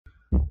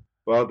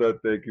Father, I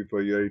thank you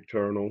for your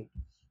eternal,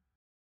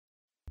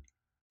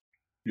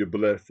 your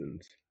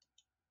blessings,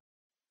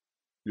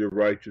 your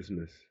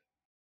righteousness,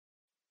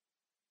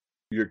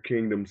 your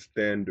kingdom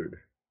standard.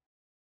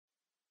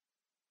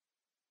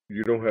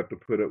 You don't have to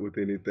put up with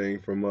anything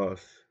from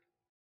us,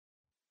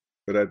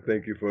 but I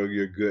thank you for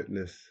your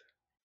goodness,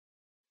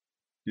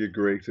 your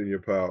grace, and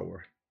your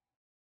power.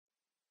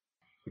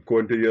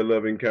 According to your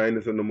loving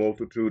kindness and the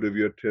multitude of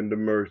your tender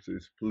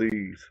mercies,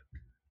 please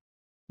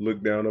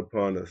look down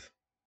upon us.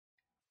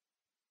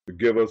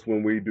 Forgive us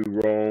when we do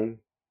wrong.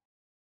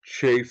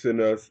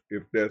 Chasten us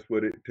if that's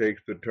what it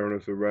takes to turn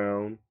us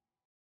around.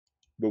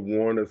 But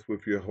warn us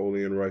with your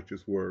holy and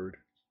righteous word.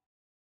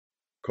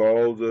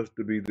 Cause us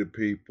to be the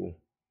people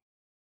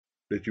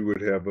that you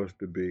would have us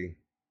to be.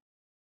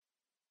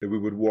 That we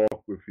would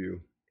walk with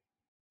you.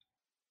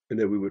 And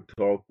that we would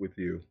talk with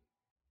you.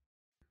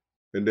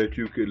 And that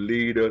you could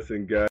lead us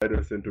and guide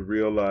us into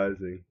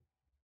realizing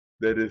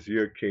that it's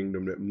your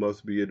kingdom that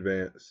must be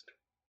advanced.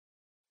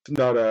 It's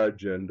not our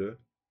agenda.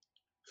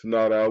 It's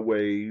not our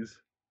ways.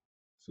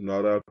 It's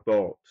not our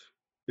thoughts.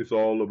 It's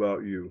all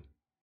about you.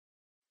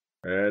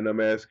 And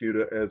I'm asking you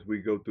to, as we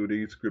go through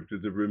these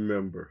scriptures, to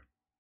remember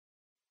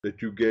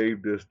that you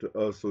gave this to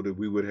us so that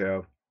we would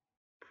have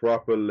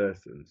proper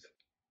lessons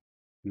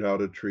in how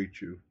to treat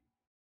you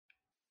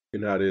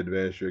and how to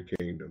advance your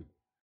kingdom.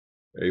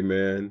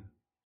 Amen.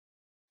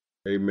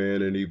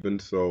 Amen. And even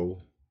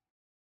so,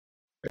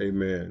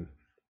 amen.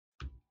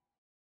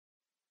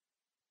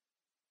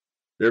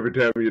 Every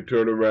time you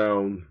turn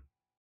around,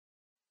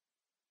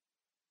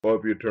 or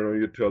if you turn on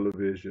your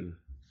television,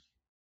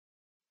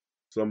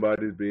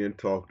 somebody's being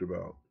talked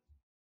about.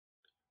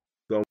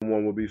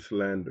 Someone will be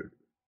slandered.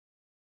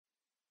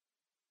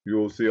 You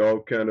will see all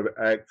kind of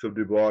acts of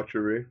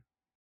debauchery.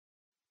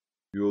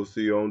 You will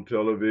see on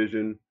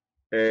television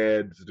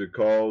ads to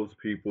cause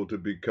people to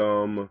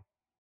become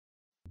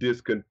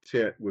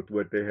discontent with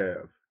what they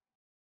have.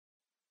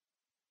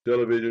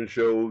 Television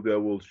shows that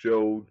will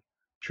show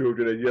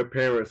children that your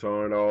parents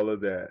aren't all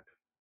of that.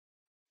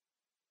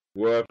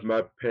 Well, if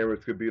my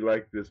parents could be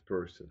like this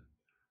person,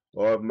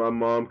 or if my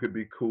mom could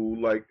be cool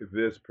like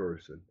this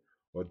person,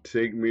 or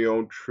take me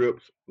on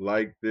trips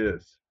like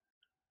this.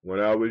 When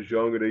I was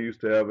younger, they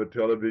used to have a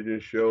television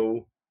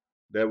show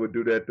that would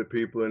do that to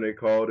people, and they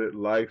called it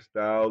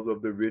Lifestyles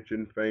of the Rich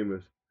and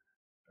Famous.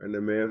 And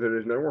the man said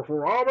his name was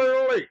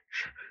Robin Leach.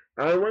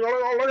 And we're going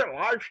to go look at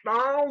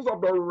lifestyles of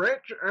the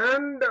rich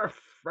and the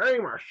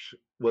famous.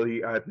 Well,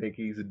 I think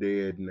he's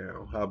dead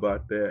now. How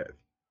about that?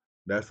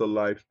 That's a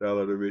lifestyle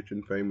of the rich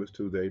and famous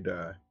till they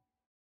die.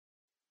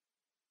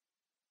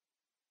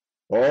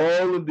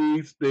 All of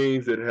these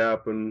things that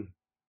happen,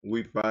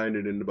 we find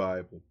it in the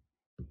Bible.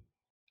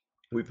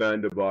 We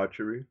find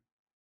debauchery.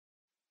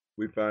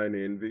 We find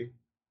envy.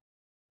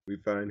 We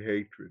find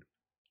hatred.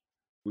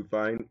 We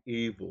find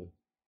evil.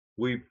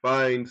 We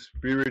find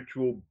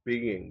spiritual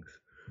beings.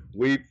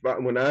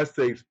 When I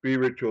say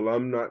spiritual,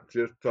 I'm not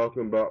just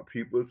talking about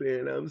people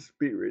saying I'm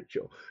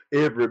spiritual.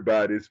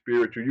 Everybody's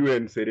spiritual. You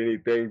hadn't said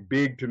anything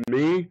big to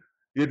me.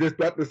 You just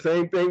got the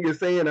same thing you're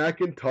saying. I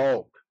can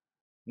talk.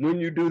 When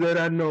you do that,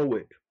 I know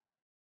it.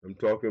 I'm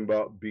talking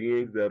about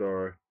beings that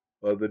are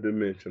other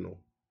dimensional.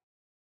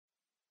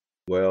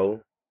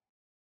 Well,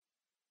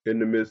 in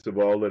the midst of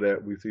all of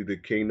that, we see the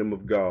kingdom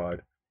of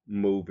God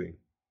moving.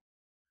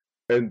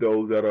 And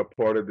those that are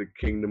part of the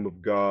kingdom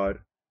of God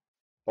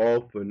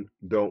often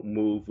don't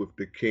move with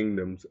the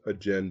kingdom's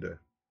agenda,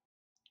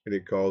 and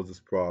it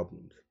causes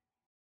problems.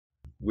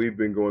 We've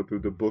been going through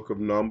the book of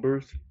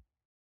Numbers,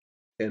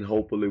 and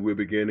hopefully we're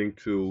beginning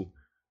to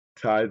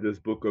tie this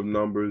book of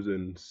Numbers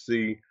and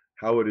see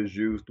how it is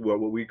used, what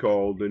we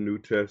call the New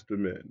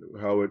Testament,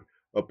 how it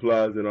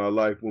applies in our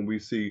life when we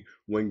see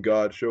when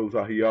God shows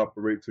how he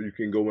operates, so you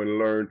can go and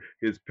learn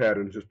his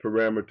patterns, his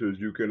parameters.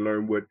 You can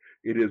learn what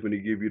it is when he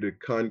gives you the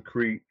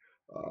concrete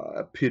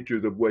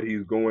pictures of what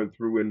he's going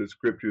through in the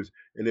scriptures,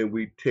 and then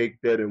we take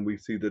that and we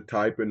see the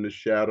type and the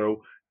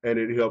shadow, and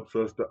it helps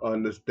us to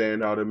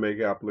understand how to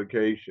make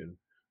application.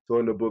 So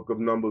in the book of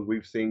Numbers,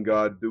 we've seen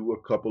God do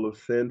a couple of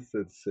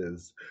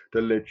sentences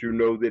to let you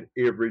know that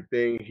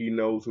everything, he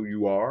knows who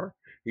you are.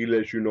 He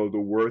lets you know the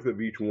worth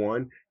of each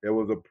one. There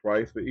was a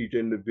price for each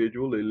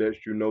individual. It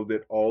lets you know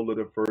that all of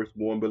the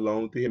firstborn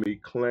belonged to him. He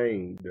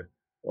claimed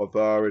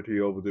authority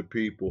over the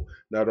people.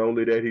 Not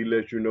only that, he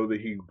lets you know that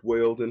he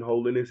dwells in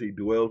holiness, he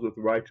dwells with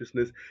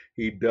righteousness,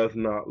 he does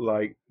not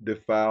like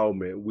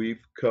defilement.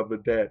 We've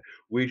covered that.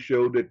 We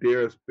showed that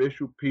there are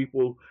special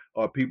people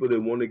or people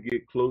that want to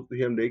get close to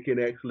him. They can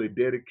actually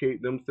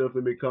dedicate themselves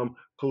and become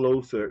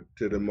closer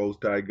to the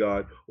Most High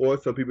God.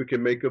 Or some people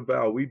can make a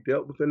vow. We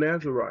dealt with the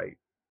Nazarite.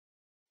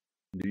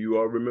 Do you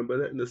all remember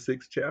that in the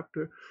 6th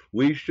chapter?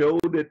 We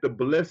showed that the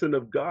blessing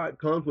of God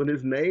comes when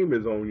his name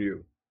is on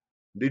you.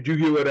 Did you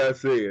hear what I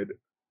said?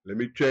 Let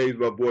me change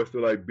my voice to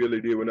like Billy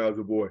did when I was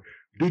a boy.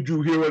 Did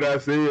you hear what I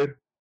said?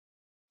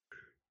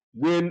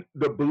 When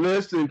the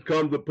blessing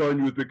comes upon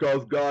you, it's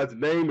because God's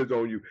name is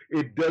on you.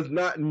 It does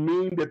not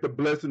mean that the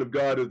blessing of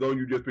God is on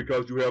you just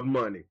because you have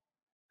money,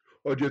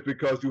 or just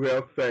because you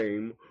have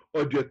fame,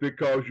 or just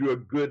because you're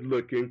good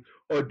looking,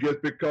 or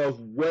just because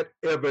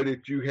whatever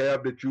that you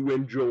have that you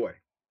enjoy.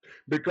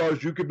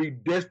 Because you could be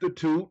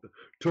destitute,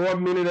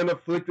 tormented, and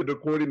afflicted,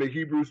 according to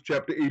Hebrews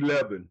chapter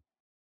 11.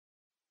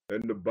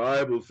 And the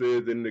Bible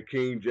says in the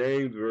King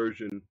James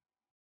Version,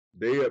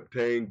 they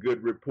obtain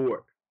good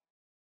report.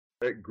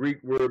 That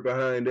Greek word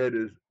behind that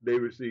is they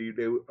received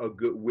a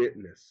good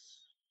witness.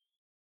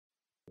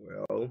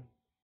 Well,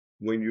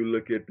 when you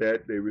look at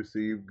that, they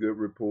received good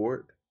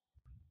report,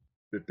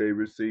 that they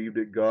received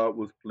that God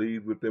was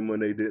pleased with them when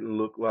they didn't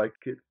look like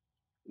it.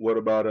 What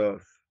about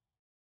us?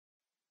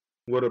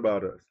 What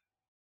about us?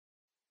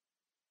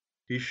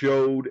 He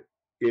showed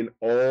in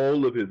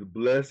all of his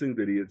blessings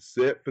that he had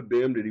set for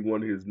them, that he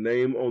wanted his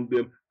name on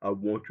them. I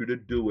want you to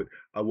do it.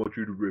 I want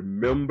you to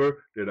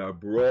remember that I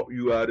brought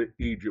you out of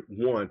Egypt.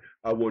 One,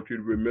 I want you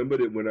to remember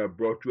that when I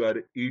brought you out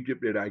of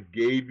Egypt, that I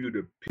gave you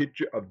the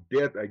picture of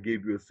death. I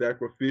gave you a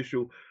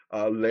sacrificial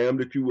lamb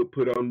that you would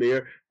put on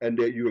there, and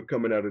that you are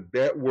coming out of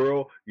that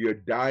world. You're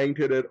dying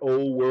to that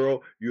old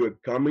world. You are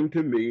coming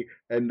to me,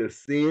 and the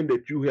sin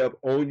that you have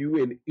on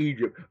you in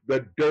Egypt,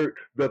 the dirt,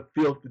 the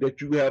filth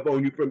that you have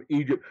on you from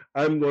Egypt,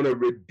 I'm going to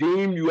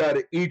redeem you out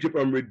of Egypt.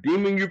 I'm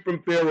redeeming you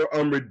from Pharaoh.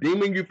 I'm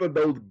redeeming you from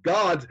those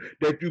gods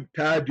that you've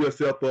tied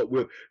yourself up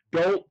with.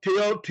 Don't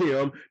tell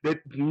Tim that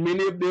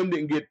many of them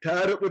didn't get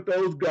tied up with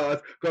those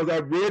gods, because I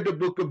read the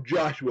book of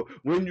Joshua.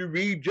 When you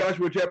read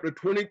Joshua chapter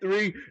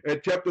 23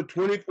 and chapter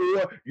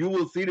 24, you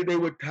will see that they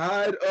were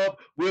tied up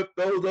with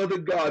those other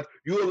gods.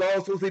 You will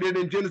also see that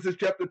in Genesis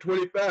chapter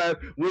 25,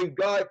 when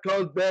God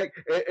comes back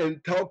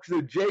and talks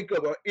to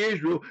Jacob or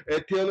Israel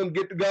and tell them,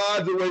 get the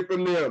gods away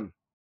from them.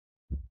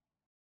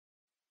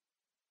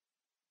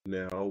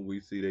 Now we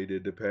see they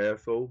did the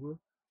Passover.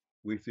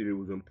 We see it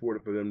was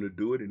important for them to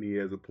do it, and he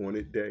has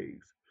appointed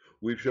days.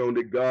 We've shown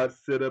that God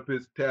set up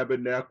his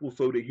tabernacle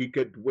so that he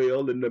could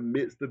dwell in the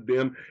midst of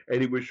them, and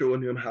he was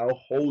showing him how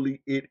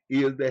holy it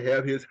is to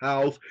have his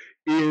house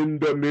in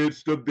the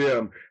midst of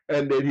them,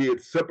 and that he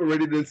had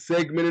separated and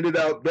segmented it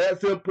out.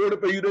 That's important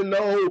for you to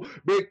know,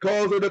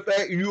 because of the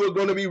fact you are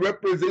going to be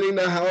representing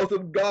the house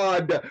of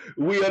God.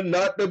 We are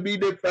not to be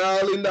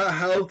defiling the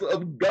house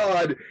of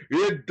God.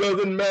 It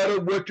doesn't matter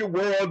what your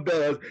world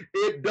does.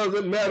 It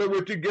doesn't matter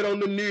what you get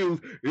on the news.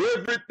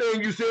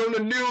 Everything you see on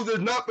the news is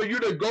not for you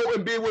to go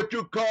and be what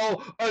you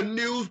call a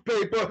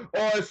newspaper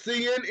or a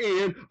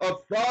CNN, a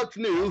Fox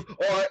News,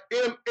 or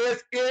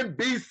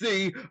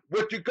MSNBC,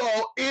 what you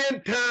call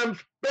end time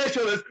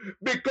specialist,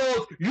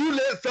 because you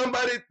let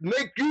somebody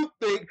make you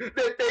think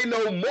that they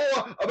know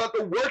more about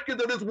the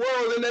workings of this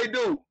world than they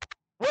do.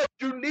 What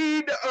you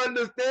need to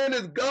understand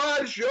is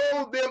God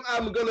showed them,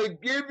 I'm going to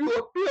give you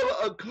a pillar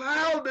of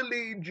cloud to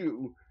lead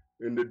you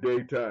in the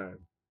daytime.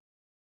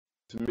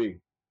 To me,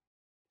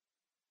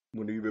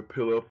 I'm going to give you a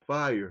pillar of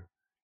fire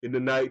in the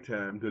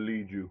nighttime to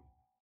lead you.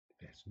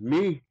 That's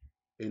me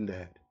in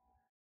that.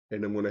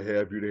 And I'm going to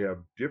have you to have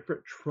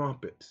different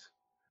trumpets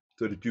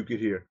so that you can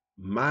hear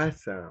my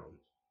sound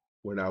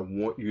when I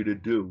want you to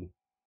do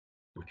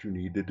what you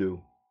need to do.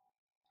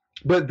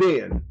 But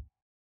then,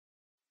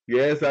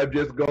 yes, I've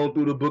just gone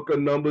through the book of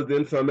Numbers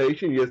in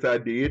summation. Yes, I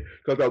did,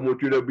 because I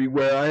want you to be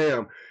where I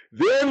am.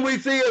 Then we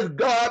see as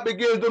God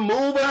begins to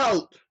move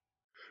out,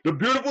 the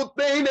beautiful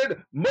thing that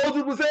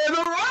Moses was saying,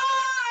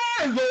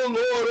 arise,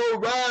 O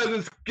Lord, arise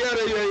and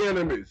scatter your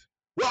enemies.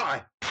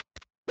 Why?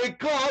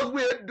 Because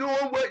we're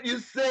doing what you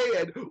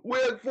said.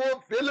 We're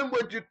fulfilling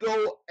what you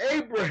told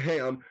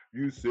Abraham.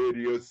 You said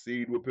your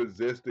seed will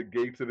possess the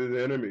gates of his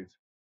enemies.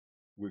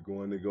 We're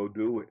going to go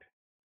do it.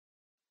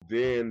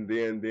 Then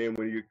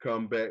when you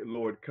come back,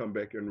 Lord, come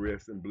back and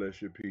rest and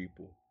bless your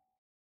people.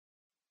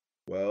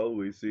 Well,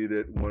 we see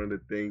that one of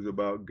the things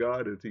about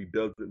God is he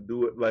doesn't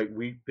do it like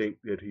we think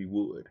that he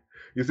would.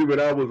 You see, when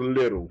I was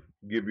little,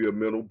 give you a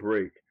mental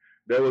break,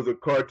 there was a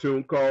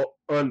cartoon called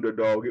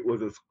Underdog. It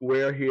was a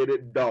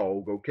square-headed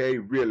dog, okay?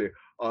 Really,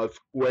 a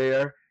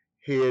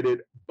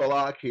square-headed,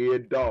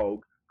 blockhead dog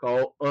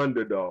called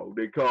Underdog.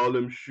 They call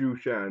him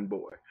Shoeshine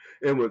Boy.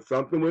 And when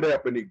something would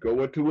happen, he'd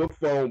go into a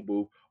phone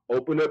booth,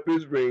 open up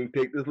his ring,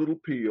 take this little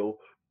pill,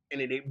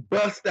 and then he'd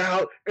bust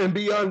out and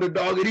be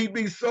Underdog, and he'd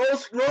be so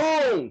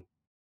strong.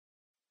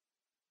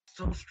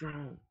 So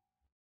strong.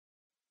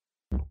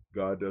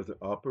 God doesn't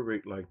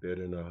operate like that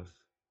in us.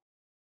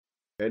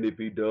 And if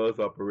he does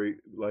operate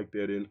like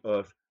that in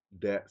us,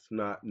 that's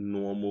not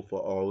normal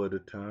for all of the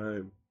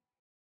time.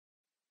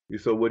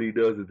 So what he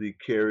does is he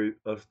carries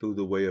us through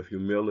the way of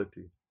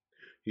humility.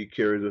 He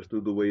carries us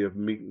through the way of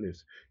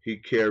meekness. He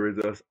carries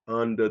us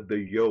under the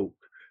yoke.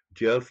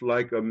 Just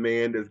like a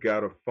man that's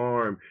got a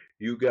farm,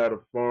 you got a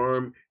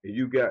farm and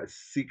you got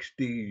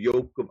 60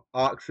 yoke of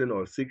oxen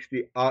or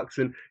 60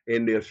 oxen,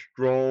 and they're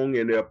strong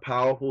and they're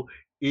powerful.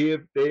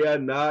 If they are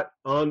not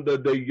under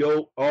the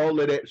yoke, all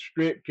of that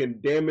strength can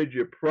damage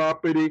your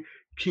property,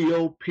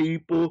 kill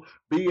people,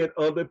 be in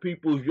other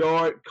people's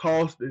yard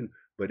costing.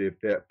 But if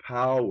that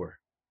power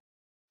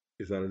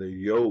is under the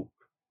yoke,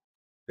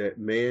 that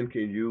man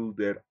can use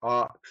that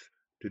ox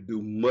to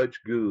do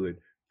much good.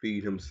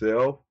 Feed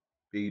himself,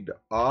 feed the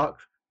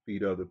ox,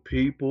 feed other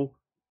people,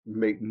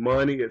 make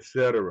money,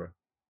 etc.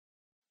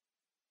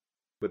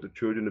 But the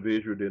children of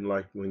Israel didn't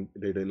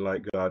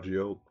like God's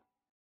yoke.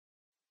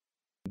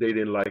 They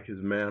didn't like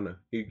his manna.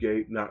 He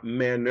gave not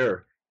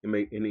manner, he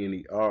made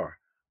N-N-E-R.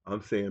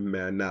 I'm saying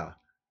manna.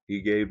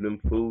 He gave them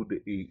food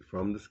to eat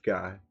from the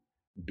sky.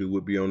 Dew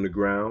would be on the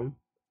ground,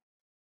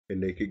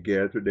 and they could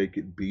gather, they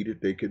could beat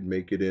it, they could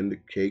make it into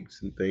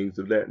cakes and things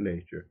of that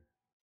nature.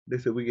 They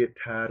said, we get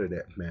tired of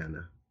that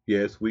manna.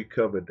 Yes, we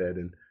covered that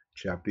in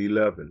chapter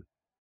 11.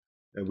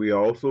 And we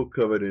also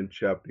covered in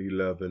chapter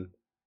 11,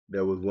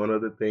 there was one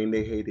other thing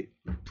they hated.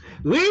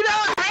 We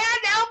don't have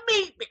no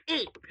meat to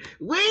eat.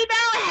 We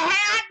don't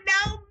have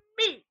no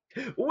meat.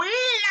 We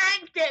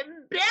liked it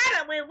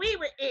better when we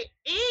were in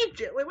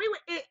Egypt. When we were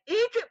in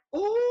Egypt,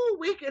 oh,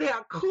 we could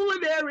have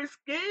culinary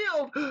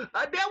skills.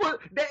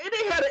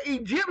 They had an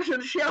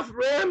Egyptian chef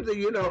Ramsay,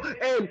 you know,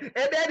 and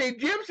that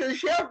Egyptian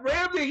chef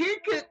Ramsay, he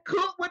could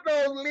cook with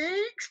those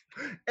leeks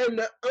and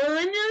the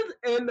onions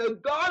and the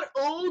garlic.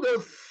 Oh,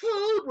 the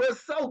food was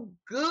so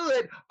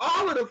good.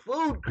 All of the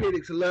food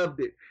critics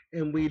loved it,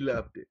 and we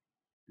loved it.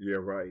 Yeah,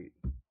 right.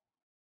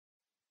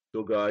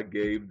 So God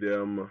gave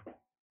them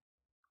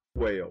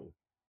quail.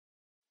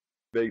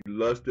 They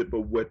lusted for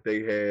what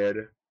they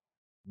had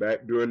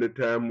back during the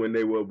time when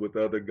they were with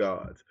other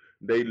gods.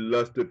 They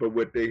lusted for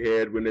what they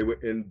had when they were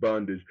in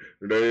bondage.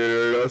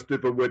 They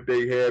lusted for what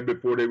they had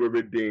before they were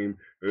redeemed.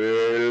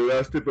 They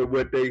lusted for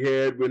what they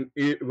had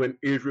when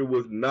Israel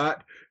was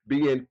not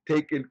being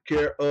taken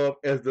care of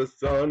as the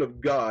son of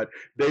God.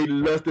 They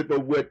lusted for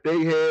what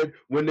they had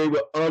when they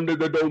were under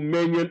the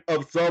dominion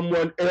of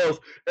someone else.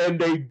 And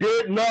they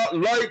did not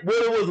like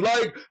what it was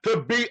like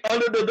to be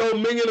under the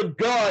dominion of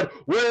God.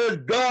 Whereas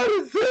God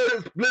has said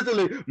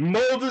explicitly,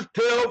 Moses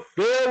tell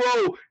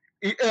Pharaoh,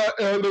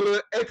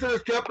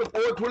 Exodus chapter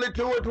 4,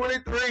 22 and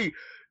 23,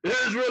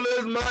 Israel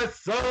is my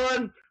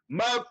son,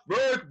 my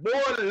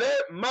firstborn,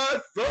 let my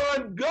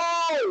son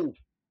go,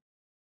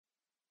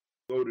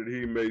 so that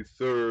he may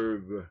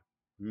serve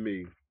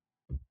me.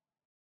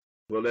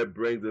 Well, that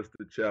brings us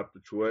to chapter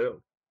 12.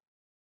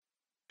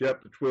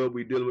 Chapter 12,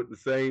 we deal with the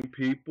same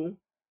people.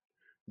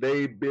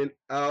 They've been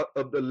out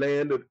of the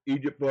land of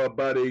Egypt for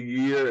about a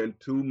year and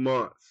 2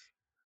 months.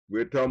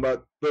 We're talking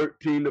about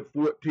 13 to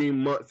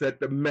 14 months at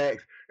the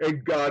max,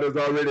 and God has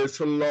already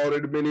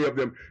slaughtered many of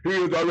them. He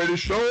has already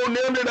shown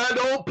them that I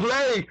don't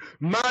play.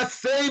 My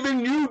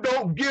saving you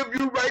don't give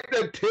you right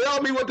to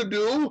tell me what to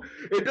do.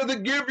 It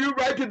doesn't give you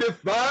right to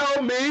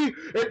defile me.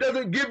 It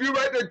doesn't give you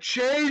right to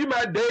change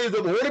my days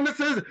of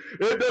ordinances.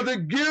 It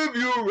doesn't give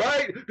you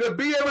right to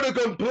be able to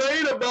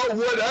complain about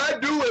what I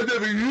do as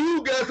if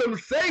you got some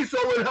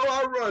say-so in how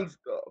I run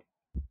stuff.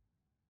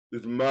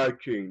 It's my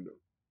kingdom.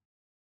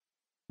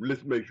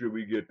 Let's make sure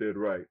we get that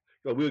right.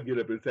 So we'll get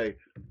up and say,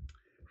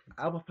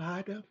 Our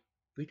Father,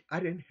 which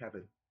art in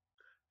heaven,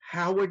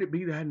 hallowed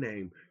be thy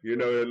name. You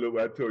know,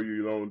 I told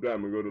you a long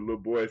time ago, the little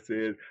boy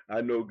said,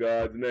 I know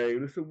God's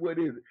name. I said, what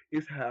is it?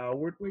 It's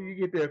Howard. Where you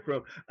get that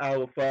from?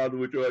 Our Father,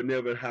 which art in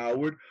heaven,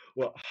 Howard.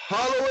 Well,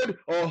 hallowed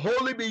or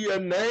holy be your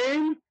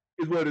name,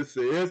 is what it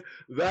says.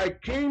 Thy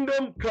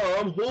kingdom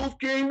come. Whose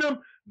kingdom?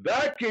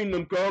 Thy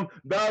kingdom come,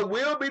 thy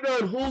will be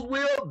done. Whose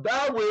will?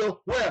 Thy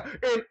will. Where?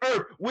 In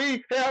earth.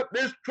 We have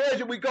this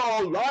treasure we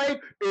call life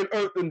in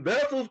earthen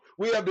vessels.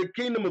 We have the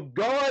kingdom of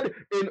God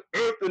in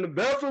earthen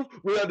vessels.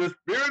 We have the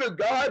Spirit of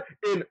God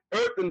in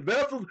earthen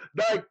vessels.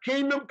 Thy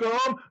kingdom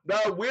come,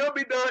 thy will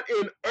be done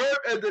in earth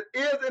as it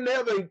is in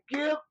heaven.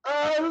 Give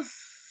us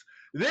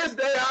this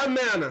day our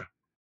manna,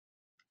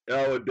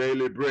 our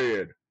daily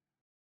bread,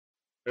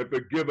 and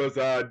forgive us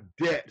our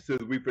debts as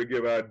we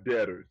forgive our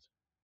debtors.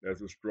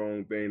 That's a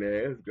strong thing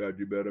to ask. God,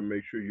 you better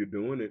make sure you're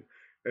doing it.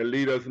 And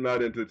lead us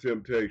not into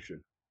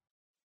temptation,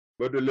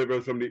 but deliver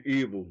us from the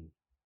evil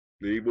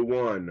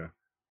one.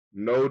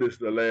 Notice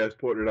the last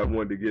part that I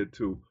wanted to get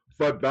to.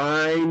 For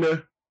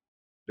thine,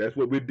 that's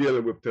what we're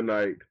dealing with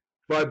tonight.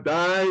 For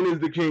thine is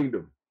the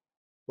kingdom.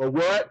 For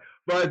what?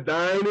 For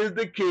thine is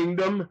the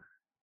kingdom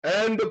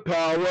and the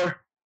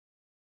power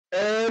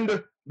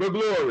and the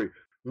glory.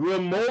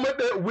 The moment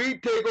that we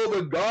take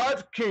over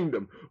God's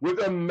kingdom with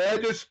a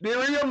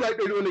magisterium like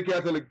they do in the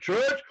Catholic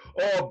Church,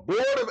 or a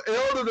board of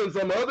elders and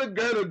some other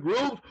kind of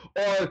groups,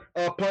 or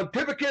a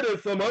pontificate and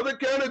some other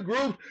kind of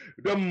groups,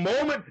 the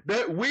moment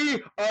that we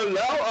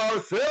allow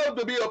ourselves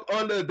to be up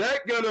under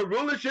that kind of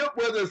rulership,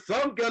 whether it's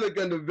some kind of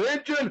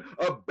convention,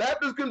 a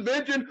Baptist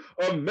convention,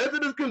 a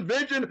Methodist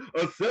convention,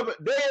 a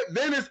Seventh-day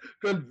Adventist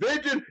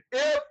convention,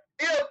 if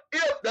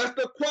that's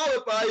the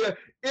qualifier,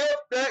 if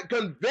that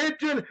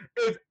convention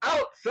is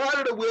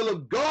outside of the will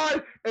of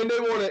God and they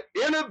want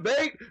to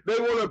innovate, they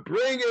want to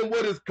bring in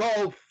what is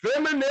called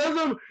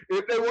feminism,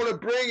 if they want to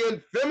bring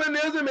in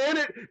feminism in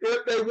it,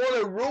 if they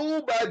want to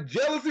rule by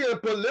jealousy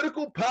and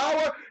political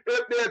power,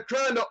 if they're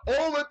trying to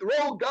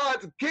overthrow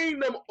God's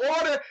kingdom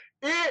order,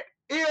 it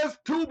is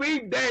to be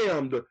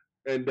damned.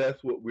 And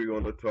that's what we're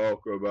going to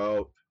talk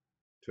about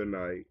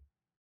tonight.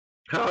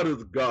 How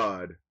does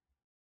God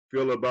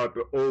feel about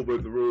the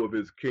overthrow of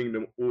his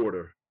kingdom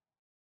order?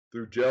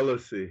 Through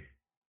jealousy,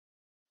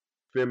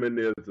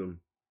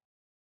 feminism,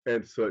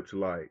 and such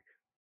like.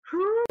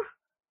 Huh?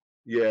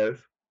 Yes,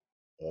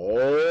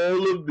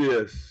 all of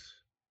this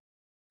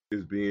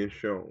is being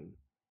shown.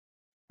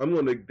 I'm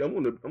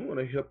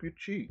gonna help you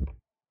cheat.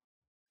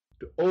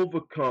 To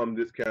overcome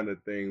this kind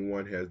of thing,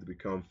 one has to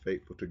become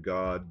faithful to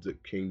God's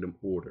kingdom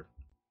order.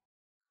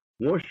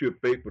 Once you're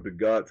faithful to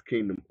God's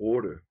kingdom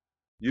order,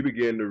 you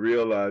begin to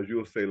realize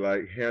you'll say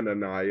like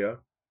Hananiah,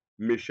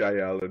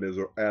 Mishael, and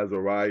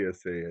Azariah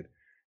said.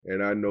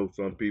 And I know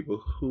some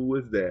people, who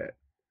is that?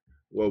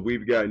 Well,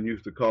 we've gotten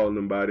used to calling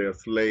them by their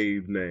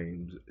slave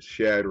names,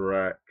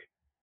 Shadrach,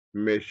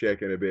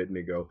 Meshach, and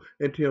Abednego.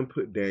 And Tim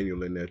put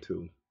Daniel in there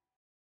too.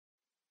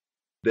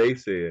 They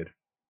said,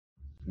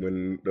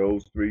 when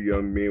those three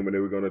young men, when they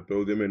were going to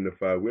throw them in the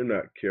fire, we're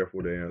not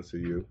careful to answer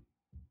you.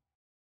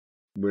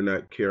 We're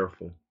not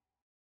careful.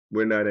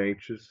 We're not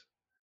anxious.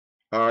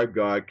 Our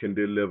God can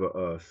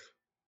deliver us.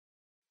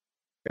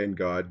 And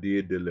God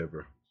did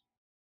deliver.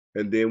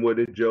 And then what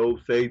did Job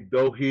say?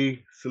 Though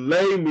he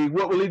slay me,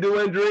 what will he do,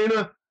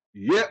 Andrina?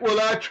 Yet will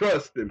I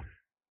trust him.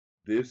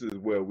 This is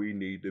where we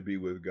need to be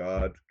with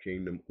God's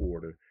kingdom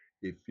order.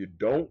 If you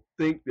don't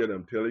think that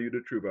I'm telling you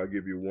the truth, I'll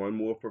give you one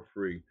more for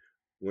free.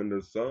 When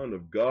the Son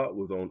of God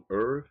was on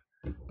earth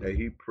and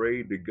he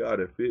prayed to God,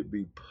 if it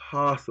be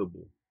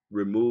possible,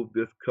 remove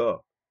this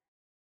cup.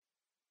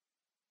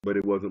 But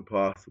it wasn't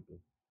possible.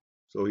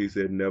 So he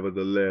said,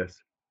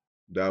 nevertheless,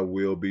 thy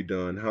will be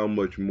done. How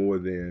much more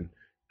then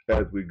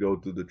as we go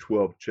through the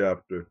 12th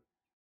chapter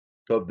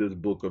of this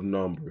book of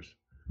Numbers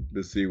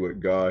to see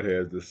what God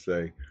has to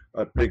say.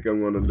 I think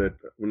I'm going to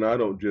I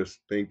don't just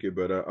think it,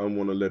 but I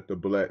want to let the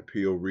Black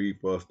Pill read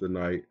for us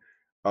tonight.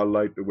 I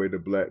like the way the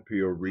Black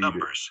Pill read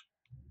Numbers,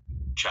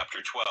 chapter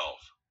 12.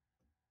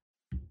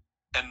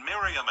 And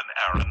Miriam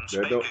and Aaron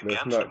spake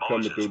against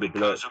Moses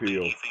because of the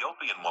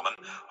Ethiopian woman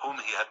whom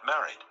he had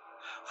married,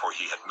 for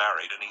he had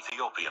married an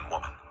Ethiopian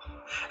woman.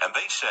 And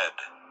they said,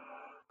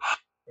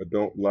 I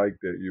don't like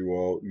that, you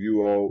all.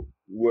 You all,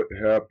 what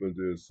happens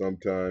is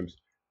sometimes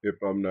if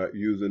I'm not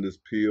using this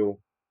pill,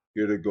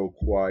 it'll go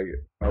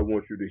quiet. I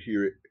want you to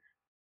hear it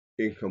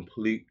in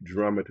complete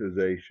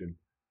dramatization.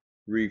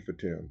 Read for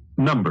Tim.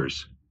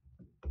 Numbers,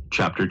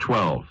 chapter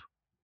 12.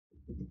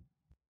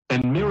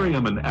 And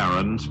Miriam and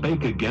Aaron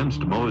spake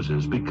against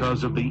Moses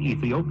because of the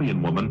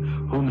Ethiopian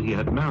woman whom he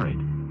had married,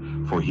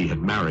 for he had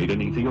married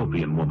an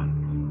Ethiopian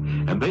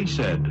woman. And they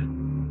said,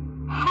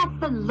 Hath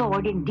the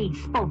Lord indeed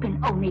spoken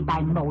only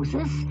by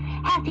Moses?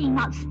 Hath he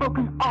not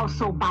spoken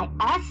also by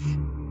us?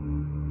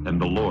 And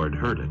the Lord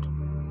heard it.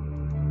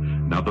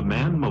 Now the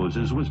man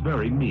Moses was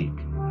very meek,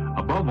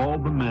 above all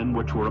the men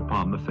which were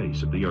upon the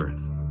face of the earth.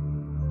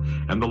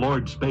 And the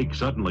Lord spake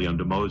suddenly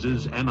unto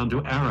Moses, and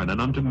unto Aaron, and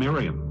unto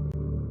Miriam.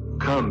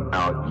 Come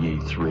out, ye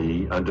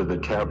three, unto the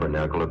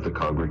tabernacle of the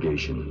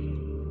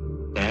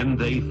congregation. And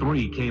they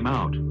three came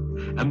out.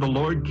 And the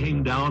Lord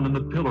came down in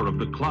the pillar of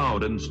the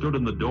cloud, and stood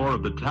in the door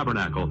of the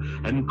tabernacle,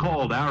 and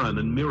called Aaron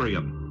and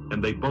Miriam,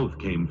 and they both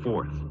came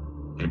forth.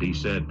 And he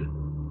said,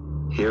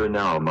 Hear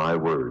now my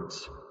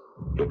words.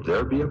 If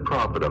there be a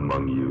prophet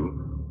among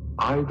you,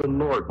 I, the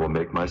Lord, will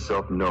make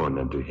myself known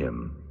unto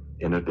him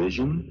in a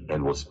vision,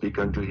 and will speak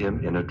unto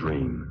him in a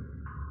dream.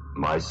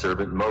 My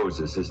servant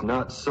Moses is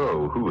not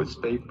so, who is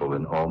faithful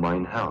in all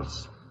mine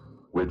house.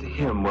 With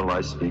him will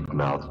I speak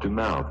mouth to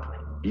mouth,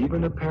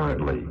 even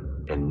apparently,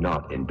 and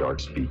not in dark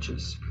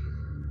speeches.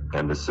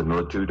 And the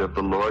similitude of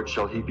the Lord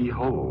shall he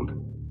behold.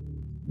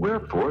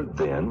 Wherefore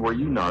then were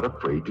you not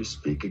afraid to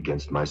speak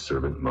against my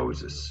servant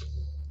Moses?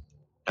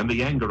 And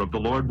the anger of the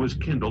Lord was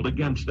kindled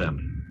against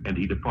them, and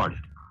he departed.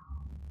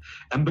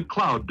 And the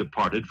cloud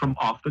departed from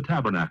off the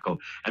tabernacle,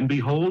 and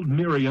behold,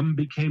 Miriam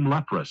became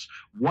leprous,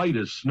 white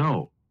as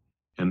snow.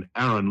 And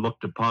Aaron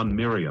looked upon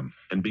Miriam,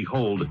 and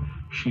behold,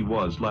 she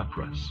was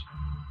leprous.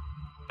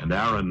 And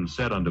Aaron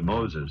said unto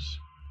Moses,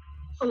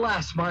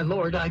 Alas, my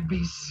Lord, I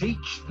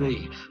beseech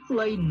thee,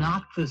 lay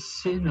not the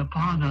sin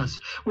upon us,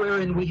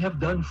 wherein we have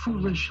done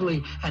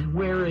foolishly, and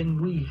wherein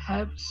we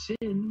have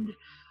sinned.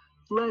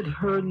 Let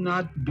her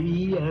not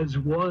be as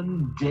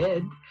one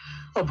dead,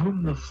 of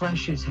whom the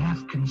flesh is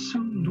half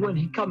consumed when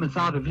he cometh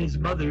out of his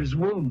mother's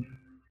womb.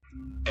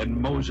 And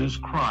Moses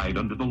cried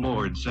unto the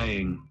Lord,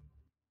 saying,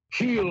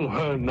 Heal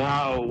her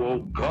now, O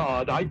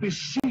God, I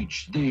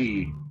beseech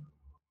thee.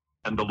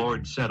 And the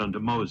Lord said unto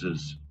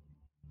Moses,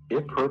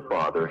 If her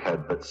father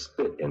had but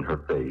spit in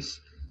her face,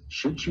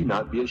 should she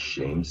not be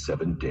ashamed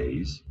 7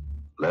 days?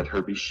 Let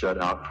her be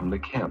shut out from the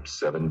camp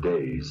 7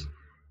 days,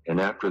 and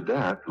after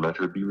that let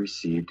her be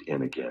received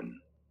in again.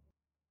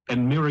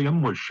 And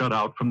Miriam was shut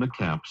out from the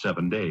camp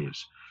 7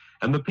 days,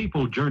 and the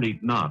people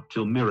journeyed not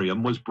till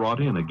Miriam was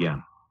brought in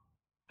again.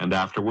 And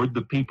afterward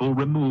the people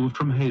removed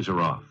from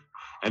Hazeroth,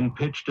 and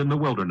pitched in the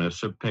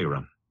wilderness of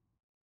Paran.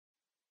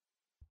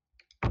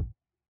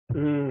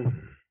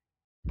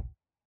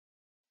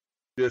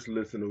 Just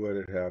listen to what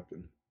had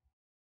happened.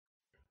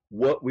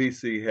 What we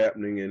see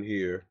happening in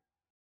here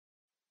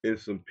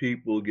is some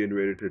people getting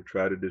ready to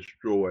try to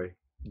destroy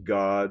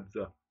God's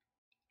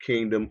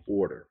kingdom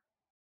order.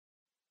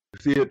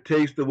 See a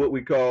taste of what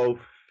we call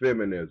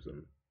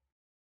feminism.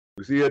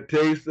 We see a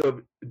taste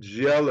of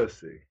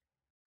jealousy.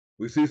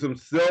 We see some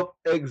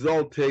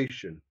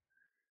self-exaltation.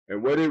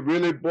 And what it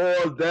really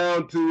boils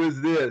down to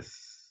is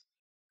this.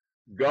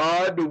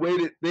 God, the way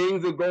that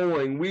things are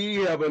going, we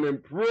have an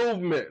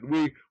improvement.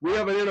 We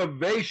have an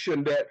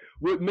innovation that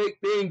would make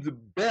things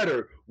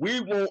better.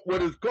 We want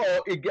what is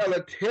called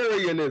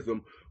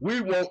egalitarianism. We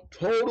want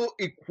total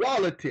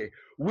equality.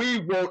 We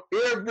want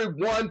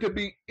everyone to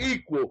be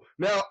equal.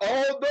 Now,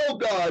 although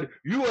God,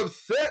 you have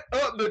set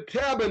up the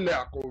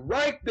tabernacle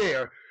right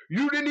there,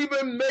 you didn't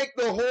even make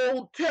the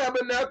whole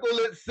tabernacle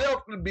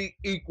itself to be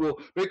equal,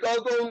 because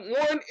on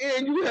one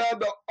end you have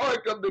the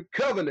Ark of the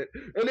Covenant,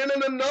 and then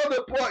in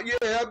another part you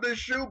have the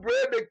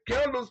shewbread, the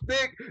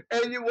candlestick,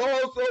 and you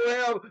also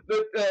have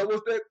the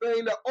what's that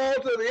thing, the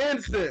altar of the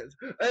incense,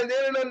 and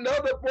then in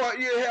another part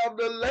you have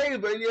the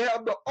laver, and you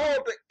have the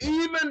altar.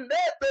 Even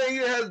that thing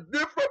has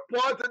different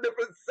parts and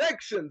different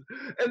sections,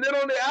 and then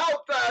on the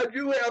outside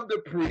you have the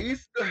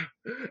priest,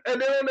 and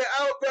then on the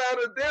outside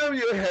of them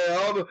you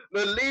have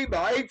the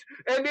Levites.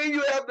 And then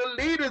you have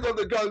the leaders of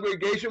the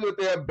congregation with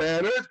their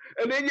banners,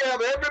 and then you have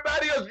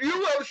everybody else. You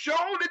have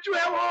shown that you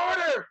have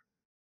order.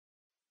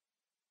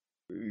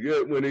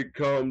 Yet when it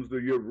comes to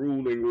your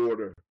ruling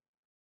order,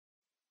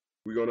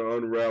 we're going to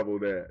unravel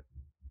that.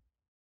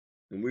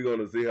 And we're going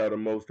to see how the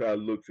Most High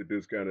looks at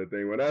this kind of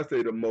thing. When I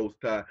say the Most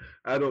High,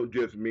 I don't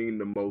just mean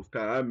the Most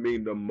High. I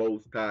mean the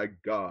Most High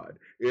God.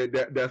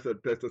 That's a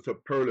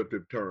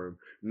superlative term.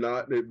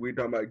 Not that we're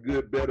talking about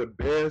good, better,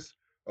 best.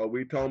 Are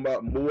we talking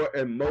about more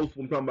and most?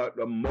 We're talking about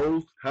the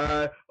Most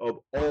High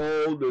of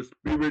all the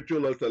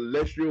spiritual or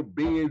celestial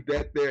beings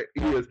that there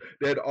is,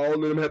 that all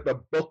of them have to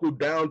buckle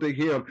down to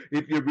him.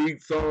 If you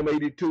read Psalm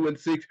 82 and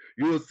 6,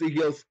 you'll see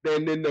he'll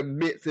stand in the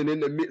midst, and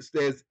in the midst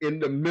as in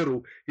the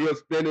middle. He'll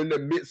stand in the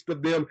midst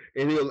of them,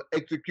 and he'll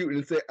execute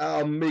and say,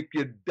 I'll make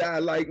you die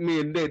like me.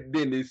 And then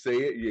didn't he say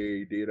it? Yeah,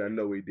 he did. I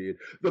know he did.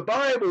 The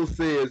Bible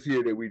says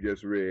here that we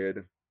just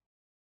read,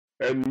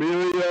 and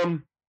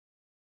Miriam,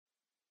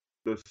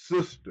 the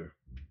sister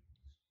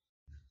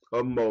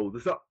of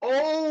Moses, the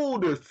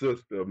older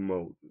sister of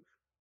Moses,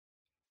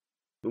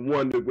 the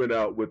one that went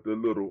out with the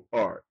little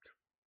ark,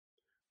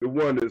 the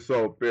one that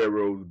saw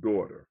Pharaoh's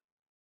daughter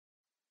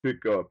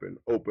pick up and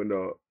open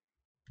up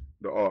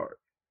the ark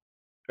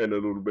and the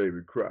little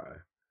baby cry.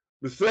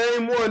 The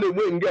same one that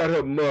went and got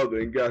her mother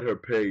and got her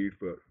paid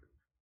for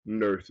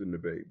nursing the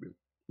baby,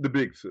 the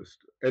big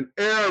sister. And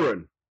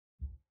Aaron,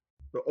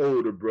 the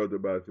older brother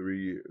by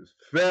 3 years.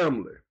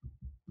 Family,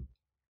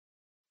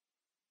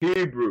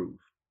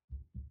 Hebrews,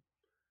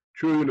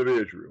 children of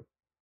Israel.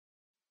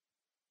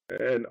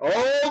 And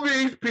all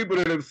these people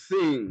that have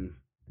seen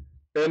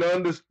and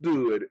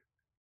understood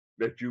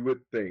that you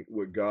would think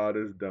what God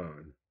has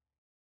done,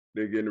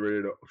 they're getting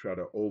ready to try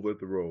to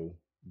overthrow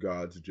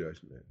God's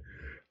judgment.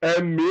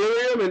 And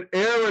Miriam and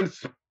Aaron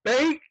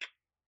spake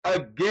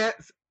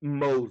against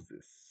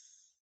Moses.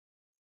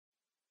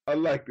 I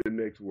like the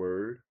next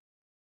word,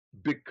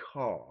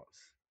 because.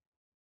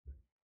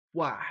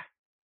 Why?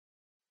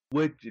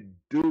 What'd you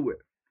do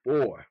it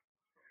for?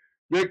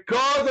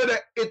 Because of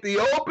the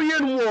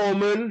Ethiopian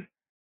woman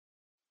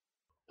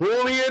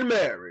whom he had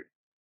married.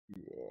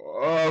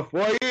 For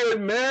he had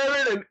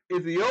married an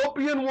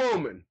Ethiopian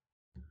woman.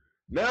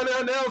 Now,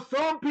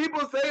 some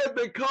people say it's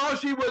because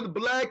she was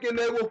black and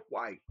they were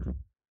white.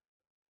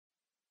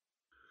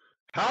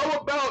 How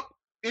about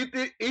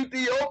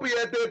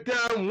Ethiopia at that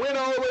time went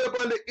all the way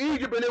up under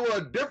Egypt, and they were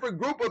a different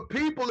group of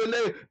people,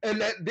 and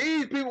that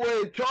these people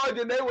were in charge,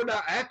 and they were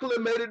not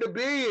acclimated to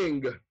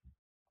being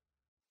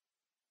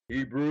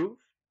Hebrews.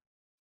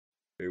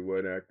 They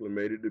weren't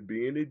acclimated to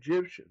being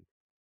Egyptians.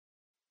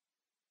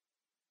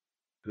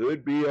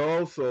 Could be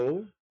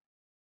also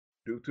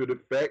due to the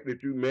fact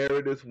that you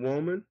married this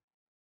woman,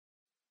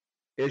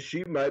 and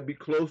she might be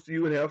close to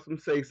you and have some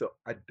say-so.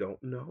 I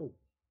don't know.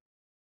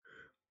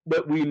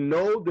 But we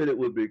know that it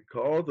was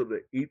because of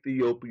the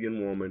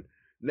Ethiopian woman.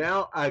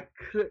 Now, I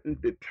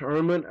couldn't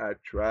determine.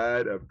 I've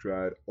tried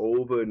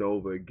over and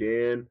over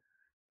again.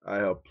 I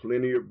have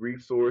plenty of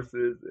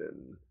resources,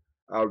 and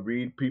I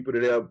read people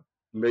that have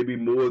maybe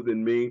more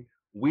than me.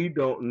 We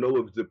don't know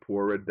if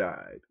Zipporah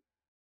died.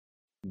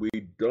 We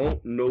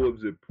don't know if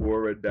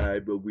Zipporah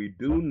died, but we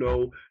do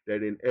know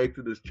that in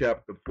Exodus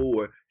chapter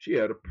 4, she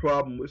had a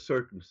problem with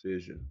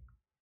circumcision.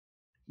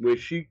 When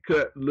she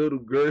cut little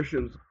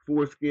Gershom's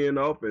foreskin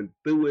off and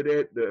threw it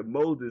at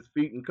Moses'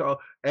 feet and called,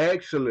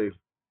 actually,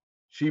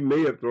 she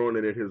may have thrown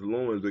it at his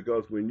loins,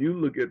 because when you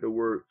look at the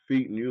word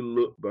feet and you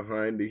look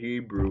behind the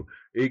Hebrew,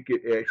 it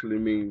could actually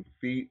mean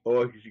feet,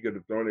 or she could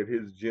have thrown it at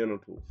his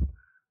genitals.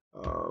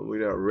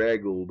 Without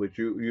raggle, but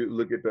you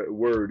look at that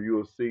word,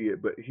 you'll see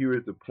it. But here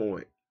is the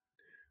point.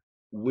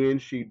 When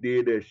she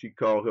did that, she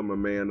called him a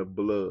man of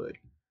blood.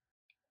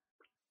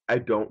 I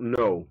don't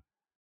know.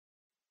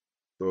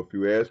 So if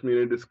you ask me in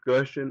a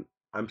discussion,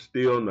 I'm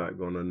still not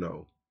going to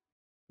know.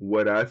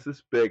 What I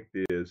suspect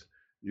is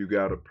you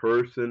got a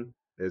person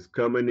that's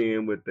coming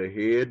in with the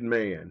head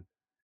man,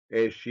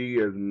 and she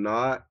is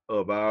not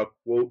of our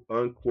quote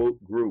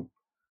unquote group.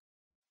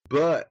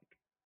 But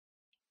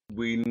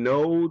We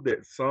know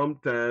that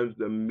sometimes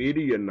the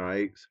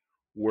Midianites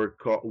were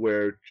caught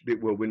well,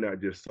 we're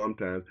not just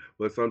sometimes,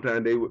 but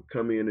sometimes they would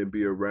come in and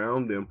be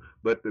around them.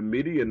 But the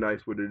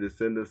Midianites were the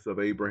descendants of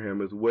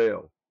Abraham as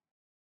well.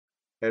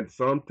 And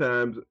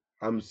sometimes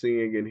I'm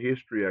seeing in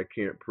history, I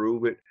can't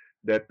prove it,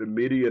 that the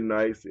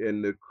Midianites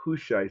and the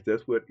Cushites,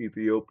 that's what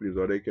Ethiopians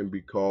are, they can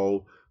be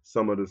called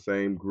some of the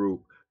same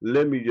group.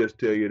 Let me just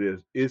tell you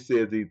this, it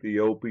says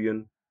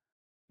Ethiopian.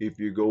 If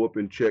you go up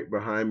and check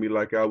behind me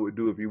like I would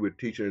do if you were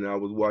teaching and I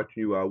was watching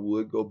you, I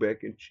would go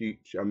back and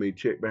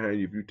check behind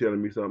you if you're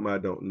telling me something I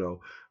don't know.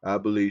 I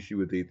believe she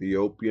was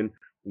Ethiopian.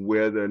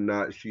 Whether or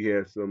not she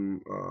had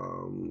some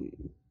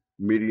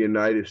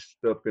Midianite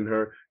stuff in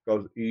her,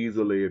 because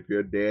easily if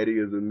your daddy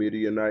is a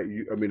Midianite,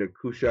 a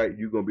Cushite,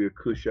 you're gonna be a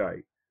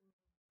Cushite.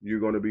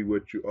 You're gonna be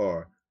what you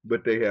are.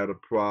 But they had a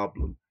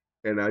problem.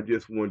 And I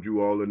just want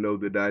you all to know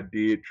that I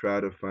did try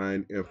to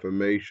find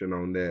information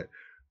on that.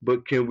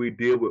 But can we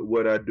deal with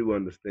what I do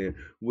understand?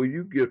 Will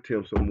you give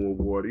Tim some more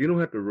water? You don't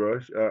have to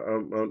rush.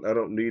 I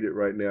don't need it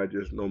right now. I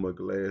just know my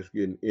glass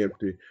getting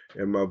empty,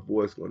 and my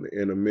voice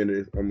in a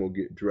minute I'm gonna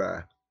get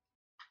dry.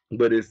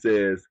 But it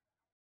says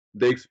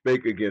they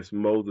spake against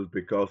Moses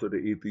because of the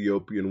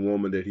Ethiopian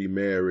woman that he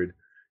married.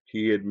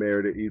 He had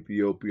married an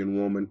Ethiopian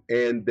woman,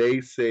 and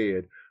they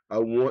said, I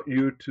want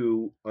you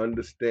to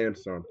understand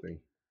something.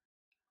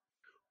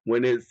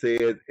 When it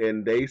says,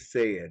 and they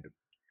said,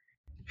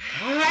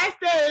 has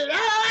the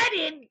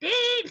Lord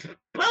indeed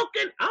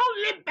spoken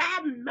only by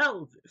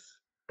Moses?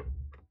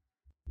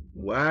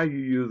 Why are you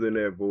using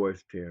that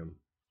voice, Tim?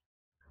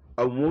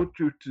 I want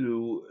you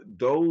to,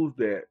 those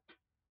that,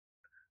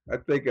 I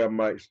think I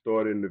might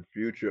start in the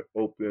future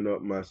opening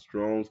up my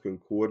Strong's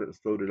Concordance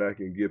so that I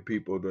can give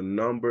people the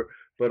number.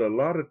 But a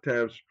lot of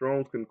times,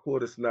 Strong's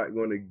Concordance is not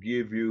going to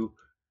give you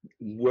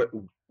what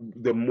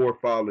the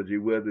morphology,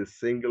 whether it's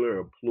singular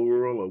or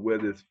plural or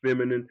whether it's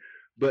feminine.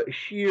 But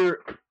here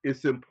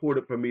it's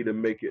important for me to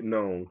make it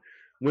known.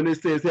 When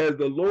it says, has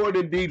the Lord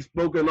indeed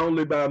spoken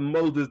only by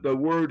Moses, the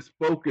word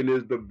spoken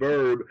is the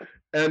verb,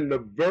 and the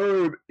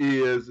verb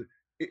is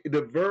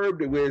the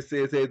verb where it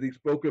says, has he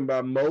spoken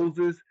by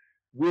Moses,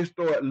 we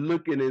start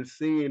looking and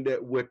seeing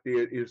that what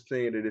there is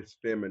saying that it's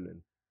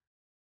feminine.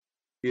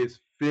 It's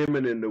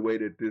feminine the way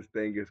that this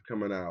thing is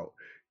coming out.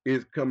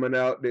 It's coming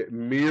out that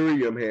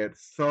Miriam had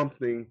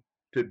something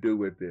to do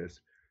with this.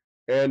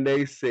 And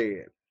they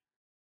said,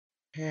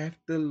 hath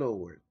the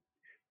Lord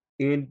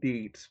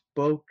indeed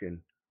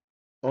spoken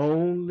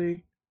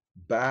only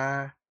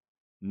by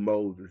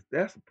Moses?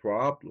 That's a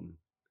problem.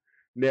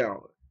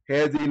 Now,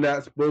 has he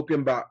not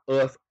spoken by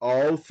us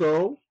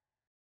also?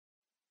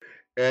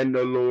 And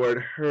the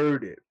Lord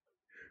heard it.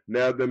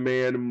 Now the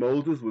man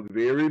Moses was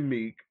very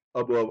meek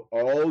above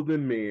all the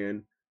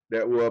men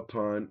that were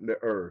upon the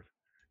earth.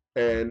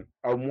 And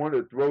I want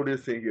to throw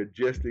this in here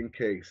just in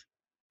case,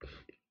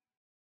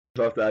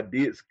 because I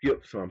did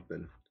skip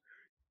something.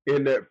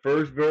 In that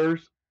first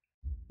verse,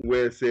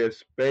 where it says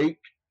spake,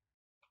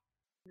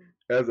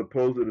 as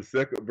opposed to the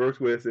second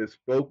verse where it says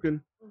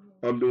spoken,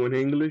 I'm doing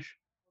English.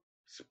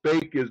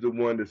 Spake is the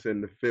one that's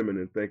in the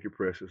feminine. Thank you,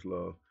 precious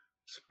love.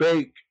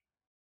 Spake,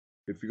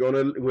 if you're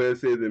going to, where it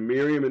says, and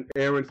Miriam and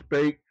Aaron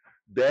spake,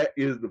 that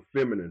is the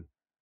feminine.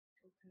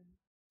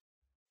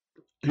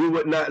 You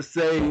would not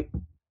say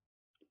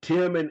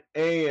Tim and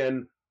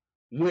Ann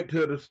went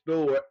to the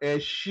store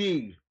and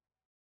she,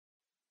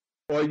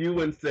 or you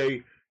wouldn't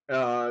say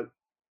Ann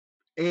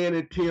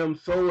and Tim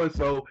so and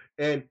so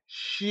and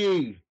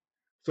she.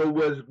 So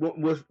was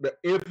the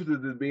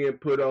emphasis is being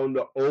put on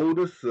the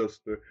older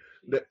sister.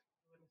 The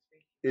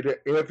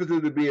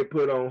emphasis is being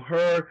put on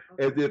her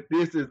as if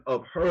this is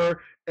of her,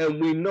 and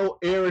we know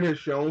Aaron has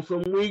shown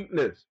some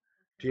weakness.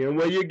 Tim,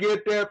 where you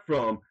get that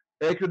from?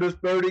 Exodus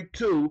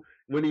 32,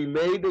 when he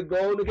made the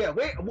golden calf.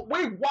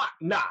 We wot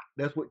not.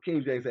 That's what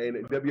King James saying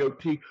at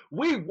WOT.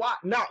 We wot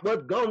not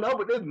what's going on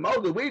with this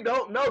Moses. We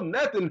don't know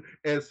nothing.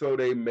 And so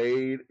they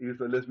made,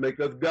 so let's make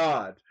us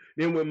gods.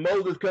 Then when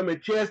Moses come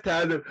and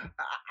chastise him,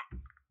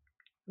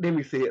 let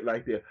me say it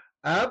like that.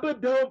 I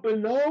don't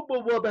know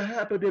what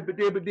happened to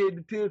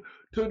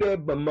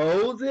the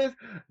Moses.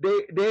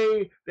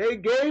 They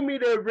gave me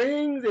the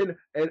rings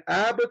and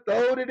Abba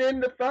throwed it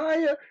in the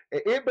fire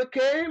and it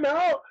became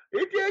out.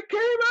 It just came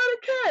out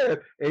of calf.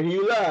 And he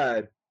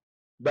lied.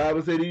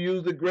 Bible said he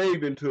used a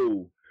graving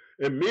tool.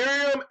 And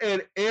Miriam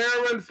and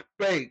Aaron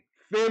spake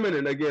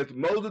feminine against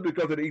Moses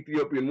because of the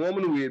Ethiopian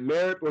woman who he had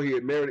married, for he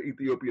had married an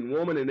Ethiopian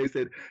woman. And they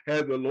said,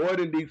 has the Lord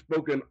indeed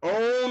spoken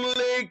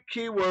only,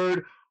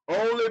 keyword,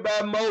 only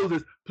by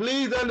Moses?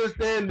 Please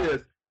understand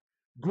this.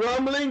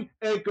 Grumbling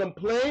and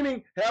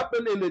complaining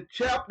happened in the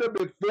chapter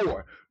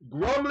before.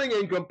 Grumbling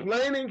and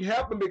complaining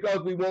happened because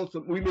we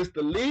missed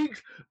the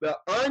leeks, the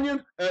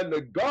onions, and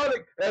the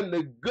garlic, and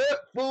the good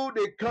food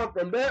that come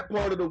from that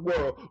part of the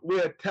world.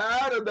 We're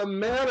tired of the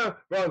manna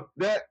from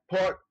that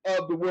part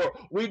of the world.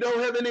 We don't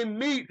have any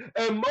meat.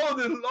 And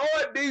Moses,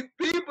 Lord, these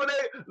people,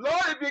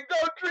 Lord, if you're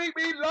going to treat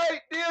me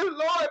like this,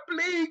 Lord,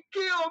 please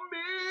kill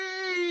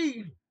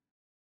me.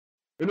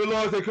 And the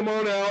Lord said, come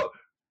on out.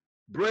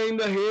 bring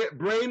the head,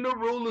 bring the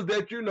rulers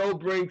that you know,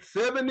 bring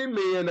 70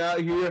 men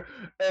out here,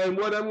 and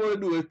what I'm going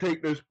to do is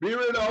take the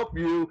spirit off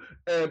you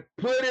and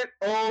put it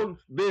on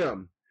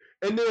them.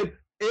 And then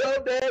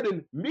Eldad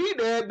and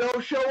Medad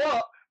don't show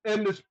up,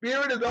 and the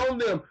spirit is on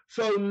them.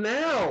 So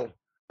now,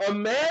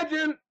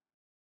 imagine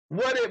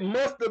what it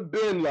must have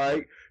been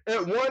like.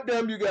 At one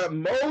time, you got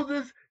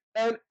Moses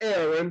and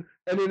Aaron,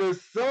 and then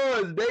his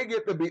sons, they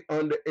get to be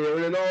under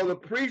Aaron, and all the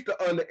priests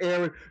are under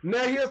Aaron.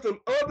 Now here's some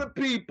other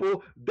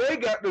people, they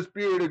got the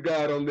Spirit of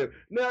God on them.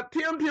 Now,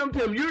 Tim,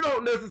 you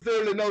don't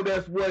necessarily know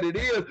that's what it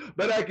is,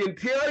 but I can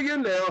tell you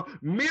now,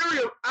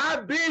 Miriam,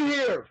 I've been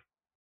here.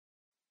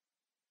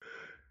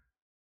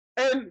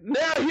 And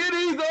now here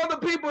these other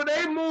people,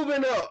 they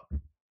moving up.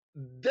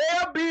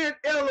 They're being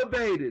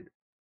elevated.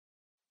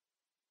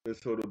 And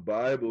so the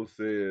Bible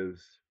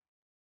says,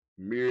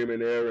 Miriam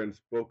and Aaron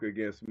spoke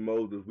against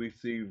Moses. We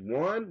see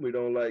one, we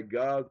don't like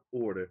God's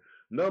order.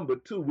 Number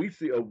two, we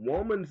see a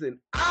woman saying,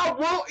 I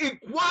want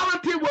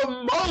equality with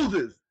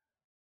Moses.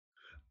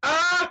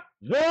 I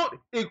want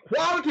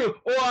equality,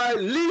 or I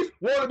at least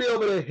want to be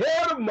over the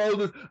head of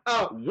Moses.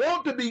 I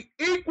want to be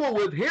equal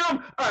with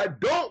him. I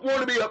don't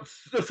want to be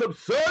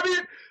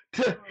subservient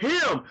to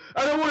him.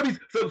 I don't want to be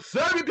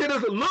subservient to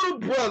this little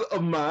brother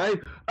of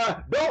mine.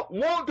 I don't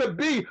want to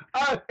be.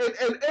 And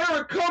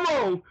Aaron, come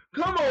on.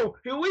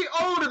 We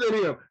older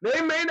than him.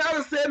 They may not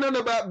have said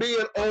nothing about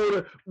being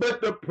older,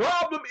 but the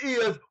problem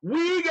is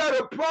we got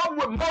a problem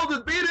with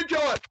Moses being in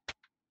charge.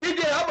 He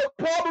didn't have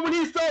a problem when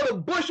he saw the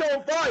bush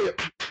on fire.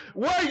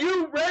 Were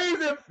you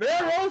raised in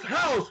Pharaoh's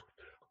house?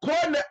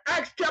 According to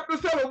Acts chapter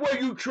 7, were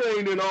you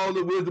trained in all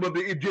the wisdom of the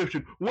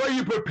Egyptian? Were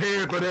you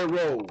prepared for that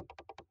role?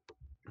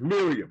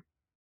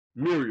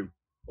 Miriam,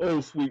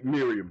 oh sweet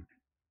Miriam,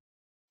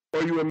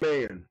 are you a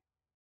man?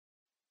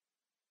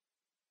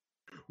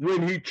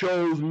 When he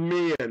chose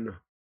men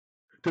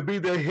to be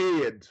the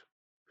heads,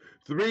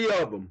 3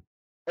 of them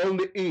on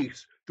the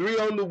east, 3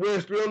 on the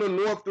west, 3 on the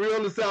north, 3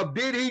 on the south.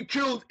 Did he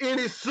choose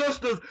any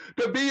sisters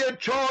to be in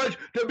charge,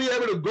 to be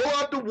able to go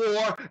out to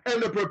war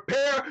and to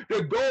prepare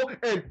to go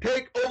and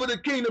take over the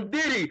kingdom?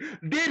 Did he?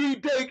 Did he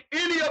take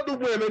any of the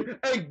women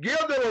and give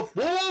them a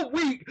full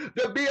week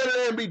to be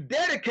able to be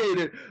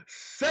dedicated,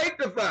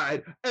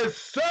 sanctified, and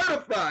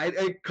certified,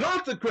 and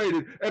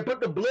consecrated, and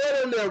put the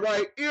blood on their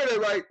right ear,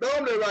 their right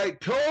thumb, their right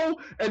toe,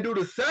 and do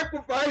the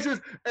sacrifices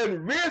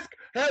and risk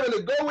having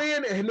to go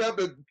in and have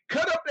to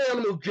cut up the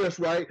animals just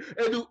right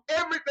and do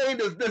everything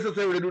that's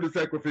necessary to do the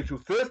sacrificial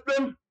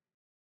system?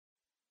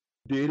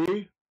 Did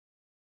he?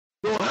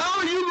 So how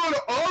are you going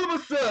to all of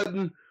a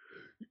sudden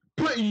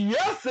put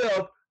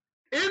yourself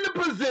in the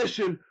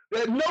position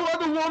that no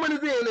other woman is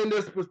in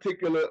this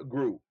particular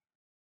group?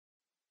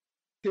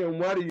 Tim,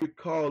 why do you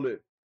call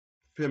it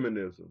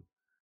feminism?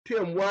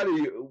 Tim, why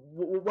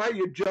are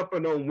you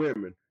jumping on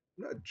women?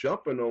 I'm not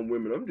jumping on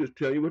women. I'm just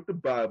telling you what the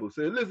Bible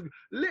says.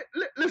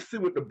 Let's see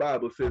what the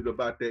Bible says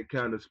about that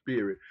kind of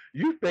spirit.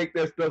 You think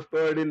that stuff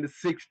started in the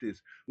 60s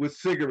with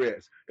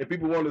cigarettes, and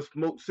people want to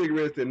smoke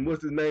cigarettes, and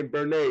what's his name?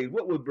 Bernays.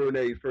 What was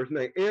Bernays' first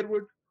name?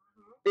 Edward?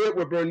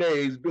 Edward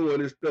Bernays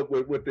doing this stuff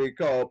with what they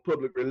call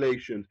public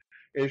relations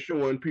and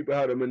showing people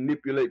how to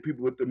manipulate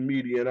people with the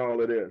media and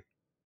all of this.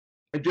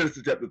 In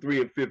Genesis chapter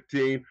 3 and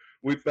 15,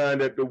 we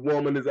find that the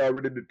woman is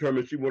already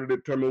determined. She wanted to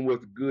determine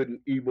what's good and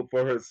evil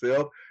for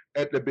herself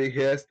at the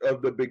behest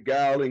of the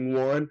beguiling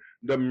one,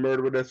 the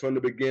murderer that's from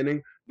the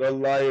beginning, the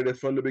liar that's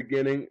from the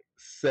beginning,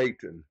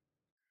 Satan.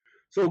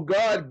 So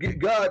God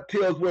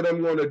tells what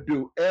I'm going to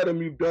do.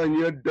 Adam, you've done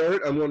your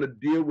dirt. I'm going to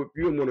deal with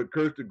you. I'm going to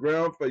curse the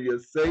ground for your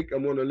sake.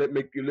 I'm going to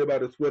make you live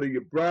out of the sweat of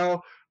your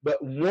brow.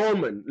 But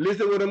woman,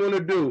 listen what I'm going to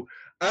do.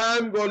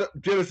 I'm going to,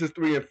 Genesis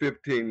 3 and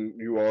 15,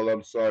 you all,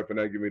 I'm sorry for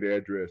not giving me the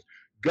address.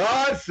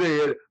 God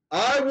said,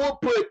 I will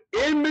put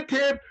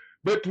enmity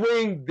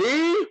between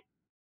thee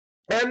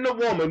and the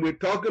woman. We're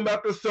talking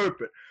about the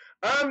serpent.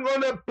 I'm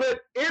going to put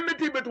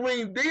enmity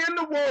between thee and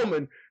the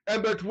woman,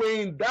 and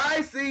between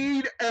thy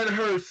seed and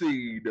her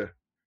seed.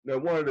 Now,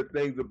 one of the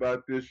things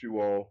about this, you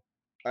all,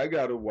 I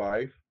got a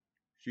wife.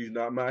 She's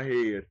not my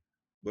head,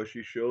 but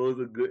she shows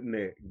a good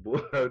neck. Boy,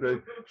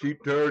 she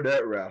turned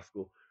that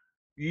rascal.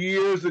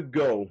 Years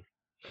ago,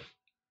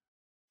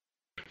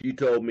 she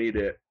told me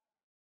that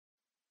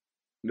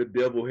the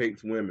devil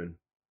hates women.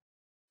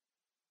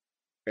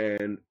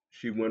 And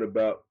she went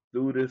about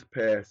through this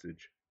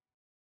passage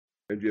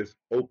and just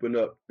opened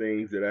up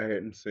things that I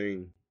hadn't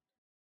seen.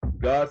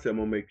 God said, I'm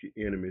going to make you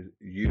enemies,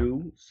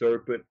 you,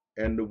 serpent,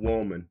 and the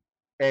woman,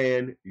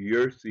 and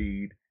your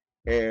seed,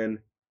 and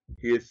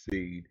his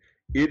seed.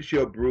 It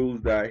shall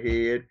bruise thy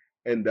head,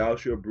 and thou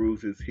shalt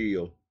bruise his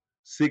heel.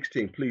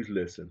 16, please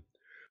listen.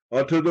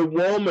 Unto the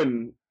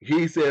woman,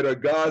 he said, or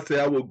God said,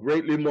 I will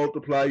greatly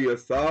multiply your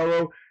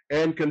sorrow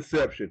and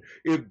conception.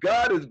 If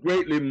God has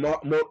greatly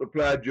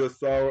multiplied your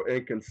sorrow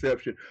and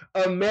conception,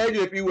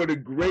 imagine if you were to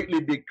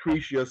greatly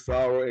decrease your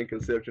sorrow and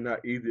conception, how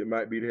easy it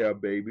might be to have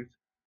babies.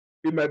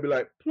 It might be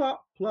like,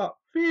 plop, plop,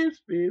 fizz,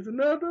 fizz,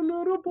 another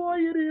little boy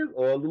it is,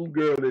 or a little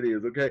girl it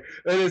is, okay?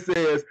 And it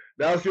says,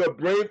 thou shalt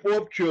bring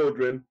forth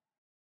children,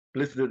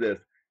 listen to this,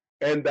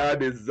 and thy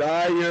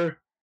desire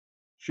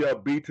shall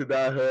be to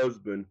thy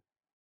husband,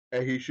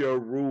 and he shall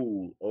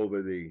rule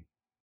over thee.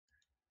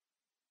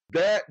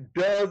 That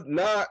does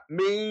not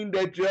mean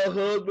that your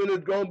husband is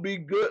going to be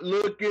good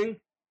looking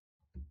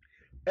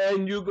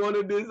and you're going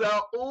to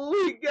desire, oh,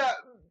 he got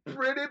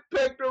pretty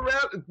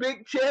pectorals,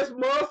 big chest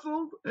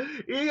muscles,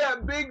 he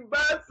got big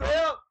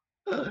biceps,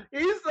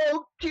 he's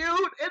so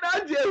cute, and I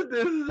just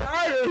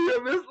desire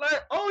him. It's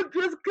like, oh,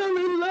 just come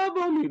and love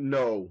on me.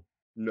 No,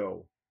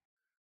 no.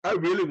 I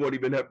really won't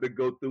even have to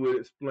go through and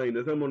explain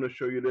this. I'm going to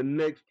show you the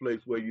next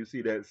place where you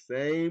see that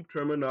same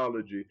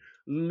terminology.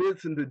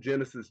 Listen to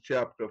Genesis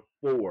chapter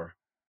 4,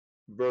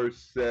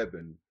 verse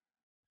 7.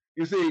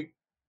 You see,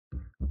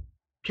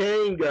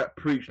 Cain got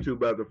preached to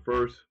by the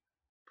first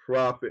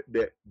prophet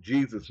that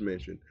Jesus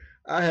mentioned.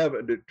 I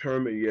haven't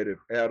determined yet if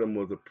Adam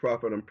was a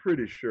prophet. I'm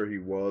pretty sure he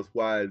was.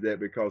 Why is that?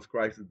 Because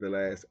Christ is the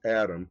last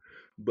Adam.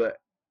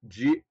 But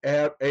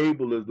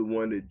Abel is the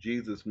one that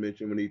Jesus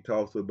mentioned when he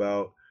talks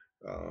about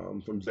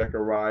from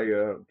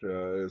Zechariah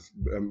to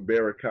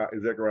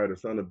Zechariah, the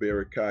son of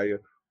Berechiah,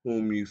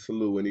 whom you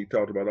slew. And he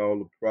talked about all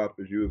the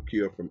prophets you have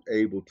killed from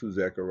Abel to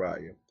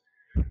Zechariah.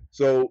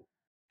 So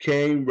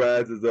Cain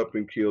rises up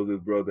and kills his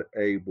brother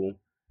Abel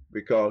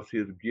because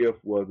his gift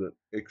wasn't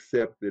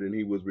accepted and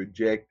he was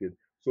rejected.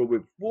 So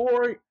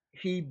before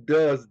he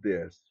does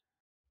this,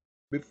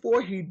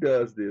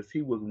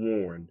 he was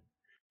warned.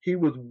 He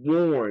was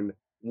warned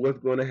what's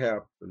going to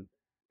happen.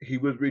 He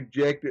was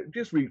rejected.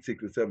 Just read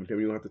 6 and 7, Tim.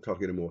 You don't have to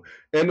talk anymore.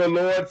 And the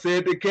Lord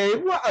said to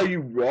Cain, why are you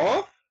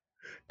wroth?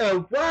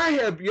 And why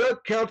have your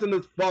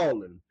countenance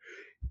fallen?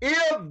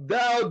 If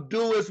thou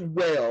doest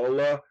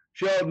well,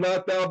 shall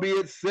not thou be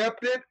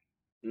accepted?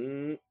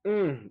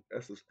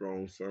 That's a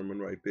strong sermon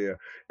right there.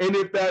 And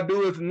if thou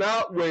doest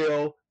not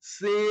well,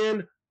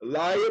 sin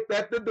lieth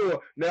at the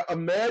door. Now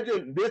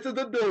imagine this is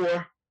the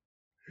door,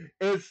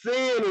 and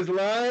sin is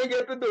lying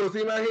at the door.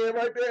 See my hand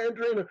right there,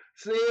 Andrina?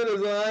 Sin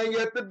is lying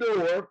at the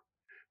door.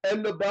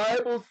 And the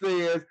Bible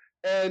says,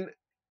 and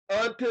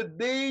unto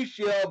thee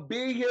shall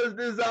be his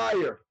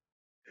desire,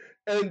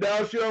 and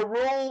thou shalt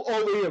rule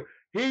over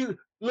him.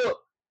 Look,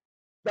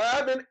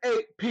 5 and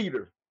 8,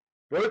 Peter.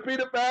 1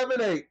 Peter 5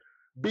 and 8.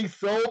 Be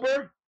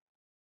sober,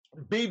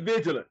 be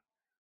vigilant.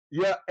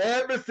 Your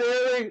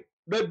adversary,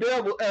 the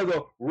devil, as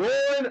a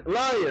roaring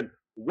lion,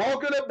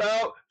 walking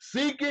about,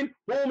 seeking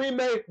whom he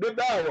may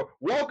devour,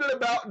 walking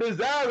about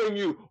desiring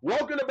you,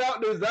 walking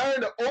about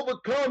desiring to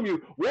overcome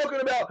you, walking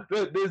about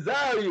to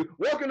desire you,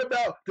 walking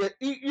about to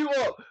eat you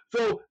up.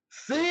 So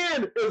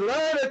sin is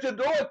lying at your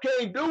door,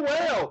 can't do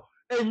well,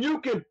 and you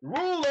can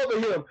rule over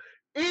him.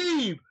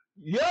 Eve,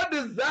 your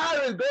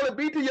desire is going to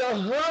be to your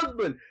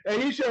husband,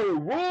 and he shall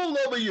rule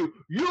over you.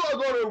 You are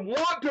going to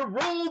want to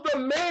rule the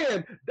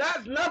man.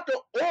 That's not the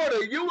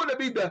order. You want to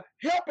be the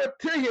helper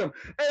to him.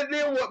 And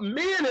then what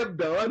men have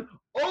done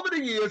over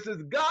the years,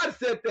 since God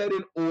set that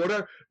in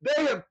order,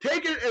 they have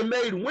taken and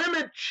made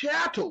women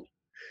chattel.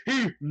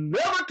 He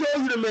never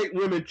told you to make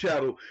women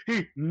chattel.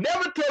 He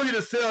never told you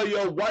to sell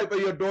your wife or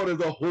your daughter as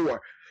a whore.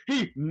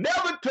 He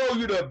never told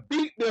you to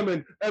beat them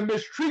and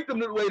mistreat them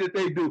the way that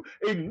they do.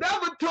 He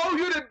never told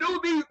you to do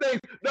these things.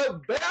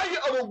 The value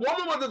of a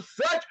woman was of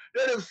such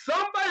that if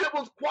somebody that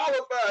was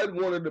qualified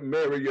wanted to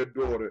marry your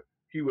daughter,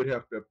 he would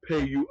have to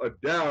pay you a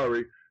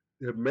dowry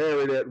to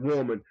marry that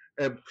woman.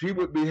 And she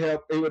would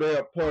able to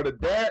have part of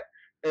that,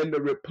 and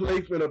the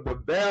replacement of the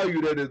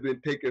value that has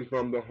been taken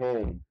from the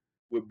home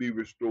would be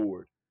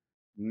restored.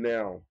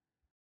 Now,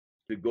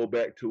 to go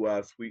back to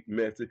our sweet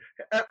message,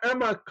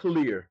 am I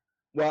clear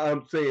why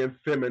I'm saying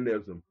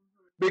feminism?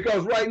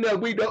 Because right now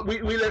we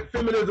let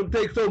feminism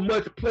take so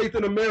much place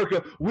in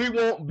America. We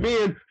want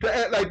men to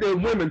act like they're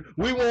women.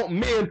 We want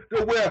men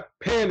to wear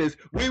panties.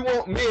 We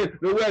want men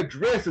to wear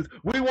dresses.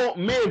 We want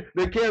men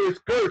to carry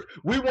skirts.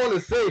 We want to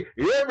say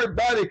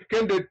everybody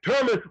can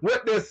determine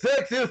what their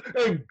sex is,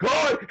 and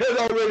God has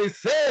already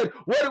said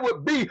what it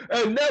would be.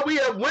 And now we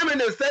have women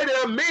that say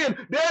they're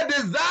men. Their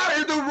desire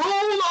is to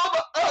rule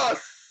over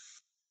us.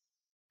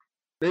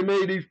 They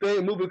made these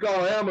things, movie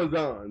called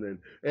Amazon,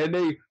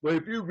 but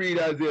if you read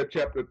Isaiah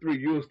chapter 3,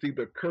 you'll see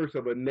the curse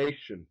of a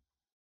nation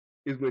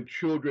is when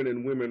children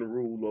and women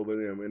rule over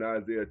them in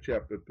Isaiah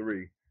chapter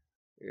 3.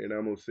 And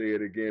I'm going to say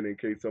it again in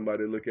case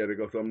somebody look at it,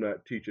 because I'm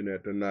not teaching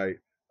that tonight.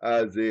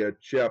 Isaiah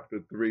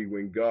chapter 3,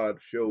 when God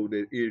showed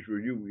that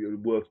Israel,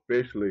 well,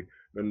 especially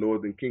the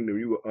northern kingdom,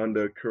 you were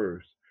under a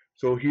curse.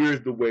 So here's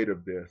the weight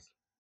of this.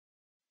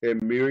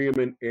 And Miriam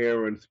and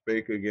Aaron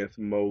spake against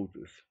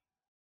Moses.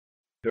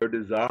 Their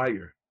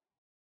desire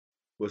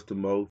was to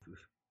Moses,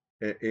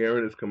 and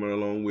Aaron is coming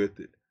along with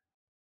it.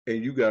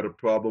 And you got a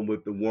problem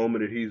with the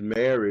woman that he's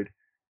married,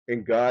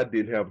 and God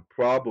didn't have a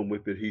problem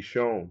with it. He's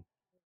shown.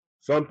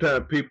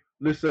 Sometimes people,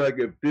 listen, like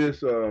if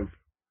this little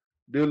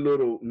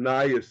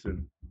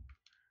niacin,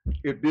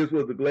 if this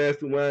was a glass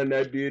of wine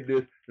that did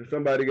this, and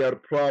somebody got a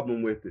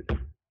problem with it,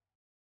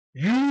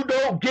 you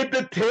don't get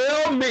to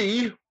tell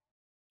me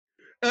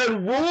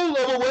and rule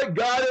over what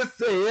God has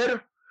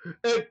said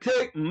and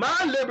take my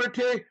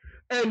liberty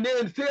and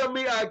then tell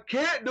me I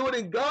can't do it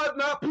and God's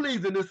not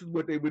pleasing. This is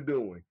what they were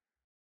doing.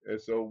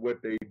 And so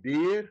what they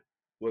did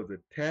was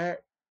attack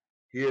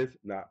his,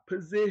 not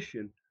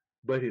position,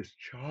 but his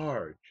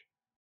charge.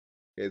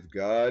 Has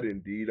God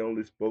indeed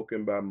only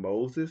spoken by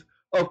Moses?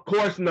 Of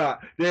course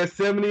not. There's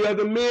 70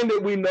 other men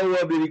that we know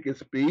of that he can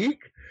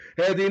speak.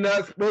 Has he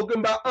not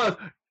spoken by us?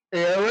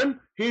 Aaron,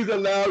 he's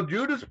allowed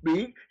you to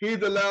speak.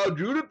 He's allowed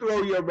you to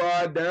throw your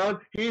rod down.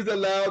 He's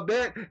allowed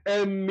that.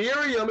 And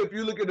Miriam, if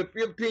you look at the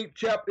 15th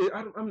chapter,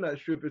 I'm not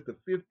sure if it's the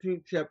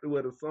 15th chapter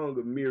where the song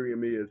of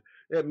Miriam is.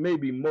 That may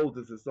be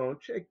Moses' song.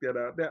 Check that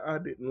out. I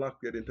didn't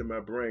lock that into my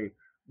brain.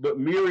 But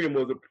Miriam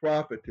was a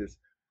prophetess.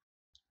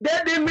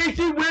 That didn't mean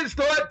she went and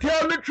started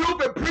telling the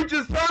truth and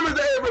preaching sermons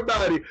to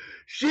everybody.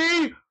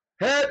 She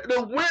had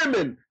the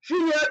women.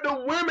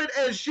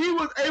 And she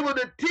was able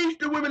to teach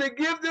the women and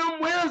give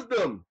them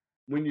wisdom.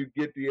 When you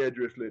get the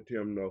address, let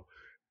Tim know.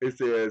 It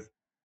says,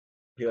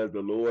 has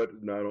the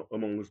Lord not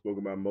only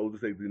spoken by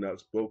Moses, has he not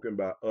spoken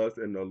by us,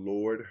 and the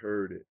Lord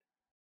heard it.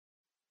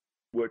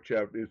 What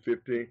chapter is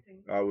 15?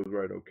 I was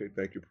right. Okay,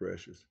 thank you,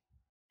 precious.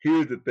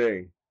 Here's the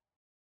thing.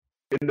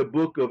 In the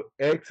book of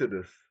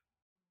Exodus,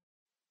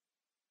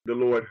 the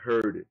Lord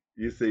heard it.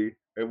 You see,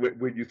 and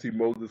when you see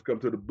Moses come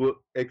to the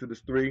book, Exodus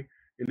 3,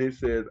 and it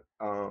says,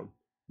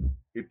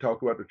 it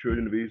talks about the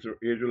children of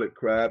Israel that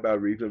cried by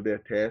reason of their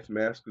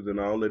taskmasters and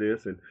all of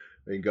this.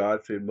 And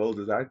God said,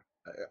 Moses,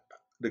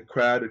 the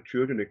cry of the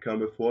children that come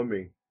before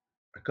me,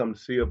 I come to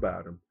see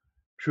about them.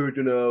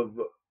 Children of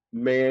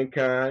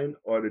mankind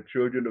or the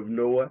children of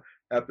Noah,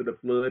 after the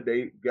flood,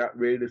 they got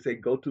ready to say,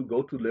 go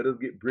to, let us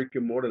get brick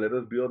and mortar, let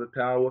us build a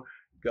tower.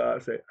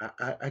 God said,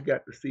 I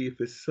got to see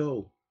if it's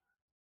so.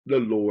 The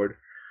Lord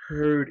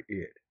heard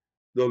it.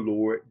 The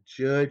Lord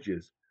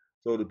judges.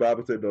 So the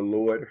Bible said the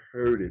Lord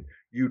heard it.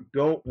 You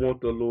don't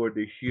want the Lord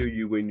to hear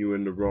you when you're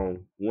in the wrong.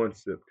 One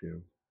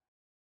September.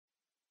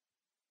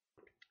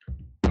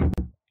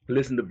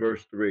 Listen to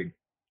verse 3.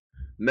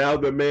 Now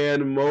the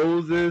man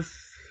Moses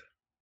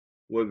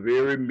was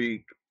very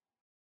meek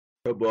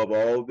above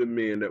all the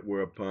men that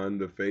were upon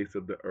the face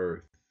of the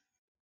earth.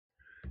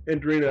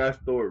 And Drina, I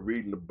started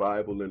reading the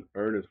Bible in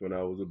earnest when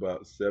I was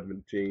about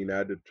 17.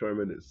 I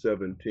determined at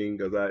 17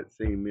 because I had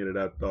seen men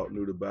that I thought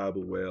knew the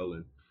Bible well,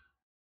 and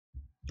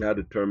I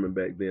determined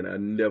back then I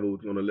never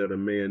was going to let a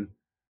man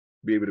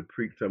be able to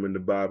preach something in the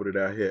Bible that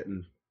I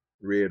hadn't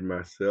read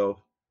myself.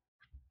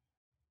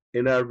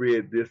 And I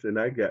read this and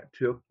I got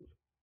tickled.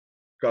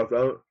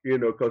 Because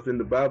in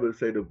the Bible it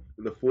say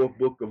the fourth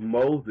book of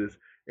Moses,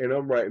 and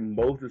I'm writing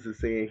Moses is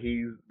saying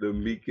he's the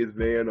meekest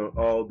man on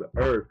all the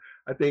earth.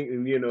 I think,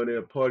 and there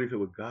are parties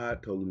that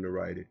God told him to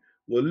write it.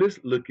 Well, let's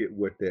look at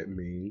what that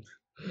means.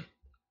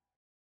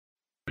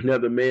 Now,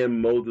 the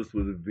man Moses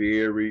was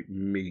very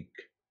meek.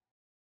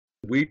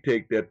 We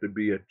take that to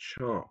be a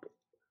chump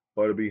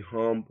or to be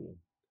humble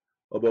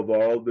above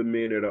all the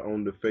men that are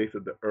on the face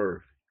of the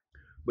earth.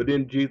 But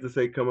then Jesus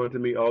said, come unto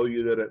me, all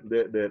you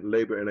that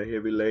labor and are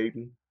heavy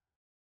laden,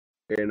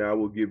 and I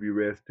will give you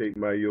rest. Take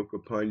my yoke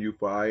upon you,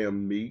 for I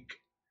am meek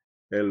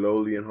and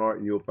lowly in heart,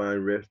 and you'll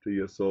find rest to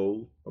your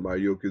soul. For my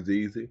yoke is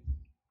easy,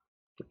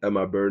 and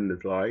my burden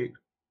is light.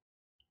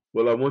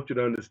 Well, I want you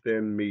to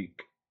understand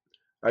meek.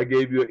 I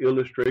gave you an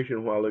illustration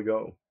a while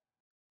ago.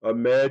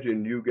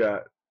 Imagine you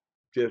got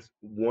just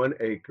 1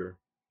 acre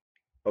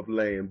of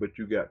land, but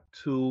you got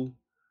 2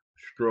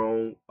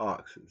 strong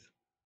oxen.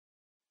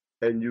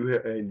 And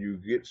you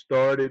get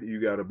started,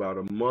 you got about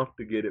a month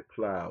to get it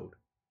plowed.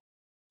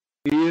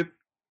 If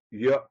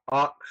your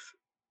ox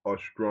are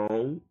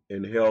strong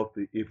and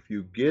healthy, if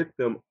you get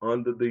them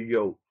under the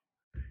yoke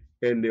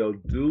and they'll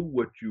do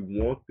what you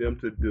want them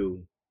to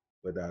do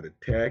without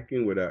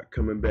attacking, without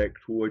coming back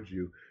towards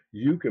you,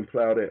 you can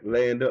plow that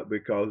land up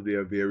because they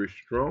are very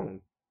strong.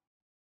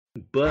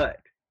 But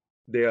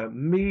they're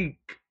meek.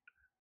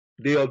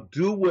 They'll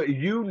do what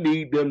you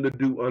need them to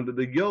do under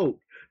the yoke.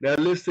 Now,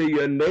 let's say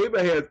your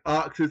neighbor has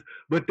oxen,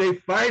 but they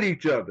fight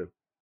each other.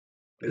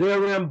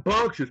 They're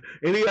rambunctious,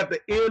 and you have to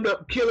end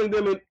up killing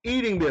them and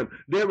eating them.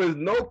 There is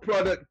no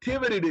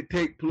productivity that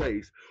takes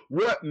place.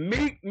 What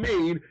meek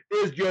means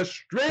is your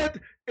strength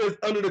is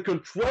under the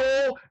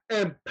control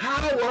and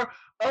power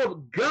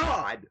of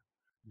God.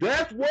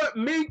 That's what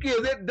meek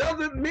is. It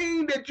doesn't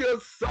mean that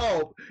you're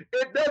soft.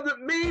 It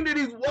doesn't mean that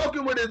he's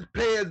walking with his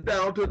pants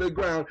down to the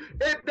ground.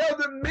 It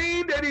doesn't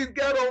mean that he's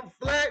got on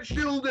flat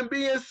shoes and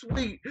being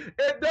sweet.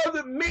 It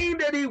doesn't mean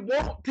that he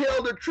won't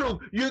tell the truth.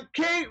 You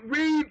can't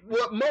read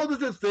what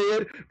Moses has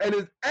said and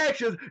his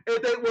actions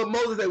and think what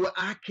Moses said. Well,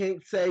 I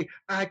can't say,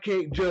 I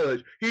can't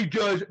judge. He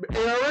judged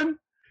Aaron.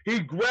 He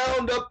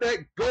ground up that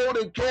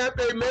golden calf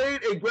they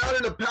made and ground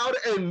it to powder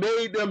and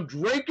made them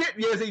drink it.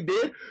 Yes, he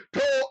did.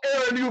 Told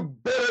Aaron, you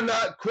better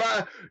not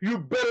cry. You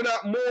better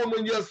not mourn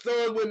when your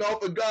son went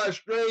off of God's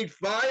strange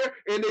fire.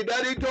 And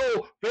then he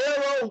told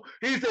Pharaoh,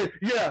 he said,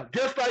 yeah,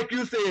 just like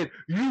you said,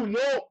 you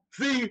won't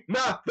see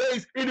my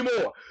face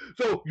anymore.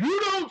 So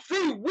you don't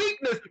see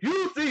weakness.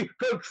 You see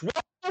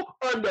control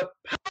under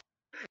power.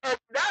 And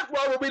that's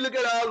why when we look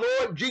at our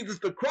Lord Jesus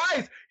the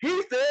Christ, he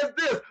says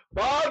this,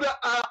 Father,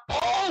 I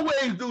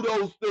always do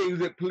those things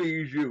that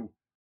please you.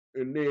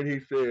 And then he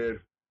said,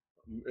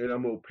 and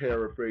I'm going to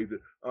paraphrase it.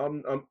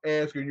 I'm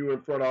asking you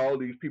in front of all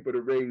these people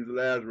to raise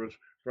Lazarus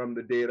from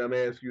the dead. I'm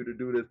asking you to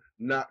do this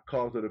not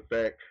because of the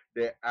fact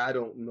that I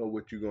don't know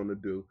what you're going to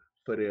do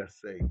for their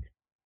sake.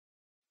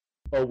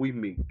 Are we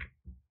meek?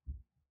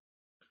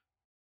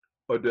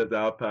 Or does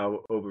our power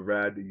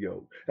override the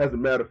yoke? As a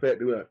matter of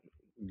fact,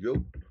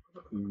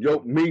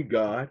 yoke me,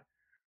 God.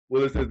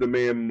 Well, it says the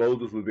man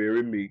Moses was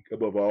very meek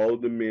above all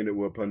the men that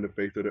were upon the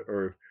face of the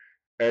earth.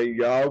 And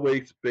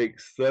Yahweh spake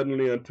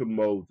suddenly unto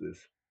Moses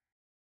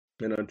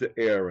and unto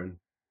Aaron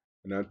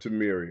and unto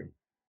Miriam.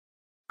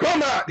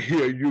 Come out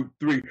here, you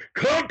three.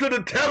 Come to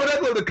the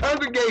tabernacle of the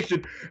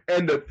congregation.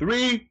 And the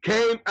three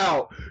came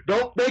out.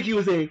 Don't think he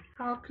was saying,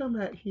 I'll come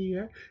out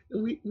here.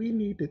 We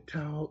need to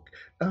talk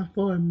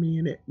for a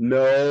minute.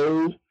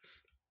 No.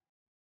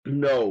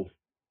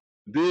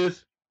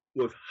 This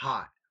was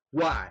hot.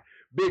 Why?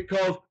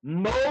 Because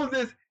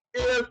Moses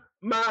is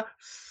my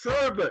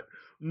servant.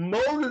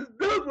 Moses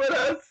does what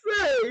I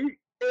say.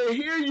 And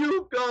here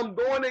you come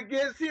going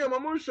against him.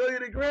 I'm going to show you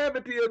the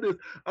gravity of this.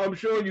 I'm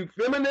showing you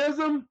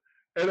feminism,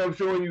 and I'm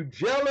showing you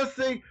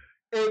jealousy,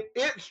 and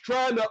it's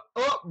trying to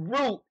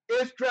uproot,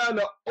 it's trying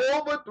to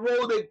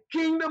overthrow the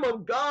kingdom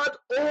of God's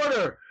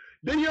order.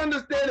 Do you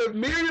understand? If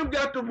Miriam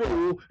got the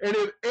rule, and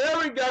if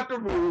Aaron got the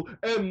rule,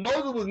 and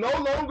Moses was no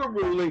longer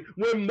ruling,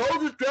 when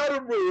Moses tried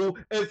to rule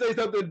and say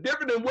something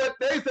different than what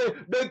they say,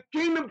 the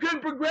kingdom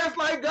couldn't progress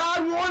like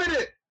God wanted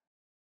it.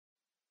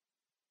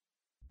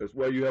 That's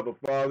why you have a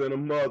father and a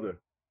mother.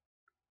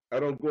 I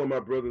don't go in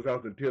my brother's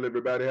house and tell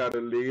everybody how to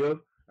live.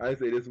 I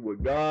say this is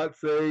what God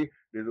say,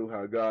 this is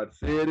how God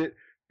said it,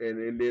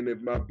 and then if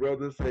my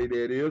brother say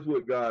that is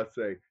what God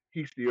say,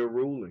 he's still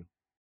ruling.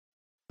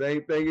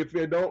 Same thing if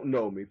they don't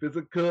know me. If it's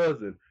a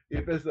cousin,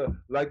 if it's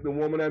like the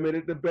woman I met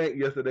at the bank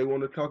yesterday,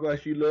 want to talk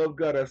like she loved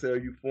God. I said, are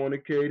you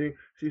fornicating?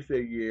 She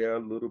said, yeah, a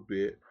little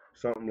bit,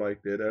 something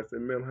like that. I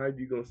said, ma'am, how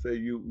you gonna say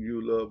you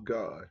love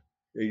God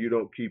and you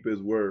don't keep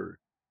His word?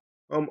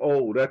 I'm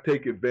old. I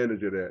take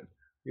advantage of that.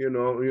 You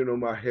know,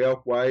 my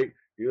health white.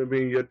 You know,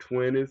 being in your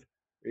 20s.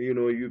 You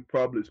know, you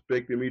probably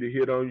expecting me to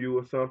hit on you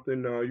or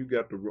something. No, you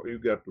got the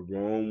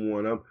wrong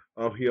one.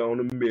 I'm here on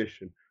a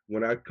mission.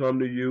 When I come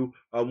to you,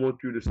 I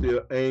want you to see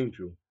an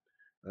angel.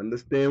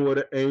 Understand what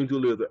an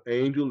angel is. An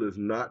angel is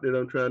not that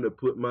I'm trying to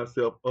put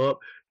myself up.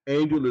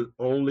 Angel is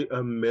only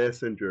a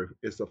messenger.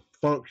 It's a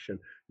function.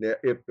 Now,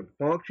 if the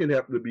function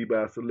happens to be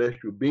by a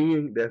celestial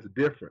being, that's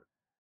different.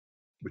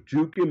 But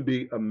you can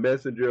be a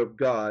messenger of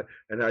God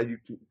and how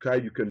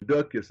you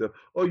conduct yourself,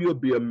 or you'll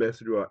be a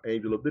messenger or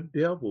angel of the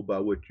devil by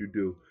what you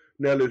do.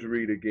 Now let's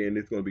read again.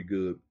 It's going to be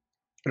good.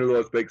 And the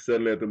Lord spake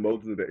suddenly unto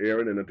Moses and to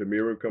Aaron and unto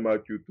Miriam, come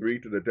out you three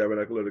to the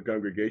tabernacle of the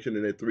congregation.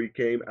 And the three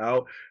came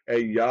out,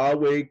 and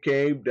Yahweh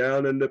came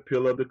down in the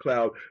pillar of the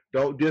cloud.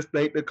 Don't just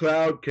think the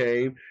cloud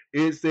came.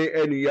 It said,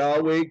 and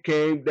Yahweh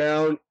came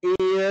down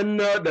in,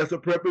 that's a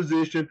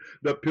preposition,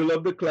 the pillar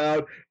of the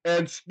cloud,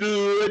 and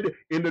stood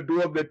in the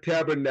door of the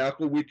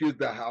tabernacle, which is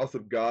the house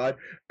of God,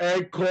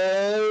 and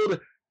called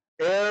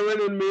Aaron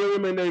and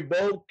Miriam, and they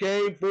both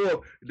came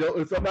forth.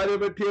 If somebody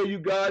ever tell you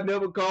God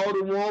never called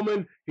a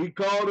woman, He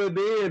called her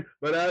then,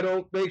 but I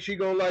don't think she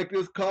gonna like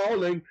this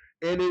calling.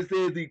 And it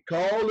says He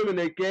called them, and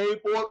they came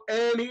forth,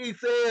 and He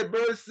said,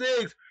 verse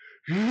 6,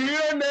 hear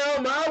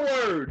now my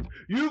words.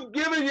 You've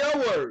given your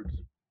words.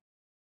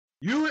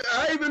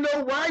 I even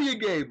know why you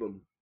gave them.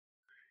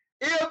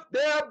 If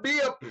there be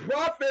a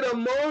prophet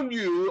among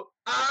you,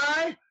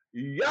 I,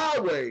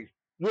 Yahweh,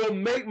 will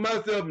make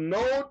myself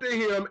known to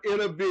him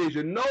in a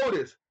vision.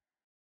 Notice,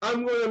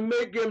 I'm going to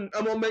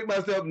make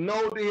myself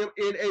known to him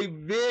in a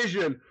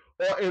vision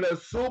or in a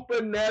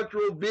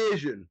supernatural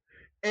vision.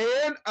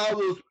 And I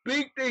will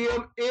speak to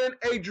him in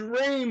a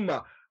dream.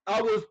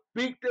 I will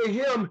speak to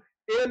him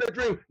in a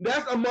dream.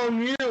 That's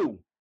among you.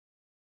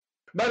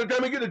 By the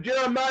time we get to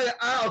Jeremiah,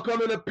 I'll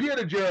come and appear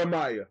to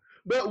Jeremiah.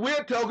 But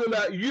we're talking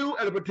about you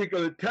at a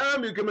particular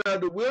time. You're coming out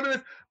of the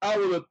wilderness. I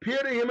will appear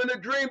to him in a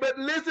dream. But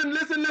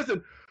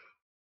listen.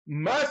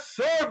 My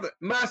servant,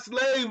 my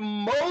slave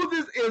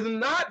Moses is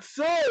not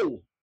so,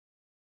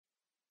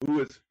 who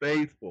is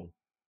faithful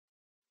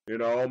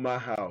in all my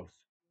house.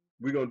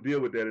 We're going to deal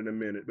with that in a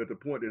minute. But the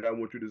point that I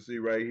want you to see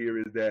right here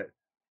is that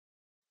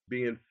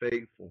being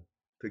faithful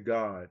to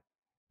God,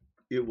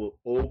 it will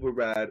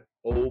override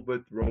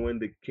overthrowing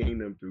the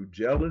kingdom through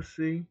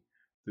jealousy,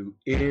 through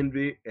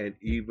envy, and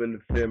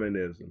even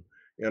feminism.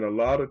 And a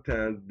lot of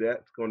times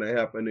that's going to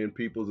happen in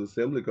people's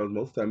assembly because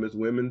most of the time it's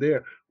women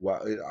there.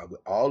 Well,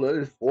 all of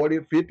us, 40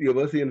 or 50 of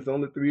us here, and it's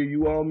only 3 of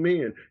you all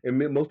men. And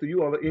most of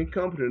you all are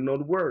incompetent to know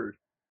the word.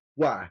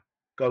 Why?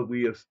 Because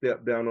we have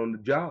stepped down on the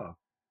job.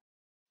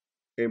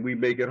 And we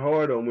make it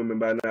hard on women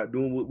by not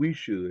doing what we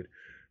should.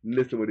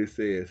 Listen to what it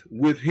says.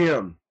 With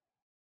him,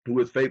 who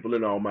is faithful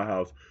in all my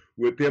house,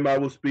 with him I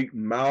will speak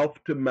mouth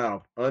to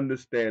mouth.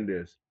 Understand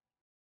this.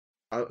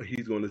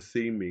 He's going to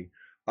see me.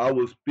 I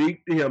will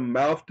speak to him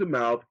mouth to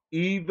mouth,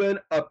 even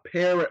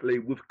apparently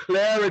with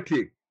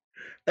clarity.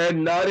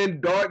 and not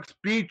in dark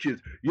speeches.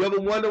 You ever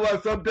wonder why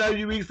sometimes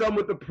you read something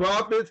with the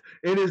prophets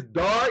and it's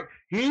dark?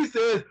 He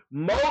says,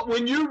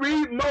 when you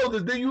read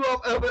Moses, do you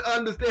ever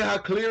understand how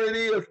clear it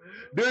is?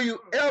 Do you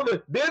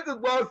ever? This is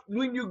why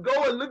when you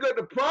go and look at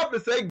the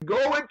prophets, say,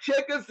 go and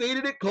check and see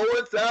that it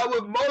coincides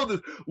with Moses.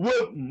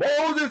 With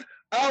Moses,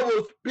 I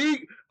will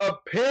speak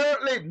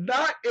apparently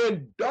not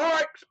in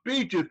dark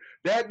speeches.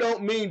 That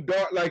don't mean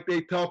dark like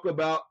they talk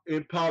about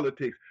in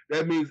politics.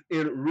 That means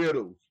in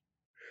riddles.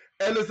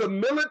 And the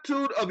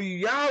similitude of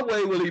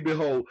Yahweh will he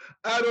behold.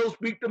 I don't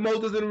speak to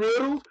Moses in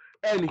riddles,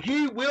 and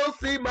he will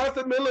see my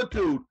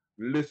similitude.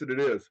 Listen to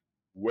this.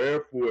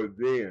 Wherefore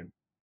then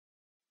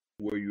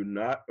were you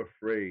not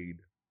afraid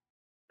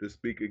to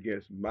speak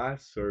against my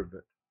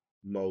servant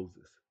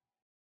Moses?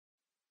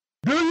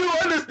 Do you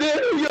understand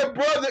who your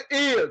brother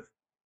is?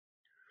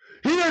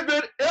 He has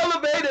been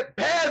elevated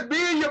past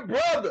being your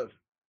brother.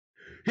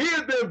 He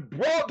has been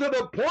brought to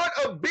the point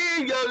of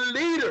being your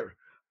leader.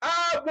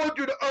 I want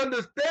you to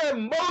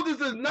understand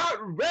Moses is not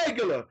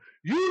regular.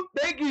 You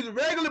think he's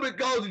regular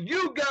because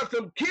you got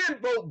some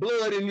kinfolk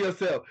blood in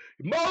yourself.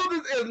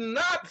 Moses is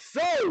not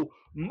so.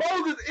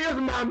 Moses is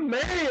my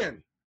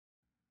man.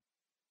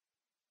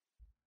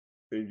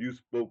 And you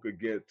spoke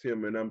against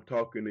him, and I'm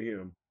talking to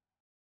him.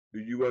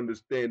 Do you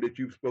understand that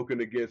you've spoken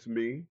against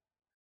me?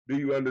 Do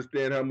you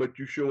understand how much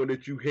you're showing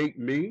that you hate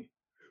me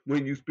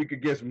when you speak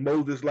against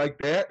Moses like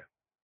that?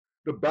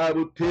 The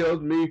Bible tells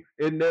me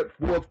in that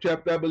 4th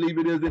chapter, I believe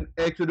it is in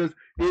Exodus,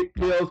 it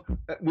tells,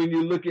 when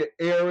you look at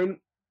Aaron,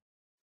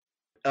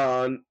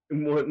 no,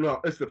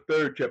 it's the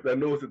 3rd chapter. I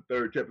know it's the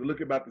 3rd chapter.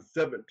 Look about the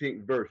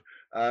 17th verse.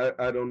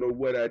 I don't know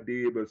what I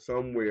did, but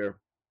somewhere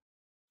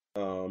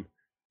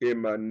in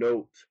my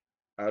notes,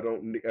 I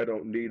don't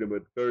need them.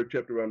 But 3rd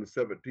chapter around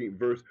the 17th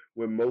verse,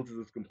 when Moses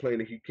is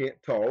complaining he can't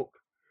talk,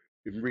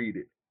 read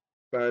it.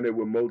 Find it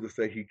where Moses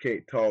said he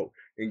can't talk,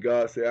 and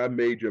God said, I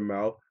made your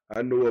mouth.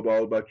 I know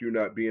all about you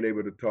not being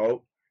able to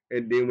talk.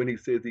 And then when he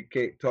says he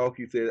can't talk,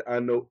 he said, I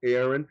know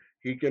Aaron,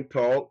 he can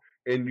talk,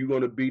 and you're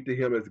going to be to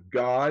him as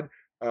God,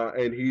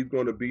 and he's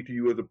going to be to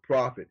you as a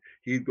prophet.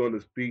 He's going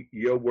to speak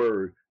your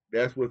word.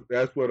 That's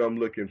what I'm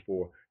looking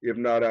for. If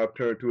not, I'll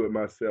turn to it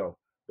myself.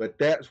 But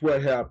that's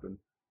what happened.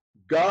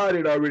 God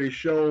had already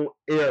shown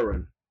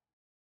Aaron,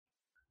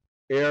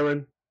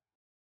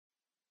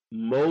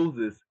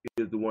 Moses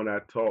is the one I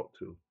talk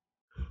to.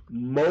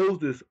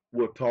 Moses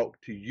will talk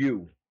to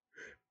you.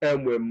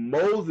 And when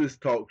Moses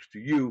talks to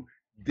you,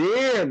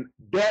 then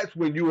that's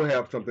when you will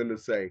have something to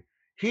say.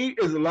 He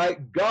is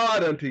like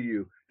God unto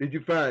you. Did you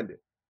find it?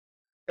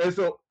 And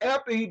so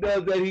after he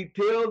does that, he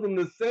tells them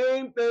the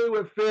same thing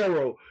with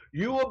Pharaoh.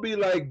 You will be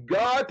like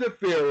God to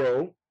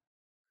Pharaoh,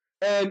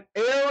 and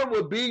Aaron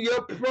will be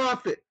your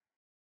prophet.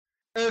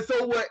 And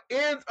so what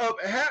ends up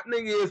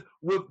happening is,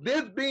 with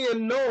this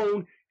being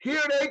known,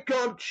 here they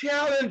come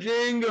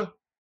challenging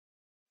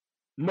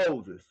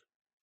Moses.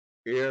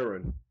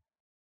 Aaron,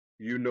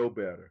 you know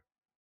better.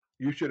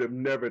 You should have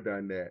never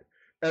done that.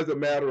 As a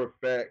matter of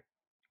fact,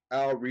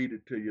 I'll read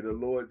it to you. The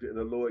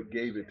Lord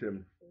gave it to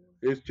me.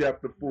 It's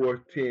chapter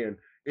 4:10.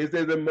 It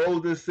says, and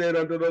Moses said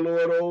unto the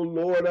Lord, O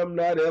Lord, I'm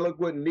not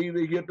eloquent,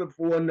 neither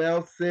heretofore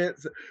now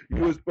since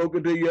you have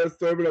spoken to your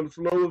servant. I'm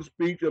slow of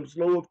speech, I'm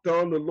slow of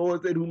tongue. The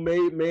Lord said, who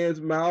made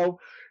man's mouth,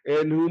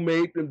 and who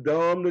made the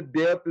dumb, the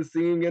deaf, the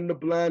seeing, and the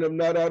blind? I'm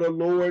not out of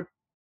Lord.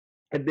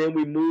 And then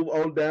we move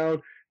on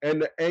down, and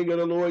the anger of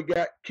the Lord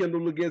got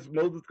kindled against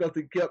Moses because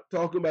he kept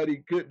talking about he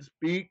couldn't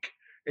speak,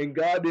 and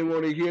God didn't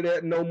want to hear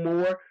that no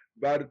more.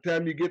 By the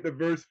time you get to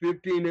verse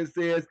 15, it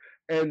says,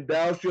 and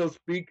thou shalt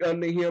speak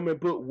unto him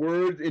and put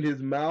words in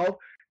his mouth,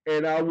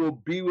 and I will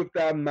be with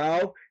thy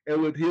mouth,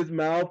 and with his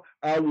mouth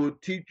I will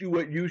teach you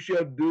what you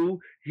shall do.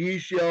 He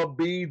shall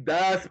be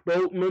thy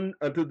spokesman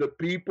unto the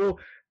people,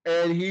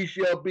 and he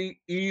shall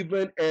be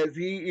even as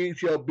he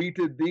shall be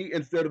to thee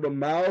instead of a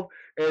mouth,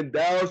 and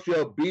thou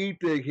shalt be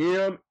to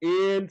him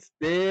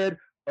instead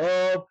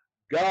of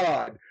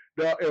God.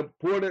 The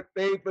important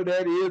thing for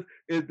that is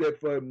that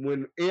for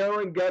when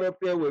Aaron got up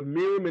there with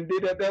Miriam and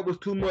did that, that was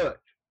too much.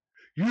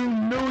 You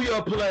knew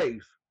your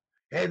place.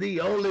 Has he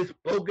only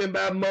spoken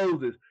by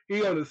Moses?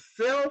 He on to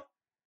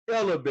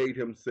self-elevate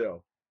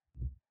himself.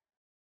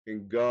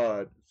 And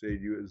God said,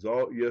 you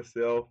exalt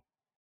yourself,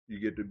 you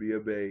get to be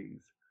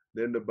abased.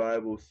 Then the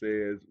Bible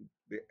says,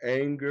 the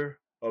anger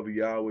of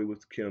Yahweh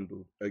was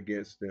kindled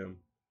against them.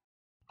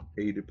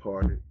 He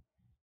departed.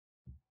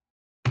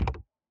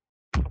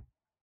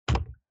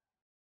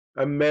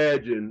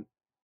 Imagine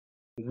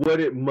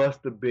what it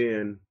must have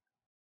been.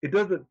 It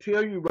doesn't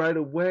tell you right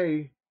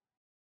away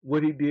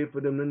what he did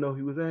for them to know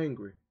he was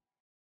angry.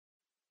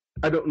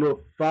 I don't know if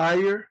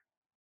fire.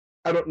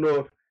 I don't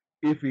know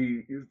if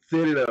he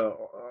said it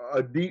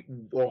a deep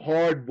or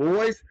hard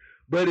voice,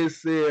 but it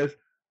says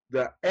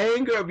the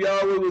anger of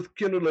Yahweh was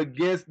kindled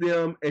against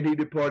them, and he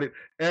departed,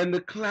 and the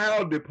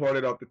cloud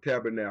departed off the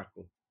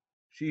tabernacle.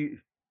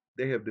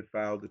 They have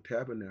defiled the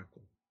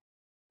tabernacle.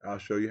 I'll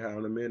show you how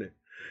in a minute.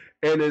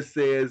 And it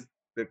says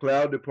the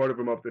cloud departed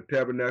from off the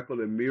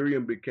tabernacle, and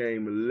Miriam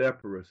became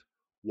leprous,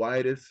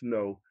 white as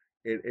snow,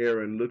 And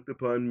Aaron looked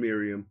upon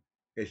Miriam,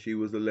 and she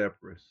was a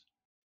leprous.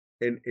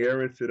 And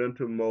Aaron said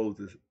unto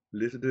Moses,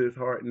 listen to his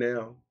heart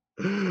now.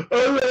 Alas,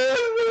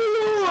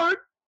 my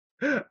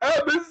Lord,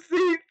 I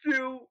beseech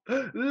you,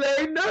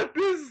 lay not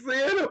this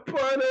sin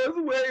upon us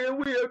wherein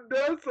we have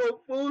done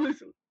so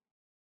foolishly.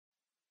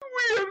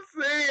 We have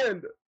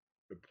sinned.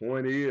 The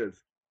point is,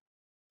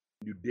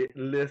 you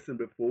didn't listen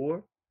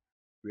before.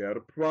 We had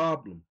a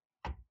problem.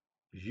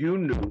 You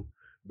knew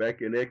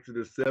back in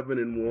Exodus 7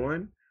 and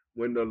 1,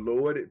 when the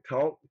Lord had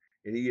talked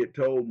and he had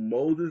told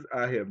Moses,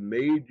 I have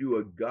made you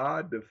a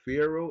god to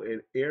Pharaoh,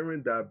 and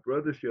Aaron thy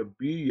brother shall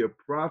be your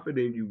prophet,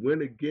 and you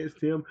went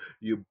against him,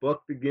 you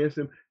bucked against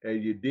him,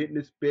 and you didn't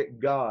expect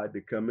God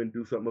to come and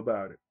do something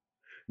about it.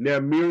 Now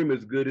Miriam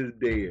is good as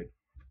dead.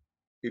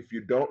 If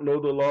you don't know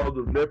the laws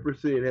of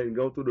leprosy and hadn't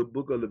gone through the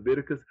book of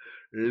Leviticus,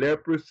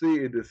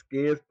 leprosy is the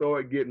skin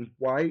start getting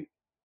white,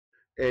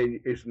 and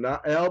it's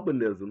not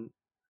albinism,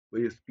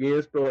 but your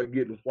skin start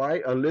getting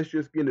white. Unless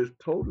your skin is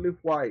totally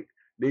white,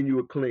 then you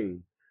are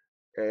clean.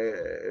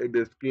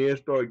 The skin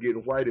started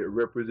getting white, it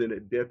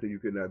represented death, and you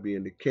could not be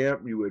in the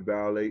camp. You would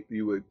violate,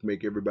 you would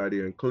make everybody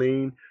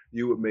unclean.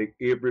 You would make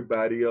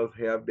everybody else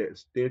have that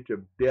stench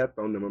of death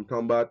on them. I'm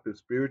talking about the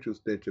spiritual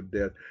stench of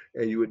death,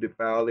 and you would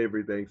defile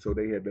everything. So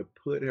they had to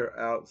put her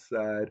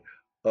outside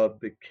of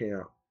the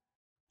camp.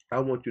 I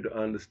want you to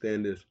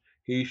understand this.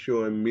 He's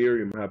showing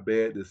Miriam how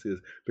bad this is,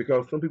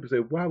 because some people say,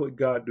 why would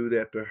God do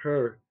that to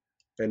her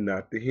and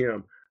not to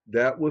him?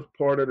 That was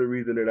part of the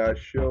reason that I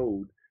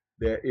showed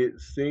that it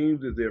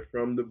seems as if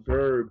from the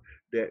verb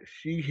that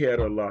she had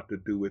a lot to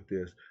do with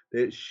this,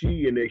 that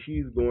she and that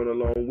he's going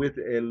along with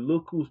it. And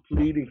look who's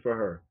pleading for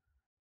her.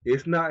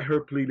 It's not her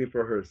pleading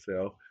for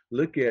herself.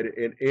 Look at it.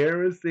 And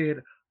Aaron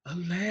said,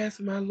 alas,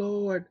 my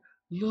Lord,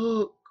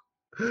 look,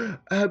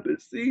 I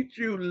beseech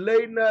you,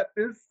 lay not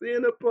this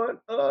sin upon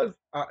us.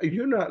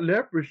 You're not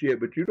leprous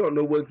yet, but you don't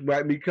know what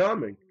might be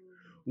coming.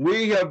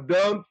 We have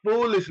done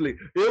foolishly.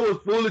 It was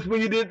foolish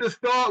when you did to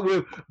start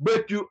with,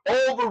 but you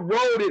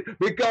overrode it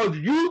because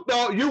you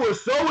thought you were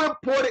so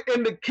important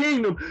in the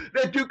kingdom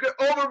that you could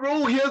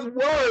overrule his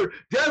word.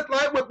 Just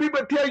like when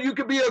people tell you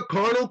can be a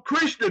carnal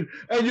Christian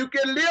and you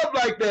can live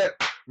like that.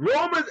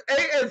 Romans 8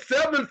 and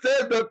 7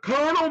 says the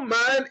carnal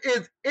mind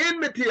is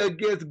enmity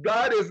against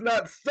God, is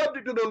not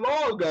subject to the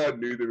law of God,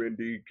 neither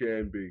indeed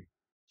can be.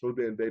 So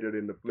then they that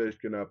in the flesh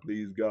cannot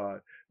please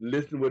God.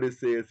 Listen what it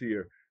says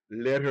here.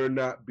 Let her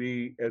not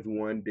be as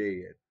one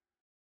dead.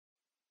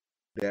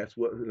 That's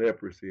what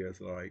leprosy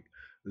is like.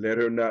 Let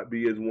her not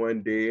be as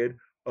one dead,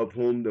 of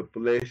whom the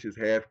flesh is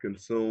half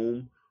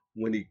consumed,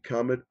 when he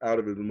cometh out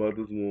of his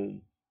mother's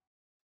womb.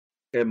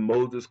 And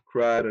Moses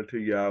cried unto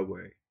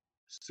Yahweh,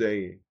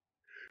 saying,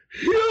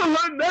 heal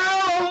her now,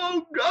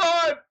 O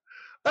God,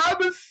 I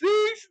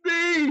beseech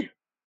thee.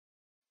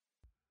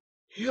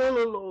 Heal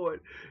her,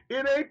 Lord.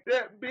 It ain't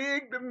that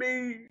big to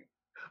me.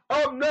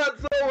 I'm not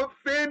so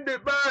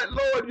offended by it,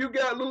 Lord. You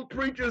got little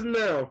preachers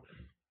now.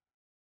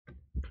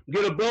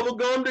 Get a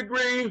bubblegum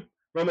degree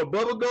from a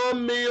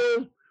bubblegum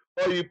mill,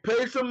 or you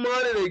pay some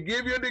money, they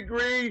give you a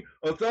degree,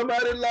 or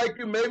somebody like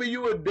you, maybe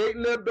you were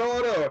dating their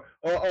daughter,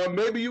 or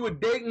maybe you were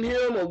dating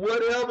him or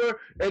whatever,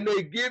 and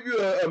they give you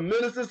a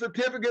minister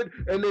certificate,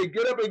 and they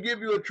get up and give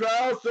you a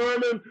trial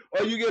sermon,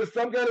 or you get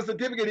some kind of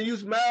certificate, and you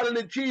smiling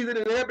and cheesing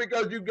in there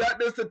because you got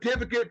this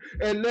certificate,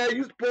 and now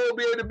you're supposed to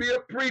be able to be a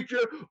preacher,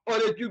 or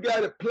that you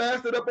got it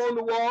plastered up on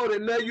the wall,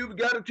 and now you've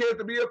got a chance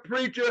to be a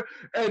preacher,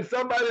 and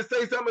somebody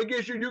say something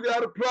against you, you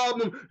got a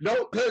problem.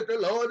 Don't touch the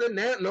Lord and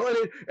that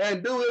anointed,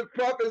 and do his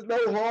prophets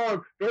no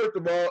harm. First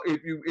of all,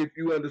 if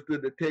you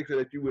understood the text,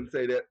 that you wouldn't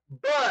say that.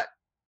 But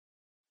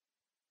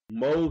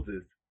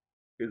Moses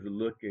is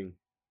looking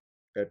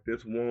at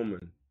this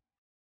woman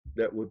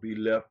that would be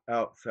left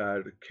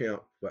outside the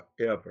camp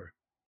forever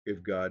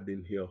if God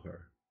didn't heal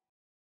her.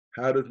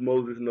 How does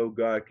Moses know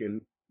God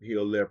can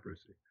heal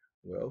leprosy?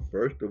 Well,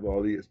 first of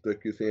all, he had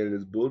stuck his hand in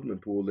his bosom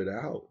and pulled it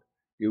out.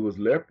 It was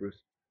leprous.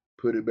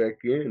 Put it back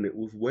in, it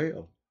was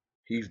well.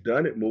 He's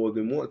done it more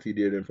than once. He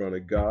did it in front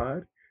of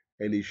God,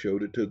 and he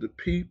showed it to the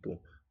people.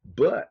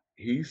 But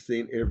he's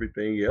seen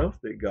everything else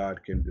that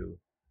God can do.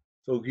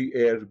 So he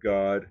asked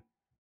God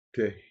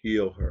to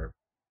heal her.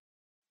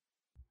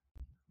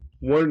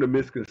 One of the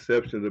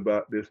misconceptions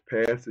about this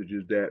passage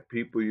is that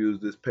people use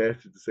this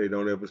passage to say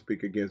don't ever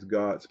speak against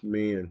God's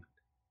men.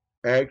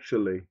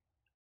 Actually,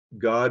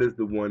 God is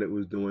the one that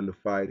was doing the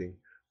fighting.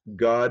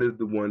 God is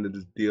the one that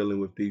is dealing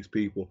with these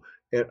people.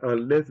 And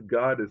unless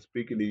God is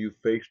speaking to you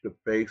face to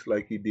face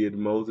like he did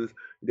Moses,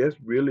 that's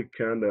really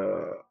kind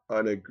of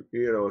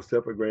a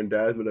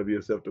self-aggrandizement of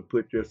yourself, to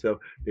put yourself,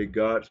 that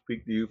God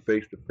speak to you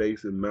face to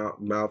face and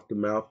mouth to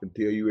mouth and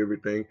tell you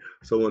everything,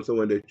 so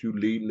and that you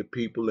leading the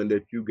people and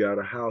that you got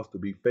a house to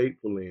be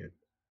faithful in.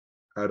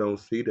 I don't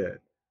see that.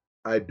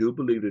 I do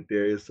believe that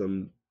there is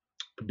some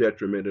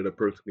detriment that a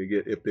person can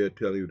get if they're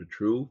telling you the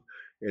truth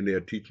and they're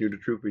teaching you the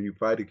truth and you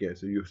fight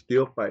against it. You're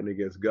still fighting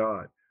against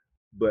God.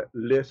 But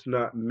let's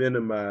not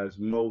minimize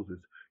Moses.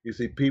 You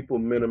see, people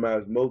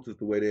minimize Moses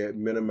the way they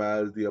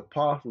minimize the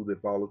apostles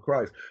that follow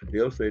Christ.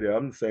 They'll say that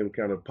I'm the same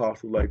kind of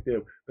apostle like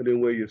them. But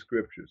then where are your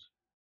scriptures?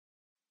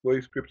 Where are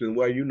your scriptures? And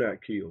why are you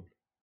not killed?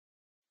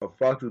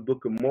 Fox's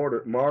Book of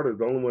Martyrs,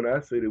 the only one I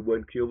say that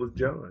wasn't killed was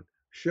John.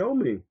 Show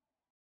me.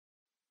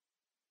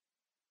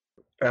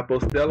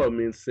 Apostello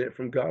means sent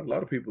from God. A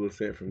lot of people are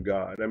sent from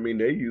God. I mean,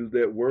 they use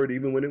that word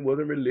even when it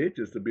wasn't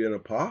religious to be an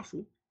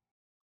apostle.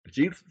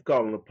 Jesus was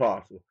called an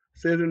apostle. It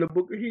says in the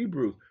book of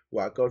Hebrews.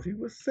 Why? Because he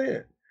was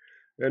sent.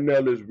 And now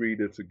let's read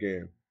this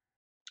again.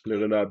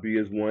 Let it not be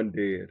as one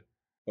dead,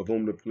 of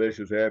whom the flesh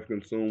is half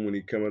consumed when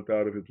he cometh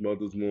out of his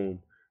mother's womb.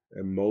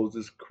 And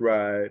Moses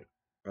cried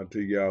unto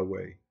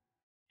Yahweh,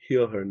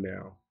 heal her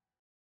now.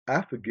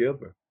 I forgive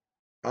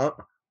her.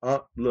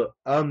 Look,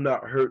 I'm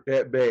not hurt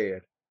that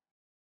bad.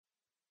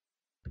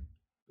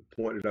 The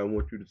point that I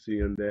want you to see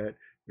in that,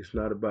 it's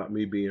not about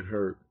me being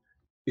hurt.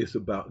 It's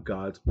about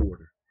God's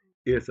order.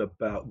 It's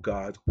about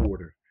God's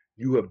order.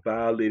 You have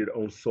violated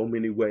on so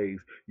many ways.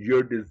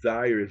 Your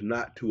desire is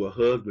not to a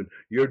husband.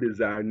 Your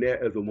desire now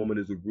as a woman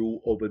is to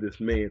rule over this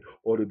man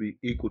or to be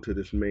equal to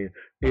this man.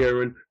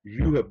 Aaron,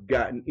 you have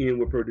gotten in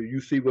with her. Do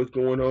you see what's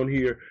going on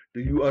here?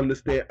 Do you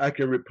understand? I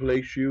can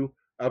replace you.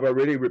 I've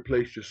already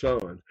replaced your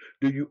sons.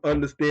 Do you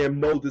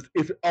understand, Moses?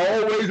 It's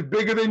always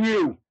bigger than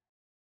you.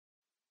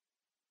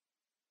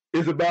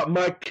 It's about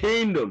my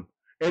kingdom.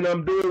 And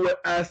I'm doing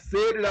what I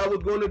said that I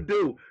was going to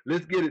do.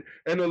 Let's get it.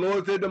 And the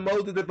Lord said to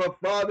Moses, if her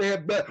father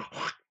had but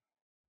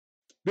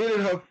spit in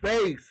her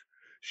face,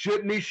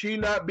 shouldn't she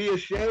not be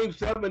ashamed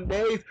 7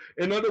 days?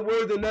 In other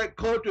words, in that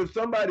culture, if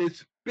somebody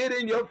spit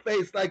in your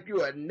face like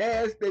you're a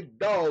nasty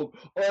dog,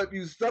 or if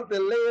you something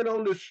laying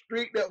on the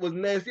street that was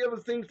nasty. You ever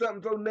seen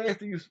something so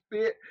nasty you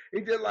spit?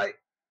 It's just like,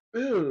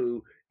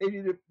 ooh. And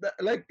you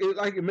like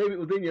maybe it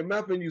was in your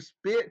mouth and you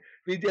spit.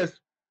 You just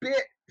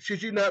spit.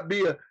 Should you not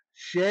be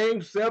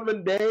ashamed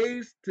 7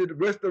 days till the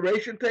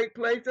restoration take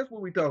place? That's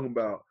what we're talking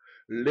about.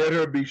 Let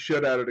her be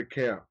shut out of the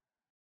camp.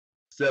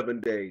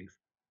 7 days.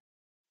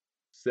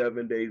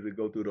 7 days to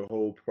go through the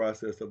whole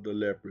process of the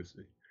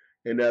leprosy.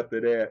 And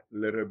after that,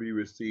 let her be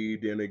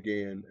received in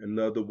again. In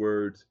other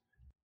words,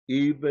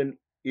 even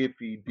if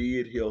he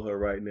did heal her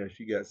right now,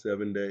 she got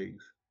 7 days.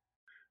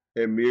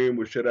 And Miriam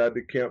was shut out of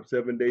the camp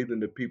 7 days,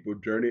 and the people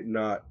journeyed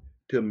not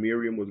till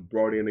Miriam was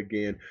brought in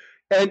again.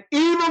 And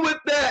even with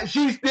that,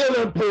 she's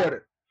still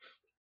important.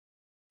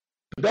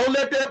 Don't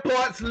let that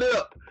part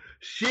slip.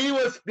 She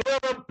was still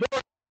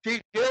important.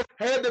 She just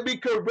had to be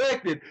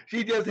corrected.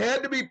 She just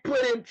had to be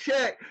put in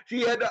check.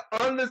 She had to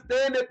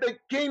understand that the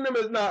kingdom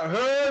is not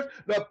hers.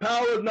 The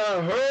power is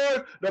not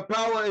hers. The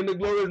power and the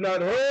glory is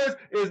not hers.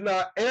 It's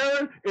not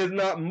Aaron. It's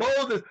not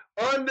Moses.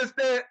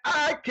 Understand,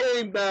 I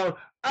came down.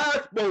 I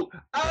spoke.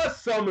 I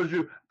summoned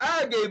you.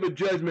 I gave a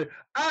judgment.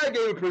 I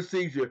gave a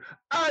procedure.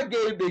 I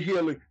gave the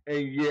healing.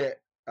 And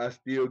yet, I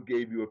still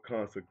gave you a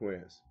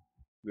consequence.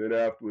 Then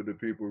afterward, the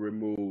people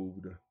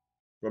removed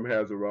from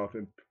Hazeroth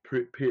and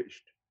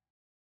pitched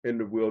in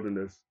the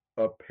wilderness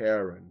of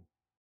Paran.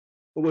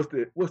 But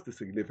what's the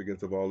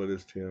significance of all of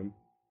this, Tim?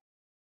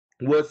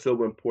 What's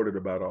so important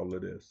about all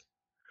of this?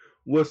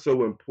 What's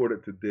so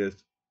important to this?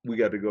 We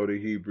got to go to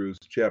Hebrews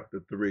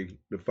chapter 3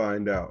 to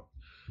find out.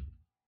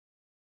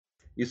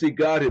 You see,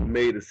 God had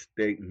made a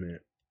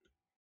statement,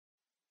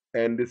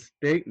 and this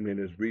statement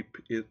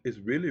is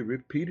really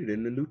repeated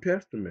in the New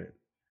Testament.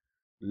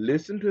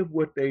 Listen to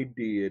what they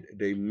did.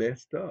 They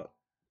messed up.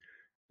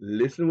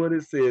 Listen what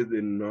it says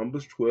in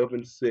Numbers 12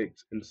 and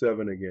 6 and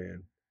 7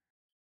 again.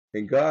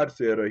 And God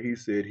said, or he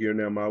said, hear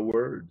now my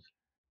words.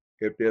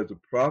 If there's a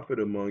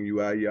prophet among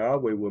you, I,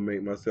 Yahweh, will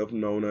make myself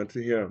known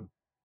unto him.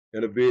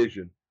 In a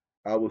vision,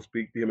 I will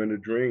speak to him in a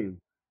dream.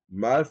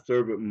 My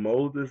servant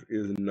Moses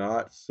is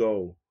not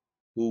so,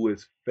 who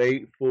is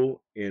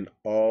faithful in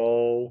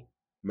all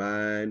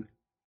mine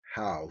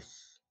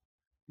house.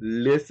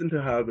 Listen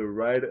to how the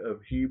writer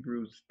of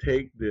Hebrews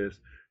take this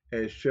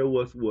and show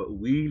us what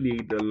we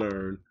need to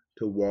learn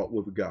to walk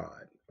with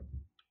God.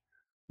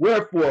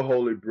 Wherefore,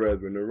 holy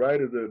brethren, the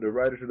writer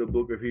to the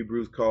book of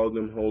Hebrews calls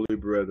them holy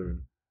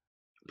brethren,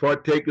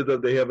 partakers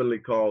of the heavenly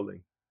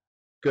calling.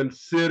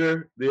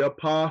 Consider the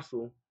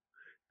apostle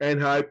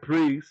and high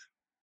priest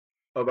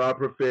of our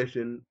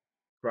profession,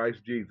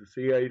 Christ Jesus.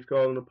 See how he's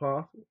called an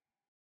apostle?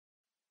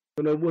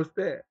 So now what's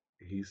that?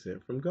 He's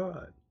sent from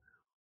God,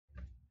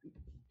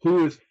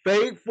 who is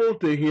faithful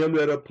to him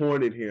that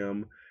appointed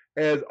him,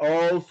 as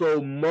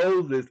also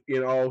Moses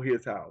in all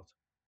his house.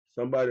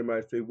 Somebody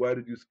might say, why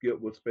did you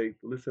skip was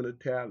faithful? It's in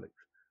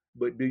italics.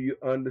 But do you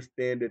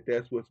understand that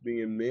that's what's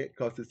being meant?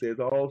 Because it says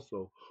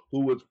also,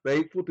 who was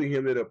faithful to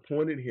him that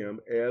appointed him,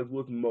 as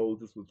was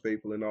Moses was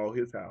faithful in all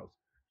his house.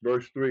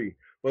 Verse 3,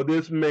 for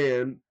this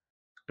man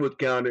was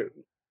counted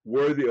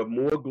worthy of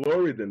more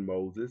glory than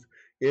Moses,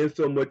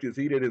 insomuch as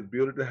he that is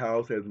built the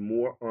house has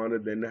more honor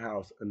than the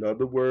house. In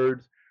other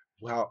words,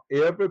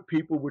 however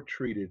people were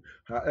treated,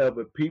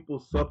 however people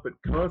suffered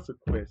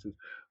consequences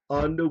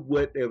under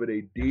whatever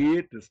they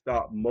did to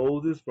stop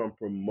Moses from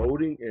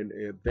promoting an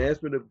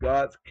advancement of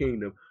God's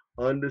kingdom,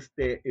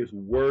 understand it's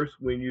worse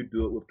when you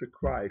do it with the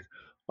Christ.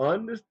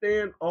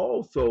 understand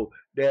also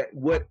that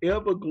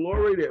whatever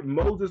glory that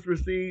Moses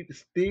received,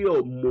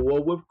 still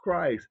more with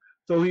Christ.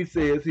 So he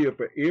says here,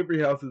 for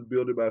every house is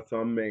built by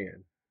some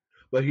man,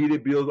 but he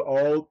that builds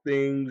all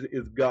things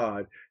is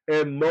God.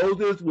 And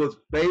Moses was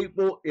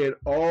faithful in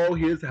all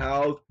his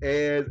house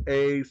as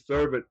a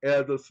servant,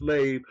 as a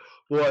slave,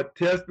 for a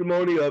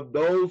testimony of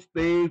those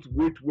things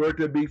which were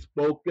to be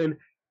spoken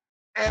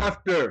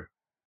after.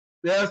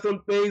 There are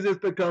some things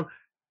that's to come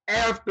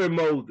after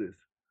Moses.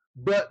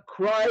 But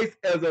Christ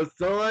as a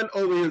son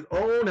over his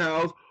own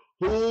house,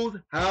 whose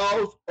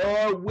house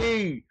are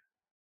we?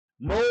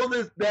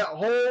 Moses, that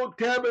whole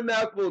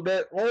tabernacle,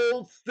 that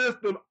whole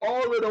system,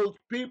 all of those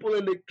people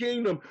in the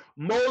kingdom,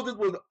 Moses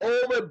was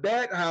over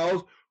that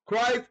house.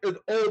 Christ is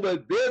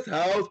over this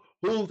house.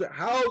 Whose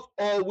house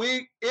are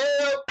we?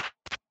 If,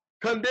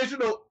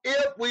 conditional,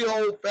 if we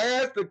hold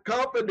fast the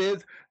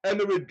confidence and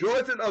the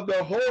rejoicing of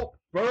the hope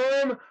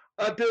firm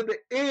until the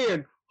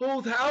end.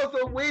 Whose house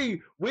are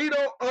we? We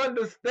don't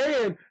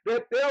understand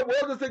that there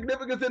was a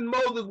significance in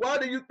Moses. Why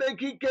do you think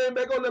he came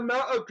back on the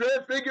Mount of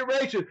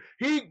Transfiguration?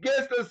 He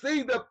gets to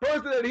see the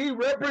person that he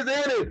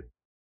represented.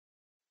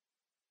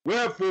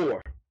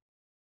 Wherefore,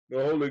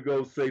 the Holy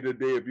Ghost say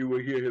today, if you will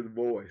hear his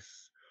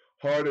voice,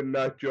 harden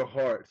not your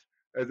hearts,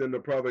 as in the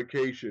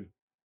provocation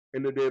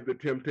in the day of the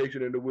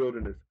temptation in the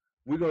wilderness.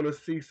 We're going to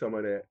see some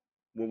of that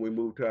when we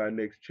move to our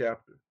next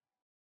chapter.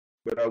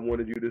 But I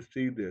wanted you to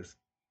see this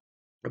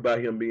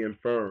about him being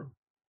firm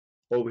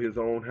over his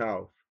own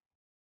house.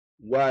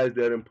 Why is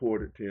that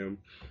important to him?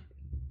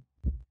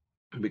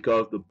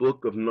 Because the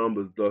book of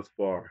Numbers thus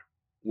far,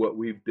 what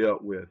we've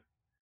dealt with,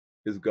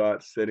 is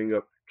God setting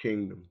up the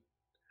kingdom,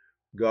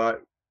 God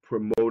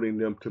promoting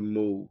them to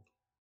move,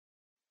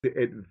 to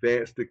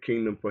advance the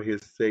kingdom for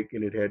his sake,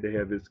 and it had to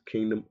have his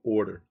kingdom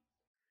order.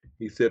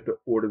 He set the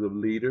order of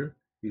leader,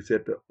 he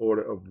set the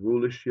order of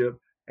rulership,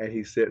 and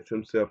he sets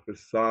himself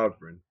as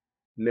sovereign.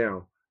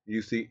 Now,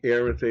 you see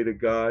Aaron say to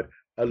God,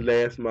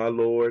 alas, my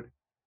Lord.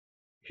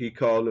 He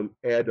called him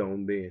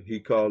Adon then. He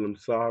called him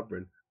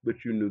sovereign,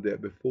 but you knew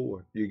that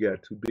before. You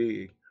got too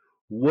big.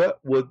 What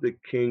was the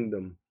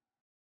kingdom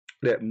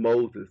that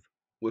Moses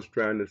was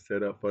trying to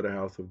set up for the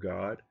house of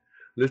God?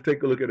 Let's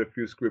take a look at a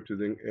few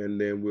scriptures and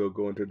then we'll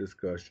go into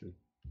discussion.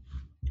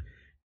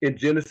 In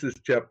Genesis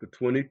chapter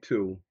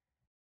 22,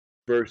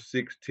 verse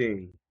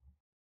 16,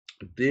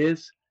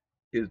 this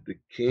is the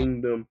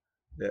kingdom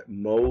that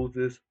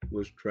Moses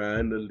was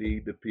trying to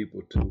lead the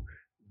people to.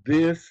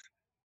 This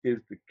is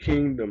the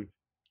kingdom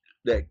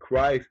that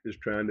Christ is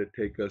trying to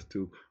take us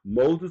to.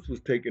 Moses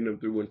was taking them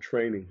through in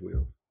training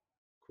wheels.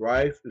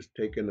 Christ is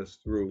taking us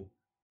through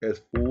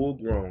as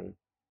full-grown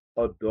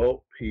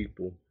adult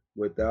people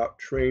without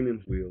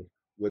training wheels,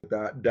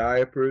 without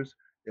diapers,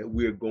 and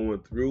we're going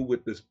through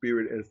with the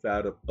Spirit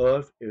inside of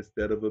us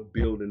instead of a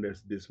building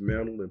that's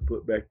dismantled and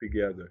put back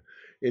together.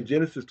 In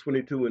Genesis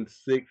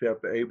 22:6,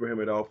 after Abraham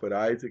had offered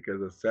Isaac as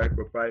a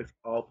sacrifice,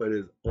 offered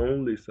his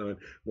only son.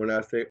 When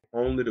I say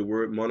only, the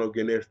word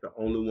monogenes, the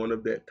only one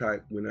of that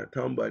type. We're not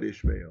talking about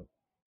Ishmael.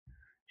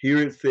 Here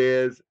it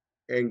says,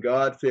 and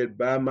God said,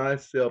 by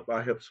myself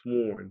I have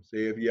sworn,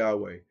 saith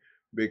Yahweh,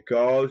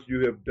 because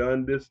you have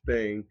done this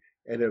thing,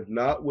 and have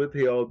not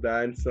withheld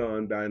thine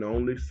son, thine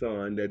only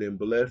son, that in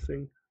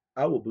blessing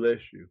I will bless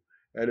you,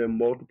 and in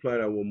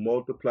multiplying I will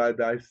multiply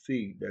thy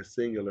seed, that's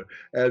singular,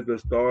 as the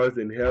stars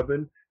in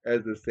heaven,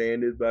 as the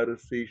sand is by the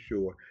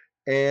seashore.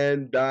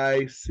 And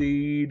thy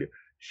seed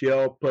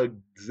shall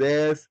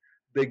possess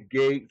the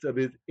gates of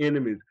his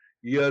enemies.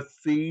 Your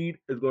seed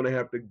is going to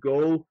have to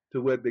go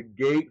to where the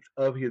gates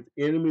of his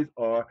enemies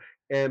are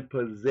and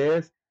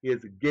possess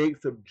his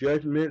gates of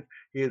judgment,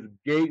 his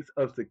gates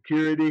of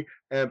security,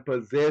 and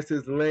possess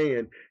his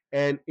land.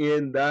 And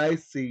in thy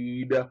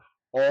seed,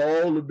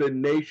 all of the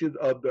nations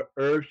of the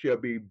earth shall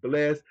be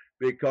blessed,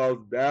 because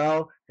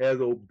thou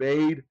hast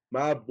obeyed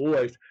my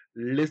voice.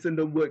 Listen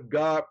to what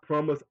God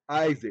promised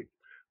Isaac.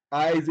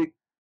 Isaac,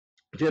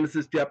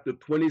 Genesis chapter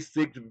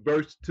 26,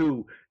 verse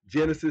 2.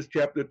 Genesis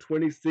chapter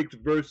 26,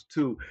 verse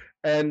 2.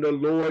 And the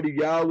Lord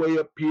Yahweh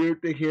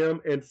appeared to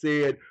him and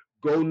said,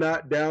 go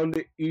not down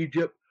to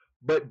Egypt,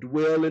 but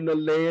dwell in the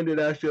land that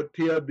I shall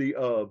tell thee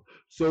of.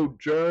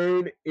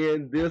 Sojourn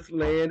in this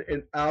land,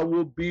 and I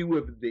will be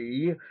with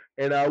thee,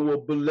 and I will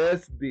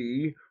bless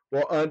thee.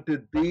 For unto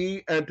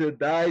thee and to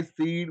thy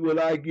seed will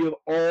I give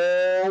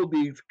all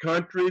these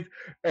countries,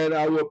 and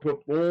I will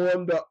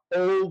perform the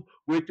oath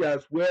which I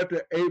swear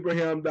to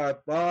Abraham thy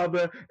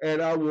father, and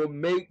I will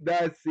make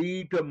thy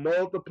seed to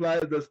multiply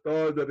as the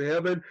stars of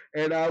heaven,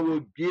 and I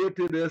will give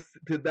to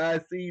thy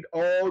seed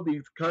all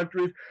these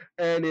countries,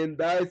 and in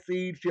thy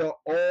seed shall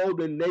all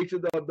the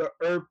nations of the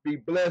earth be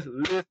blessed.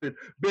 Listen,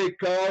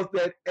 because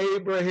that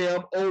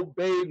Abraham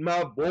obeyed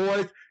my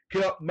voice,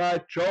 kept my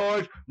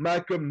charge, my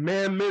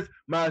commandments,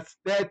 my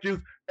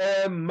statutes,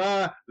 and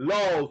my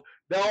laws.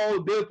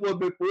 All this was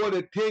before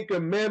the 10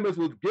 Commandments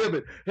was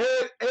given.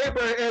 Had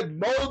Abraham, had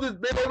Moses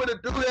been able to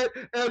do that,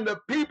 and the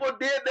people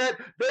did that,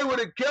 they would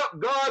have kept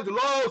God's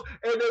laws,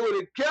 and they would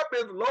have kept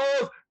his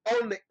laws,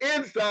 on the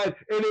inside,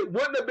 and it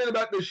wouldn't have been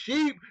about the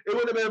sheep, it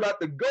wouldn't have been about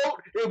the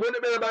goat, it wouldn't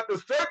have been about the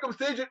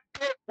circumcision,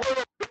 it would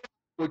have been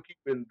for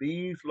keeping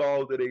these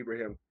laws that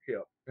Abraham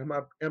kept.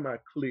 Am I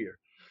clear?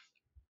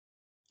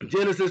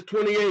 Genesis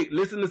 28,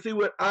 listen to see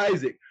what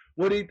Isaac,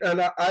 we did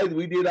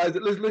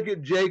Isaac. Let's look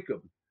at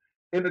Jacob.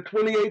 In the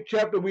 28th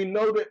chapter, we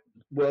know that,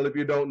 well, if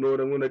you don't know it,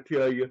 I'm going to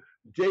tell you,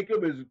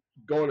 Jacob is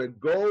going to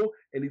go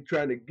and he's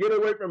trying to get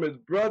away from his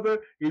brother.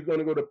 He's going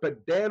to go to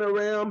Padan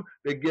Aram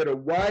to get a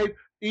wife.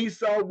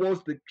 Esau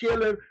wants to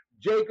kill him.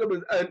 Jacob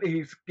is, and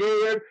he's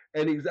scared,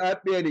 and he's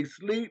out there and he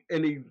sleeps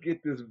and he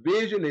gets this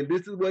vision, and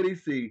this is what he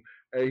sees.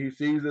 And he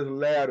sees this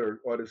ladder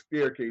or the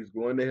staircase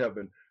going to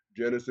heaven.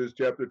 Genesis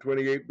chapter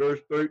 28, verse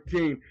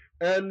 13.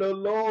 And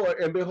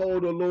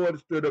behold, the Lord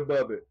stood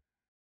above it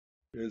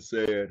and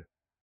said,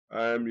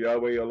 I am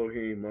Yahweh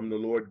Elohim. I'm the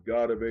Lord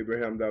God of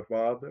Abraham thy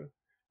father,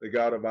 the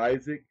God of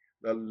Isaac.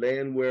 The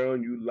land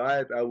whereon you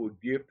lie I will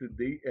give to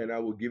thee, and I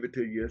will give it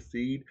to your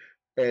seed,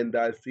 and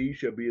thy seed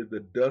shall be as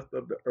the dust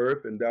of the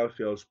earth, and thou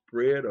shalt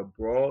spread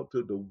abroad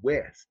to the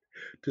west,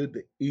 to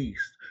the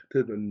east,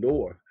 to the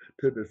north,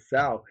 to the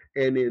south,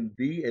 and in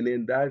thee and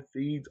in thy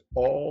seeds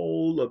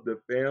all of the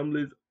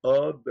families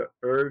of the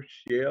earth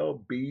shall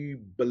be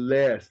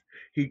blessed.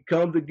 He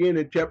comes again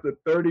in chapter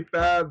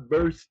 35,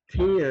 verse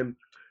 10,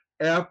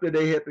 after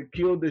they had to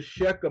kill the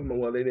Shechem.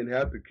 Well, they didn't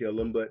have to kill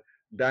him, but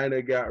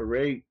Dinah got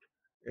raped,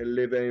 and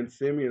Levi and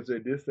Simeon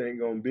said, this ain't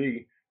going to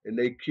be. And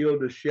they killed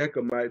the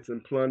Shechemites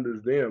and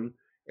plunders them.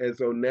 And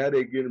so now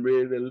they're getting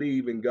ready to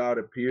leave, and God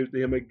appears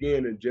to him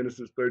again in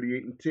Genesis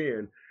 38 and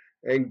 10.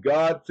 And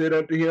God said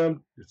unto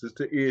him, this is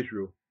to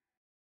Israel,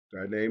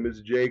 thy name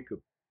is Jacob.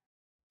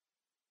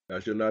 Thou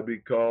shalt not be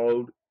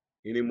called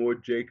any more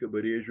Jacob,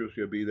 but Israel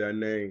shall be thy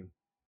name.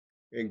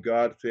 And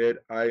God said,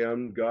 I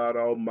am God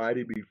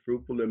Almighty, be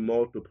fruitful and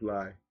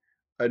multiply.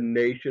 A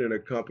nation and a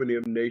company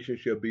of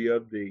nations shall be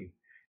of thee,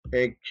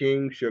 and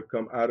kings shall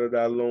come out of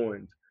thy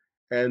loins.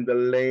 And the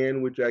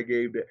land which I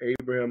gave to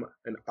Abraham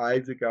and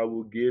Isaac I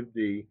will give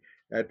thee,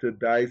 and to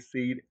thy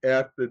seed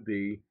after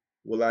thee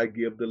will I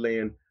give the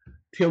land.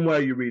 Tim, why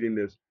are you reading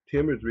this?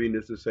 Tim is reading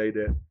this to say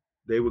that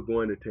they were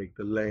going to take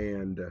the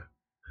land.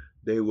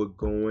 They were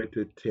going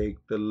to take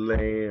the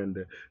land.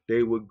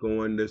 They were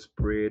going to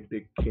spread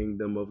the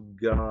kingdom of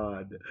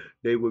God.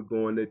 They were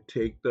going to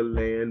take the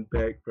land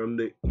back from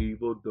the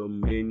evil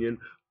dominion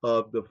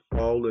of the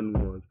fallen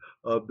ones,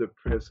 of the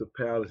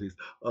principalities,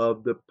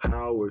 of the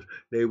powers.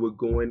 They were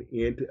going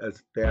in to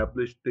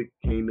establish the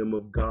kingdom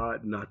of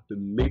God, not to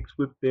mix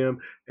with them.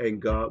 And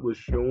God was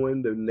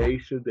showing the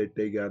nations that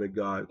they got a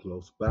God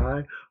close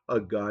by, a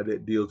God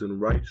that deals in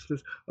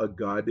righteousness, a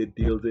God that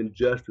deals in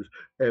justice.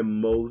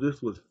 And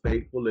Moses was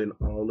faithful in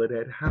all of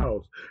that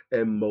house.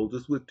 And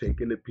Moses was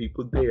taking the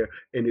people there.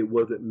 And it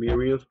wasn't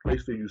Miriam's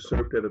place to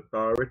usurp that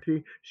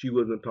authority. She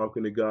wasn't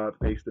talking to God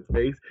face to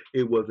face.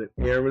 It wasn't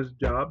Aaron's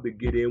job to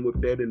get in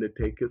with that and to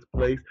take his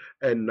place.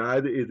 And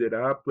neither is it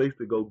our place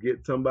to go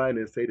get somebody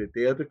and say that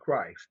they're the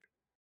Christ.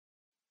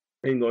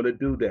 Ain't going to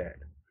do that.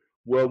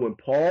 Well, when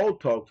Paul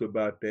talks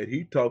about that,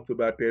 he talks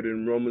about that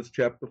in Romans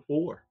chapter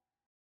 4.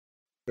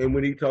 And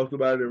when he talks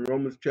about it in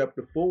Romans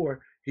chapter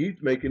 4,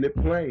 he's making it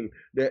plain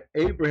that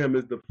Abraham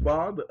is the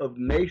father of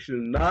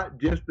nations, not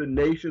just the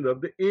nation of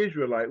the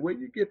Israelite. Where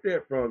you get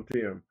that from,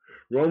 Tim?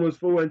 Romans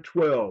 4 and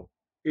 12,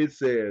 it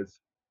says,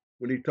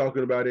 when he's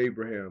talking about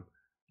Abraham,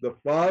 the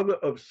father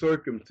of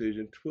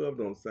circumcision. 12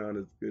 don't sound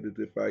as good as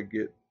if I'll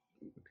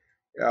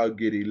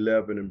get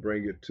 11 and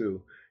bring it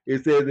to.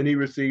 It says, and he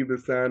received the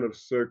sign of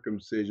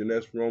circumcision.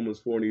 That's Romans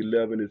 4 and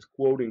 11. It's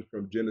quoting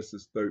from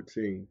Genesis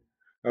 17.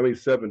 I mean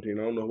 17.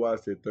 I don't know why I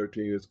said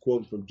 13. It's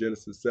quoting from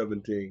Genesis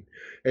 17.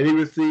 And he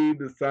received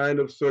the sign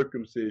of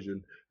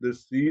circumcision, the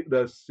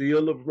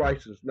seal of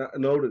righteousness. Now,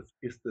 notice,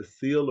 it's the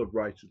seal of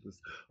righteousness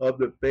of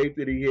the faith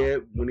that he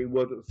had when he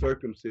wasn't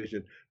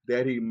circumcision,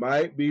 that he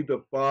might be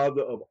the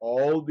father of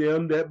all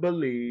them that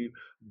believe,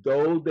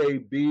 though they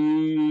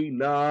be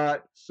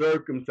not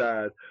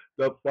circumcised.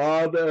 The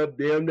father of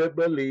them that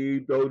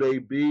believe, though they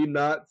be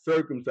not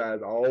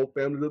circumcised. All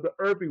families of the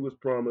earth, he was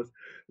promised,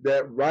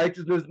 that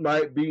righteousness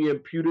might be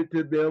imputed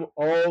to them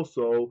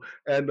also,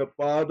 and the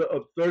father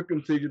of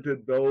circumcision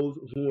to those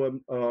who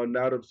are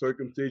not of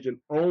circumcision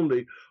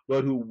only,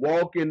 but who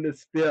walk in the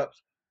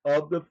steps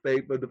of the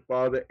faith of the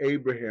father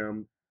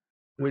Abraham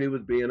when he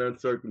was being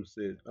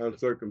uncircumcised.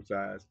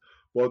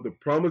 For the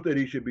promise that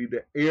he should be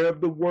the heir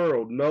of the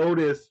world.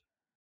 Notice,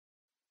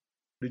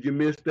 did you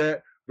miss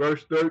that?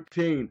 Verse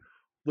 13.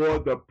 For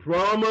the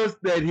promise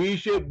that he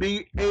should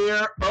be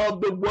heir of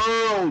the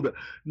world,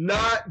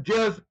 not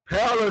just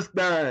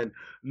Palestine,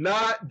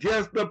 not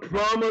just the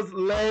promised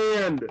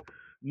land,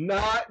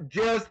 not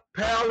just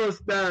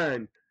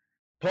Palestine.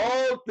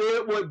 Paul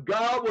said what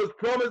God was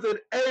promising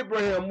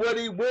Abraham, what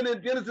he went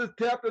in Genesis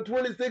chapter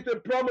 26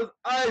 and promised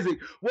Isaac,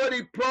 what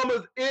he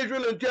promised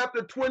Israel in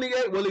chapter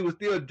 28, well, he was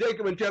still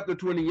Jacob in chapter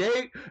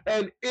 28,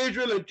 and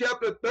Israel in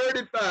chapter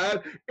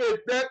 35, is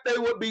that they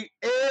would be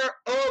heir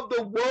of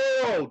the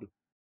world.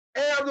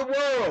 Heir of the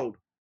world.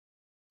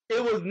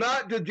 It was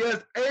not to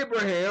just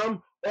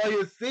Abraham or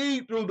his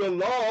seed through the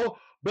law,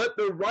 but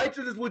the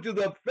righteousness which is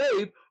of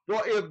faith.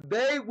 For if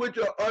they which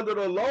are under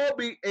the law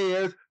be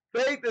heirs,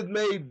 faith is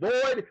made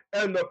void,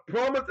 and the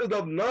promise is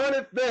of none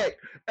effect.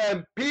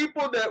 And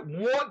people that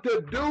want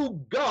to do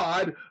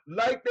God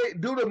like they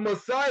do the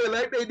Messiah,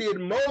 like they did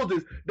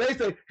Moses, they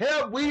say,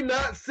 have we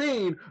not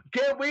seen?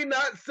 Can we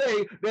not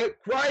say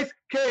that Christ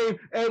came?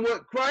 And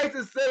what Christ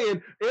is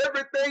saying,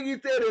 everything he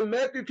said in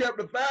Matthew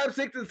chapter 5,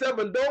 6, and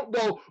 7, don't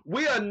go.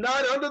 We are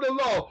not under the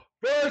law.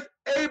 First,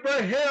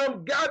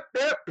 Abraham got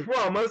that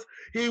promise.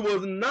 He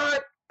was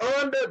not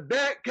under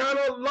that kind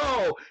of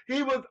law.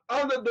 He was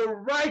under the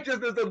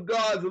righteousness of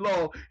God's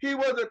law. He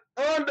wasn't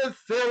under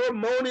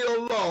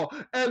ceremonial law.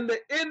 And the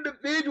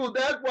individual,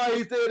 that's why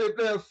he said if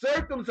they're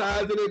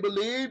circumcised and they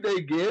believe, they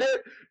get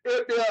it.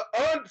 If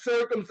they're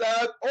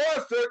uncircumcised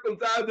or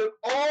circumcised, then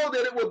all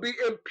that it will be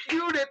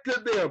imputed to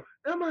them.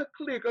 Am I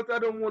clear? Because I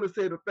don't want to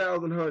say the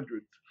thousand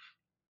hundreds.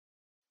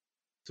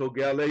 So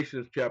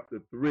Galatians chapter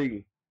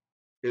 3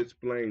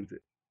 explains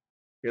it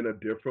in a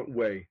different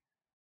way.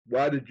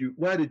 Why did you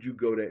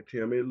go that,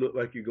 Tim? It looked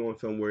like you're going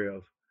somewhere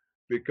else.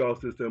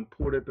 Because it's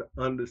important to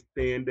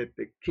understand that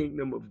the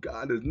kingdom of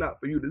God is not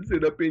for you to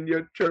sit up in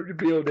your church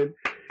building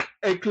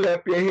and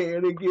clap your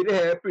hand and get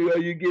happy, or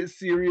you get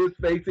serious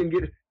face and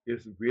get.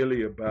 It's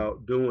really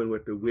about doing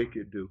what the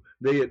wicked do.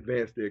 They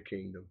advance their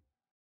kingdom.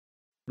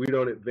 We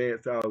don't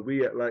advance ours.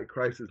 We act like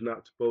Christ is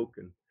not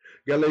spoken.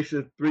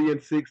 Galatians 3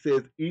 and 6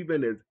 says,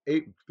 even as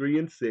 3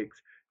 and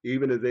 6,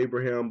 even as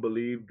Abraham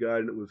believed God,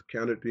 and it was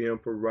counted to him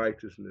for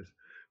righteousness.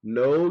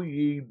 Know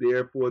ye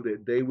therefore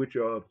that they which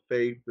are of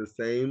faith, the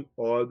same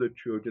are the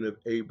children of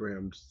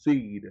Abraham's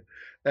seed.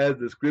 As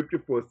the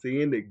scripture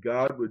foreseeing that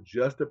God would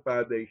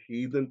justify the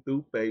heathen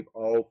through faith,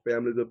 all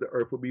families of the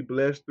earth will be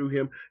blessed through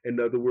him. In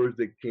other words,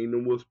 the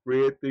kingdom will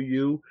spread through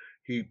you.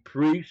 He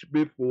preached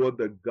before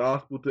the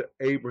gospel to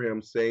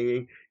Abraham,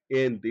 saying,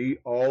 in thee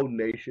all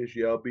nations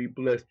shall be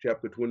blessed.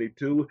 Chapter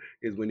 22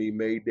 is when he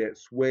made that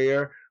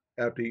swear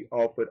after he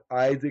offered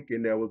Isaac,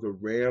 and there was a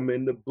ram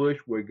in the bush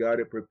where God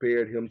had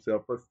prepared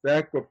himself a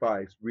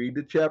sacrifice. Read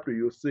the chapter,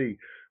 you'll see.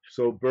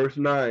 So verse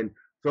 9,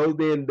 so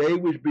then they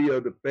which be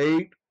of the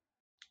faith,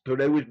 so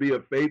they which be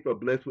of faith are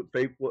blessed with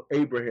faithful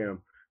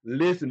Abraham.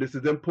 Listen, this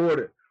is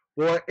important.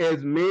 For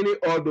as many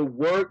are the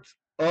works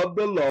of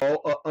the law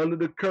are under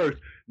the curse.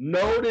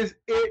 Notice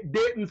it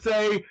didn't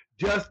say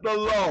just the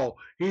law.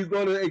 He's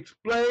going to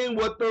explain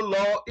what the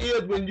law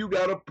is when you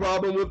got a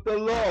problem with the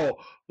law.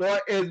 For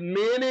as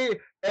many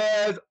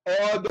as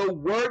are the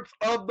works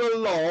of the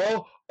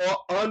law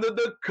are under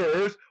the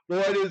curse, for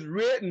it is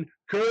written,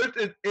 cursed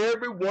is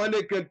everyone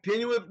that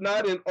continueth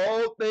not in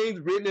all things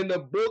written in the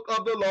book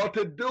of the law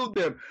to do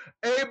them.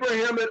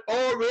 Abraham had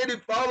already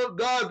followed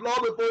God's law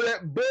before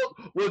that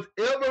book was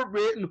ever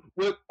written,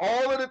 with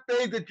all of the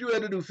things that you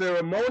had to do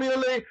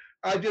ceremonially.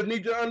 I just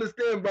need you to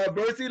understand by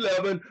verse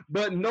 11,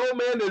 but no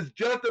man is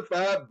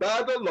justified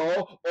by the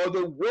law or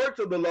the works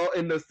of the law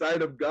in the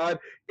sight of God.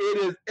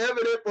 It is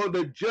evident, for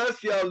the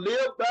just shall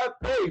live by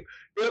faith.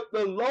 If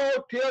the law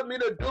tells me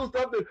to do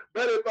something,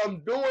 but if I'm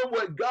doing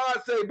what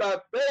God say by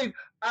faith,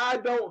 I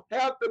don't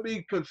have to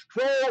be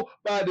controlled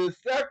by this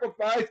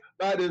sacrifice,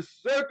 by this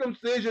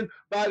circumcision,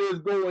 by this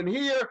going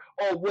here,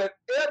 or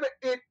whatever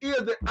it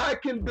is that I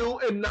can do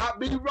and not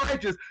be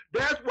righteous.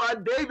 That's why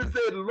David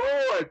said,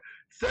 Lord,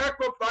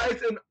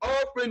 sacrifice and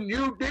offering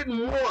you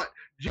didn't want.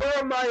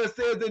 Jeremiah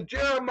says in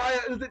Jeremiah,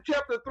 is it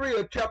chapter 3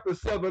 or chapter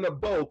 7 of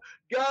both?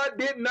 God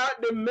did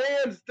not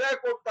demand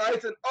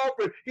sacrifice and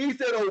offering. He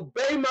said,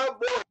 obey my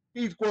voice.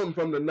 He's quoting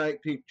from the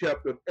 19th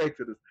chapter of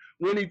Exodus.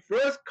 When he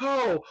first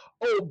called,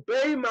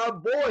 obey my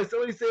voice.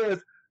 So he says,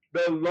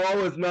 the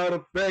law is not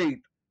of faith.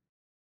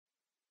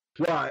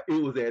 Why?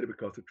 It was added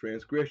because of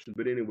transgression.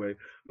 But anyway,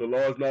 the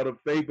law is not of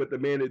faith, but the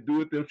man that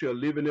doeth them shall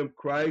live in them.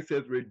 Christ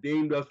has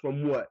redeemed us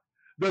from what?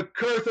 The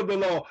curse of the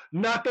law,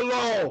 not the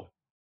law.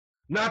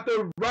 Not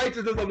the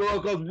righteousness of the law,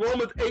 because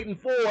Romans 8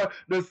 and 4,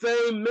 the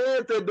same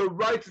man said the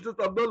righteousness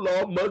of the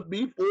law must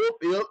be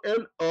fulfilled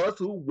in us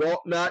who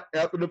walk not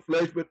after the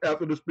flesh, but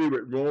after the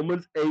spirit.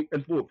 Romans 8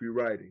 and 4, if you're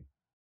writing.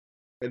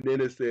 And then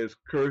it says,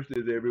 cursed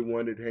is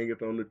everyone that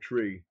hangeth on the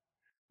tree,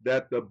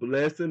 that the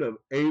blessing of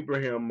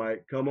Abraham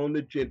might come on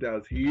the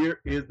Gentiles.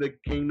 Here is the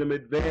kingdom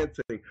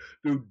advancing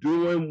through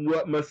doing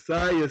what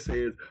Messiah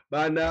says,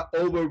 by not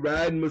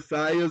overriding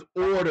Messiah's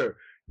order,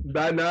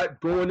 by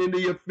not going into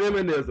your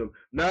feminism,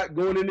 not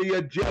going into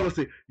your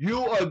jealousy.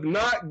 You are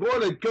not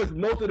going to, because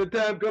most of the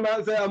time come out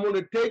and say, I'm going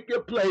to take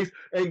your place,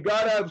 and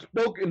God, I've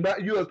spoken,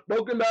 you have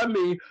spoken by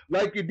me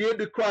like you did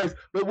to Christ.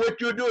 But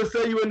what you do is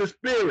say you in the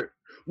spirit.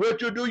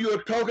 What you do,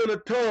 you're talking a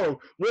tongue.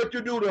 What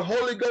you do, the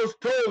Holy Ghost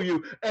told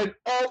you. And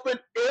often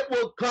it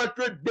will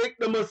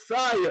contradict the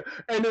Messiah.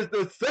 And it's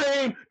the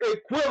same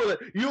equivalent.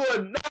 You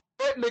are not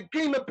letting the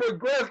kingdom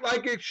progress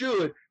like it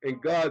should.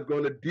 And God's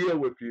going to deal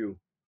with you.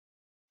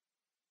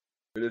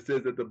 And it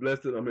says that the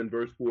blessing, I'm in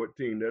verse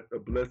 14, that the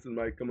blessing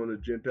might come on the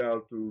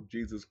Gentiles through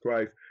Jesus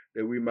Christ,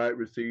 that we might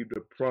receive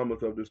the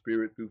promise of the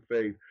Spirit through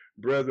faith.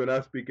 Brethren, I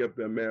speak of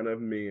the man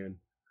of men.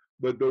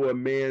 but though a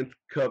man's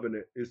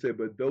covenant. It said,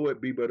 but though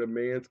it be but a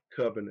man's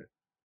covenant,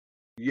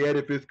 yet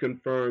if it's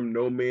confirmed,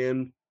 no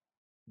man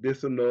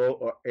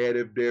disannul or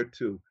addeth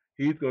thereto.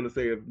 He's going to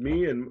say, if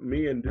me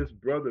and this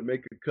brother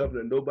make a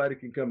covenant, nobody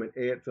can come and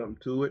add something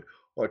to it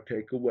or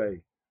take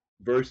away.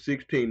 Verse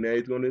 16, now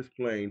he's going to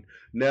explain.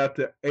 Now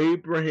to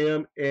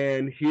Abraham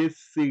and his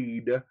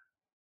seed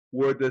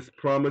were the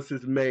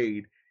promises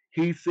made.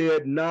 He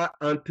said, not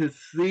unto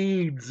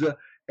seeds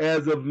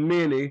as of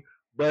many,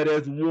 but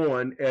as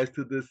one, as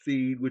to the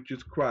seed which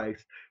is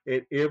Christ.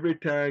 And every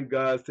time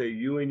God say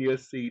you and your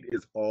seed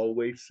is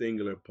always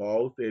singular.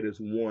 Paul said it's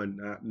one,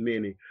 not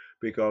many,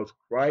 because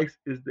Christ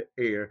is the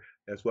heir.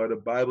 That's why the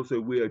Bible said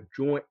we are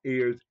joint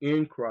heirs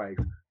in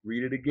Christ.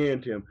 Read it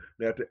again, Tim.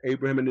 Now to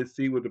Abraham and his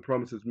seed were the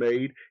promises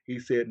made. He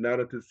said, not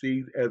unto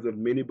seeds as of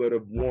many, but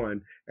of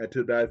one, and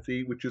to thy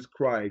seed which is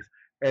Christ.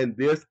 And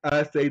this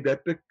I say,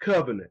 that the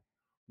covenant,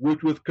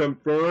 which was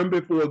confirmed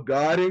before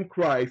God in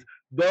Christ,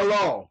 the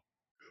law,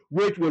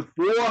 which was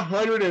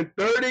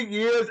 430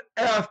 years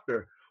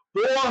after.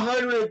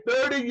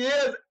 430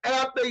 years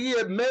after he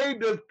had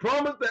made this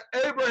promise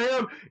to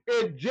Abraham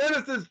in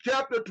Genesis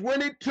chapter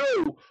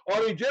 22,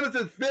 or in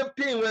Genesis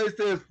 15, where it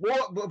says,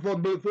 for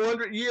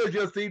 400 years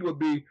your seed will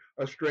be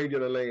a stranger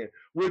in the land,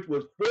 which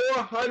was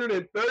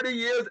 430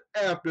 years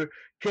after,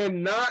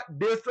 cannot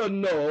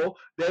disannul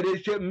that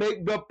it should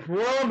make the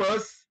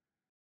promise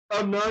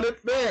of none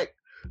effect.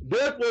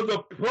 This was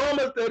a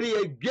promise that he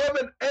had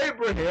given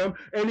Abraham,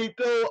 and he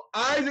told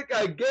Isaac,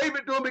 I gave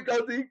it to him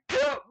because he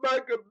kept my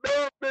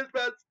commandments,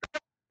 my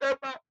statutes, and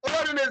my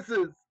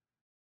ordinances.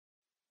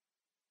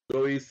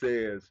 So he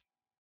says,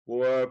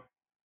 for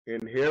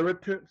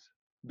inheritance,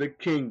 the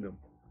kingdom,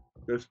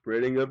 the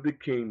spreading of the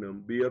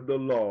kingdom, be of the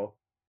law,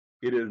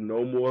 it is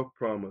no more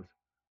promise,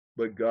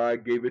 but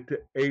God gave it to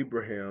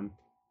Abraham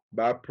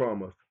by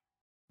promise.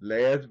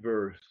 Last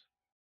verse.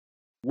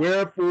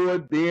 Wherefore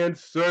then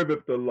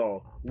serveth the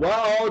law?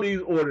 Why all these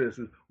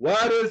ordinances?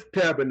 Why this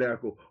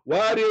tabernacle?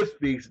 Why this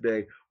feast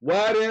day?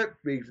 Why that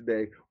feast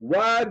day?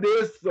 Why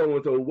this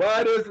so-and-so?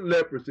 Why this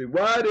leprosy?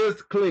 Why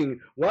this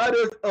clean? Why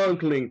this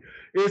unclean?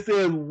 It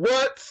says,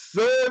 what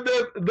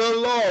serveth the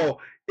law?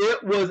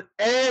 It was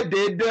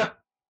added.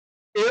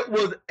 It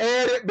was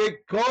added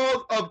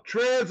because of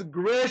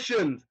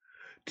transgressions.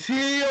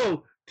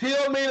 Till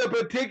mean a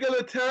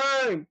particular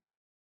time.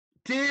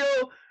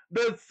 Till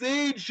the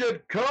seed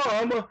should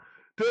come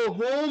to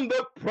whom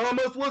the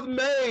promise was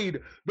made.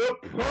 The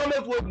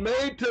promise was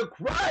made to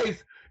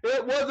Christ.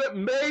 It wasn't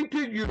made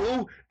to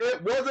you.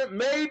 It wasn't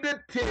made to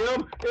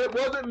Tim. It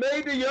wasn't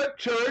made to your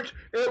church.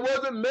 It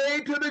wasn't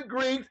made to the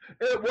Greeks.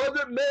 It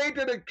wasn't made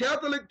to the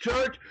Catholic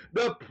Church.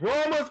 The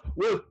promise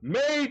was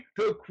made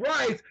to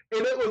Christ,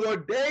 and it was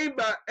ordained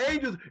by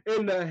angels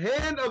in the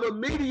hand of a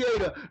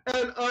mediator.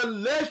 And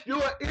unless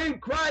you are in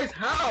Christ's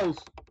house,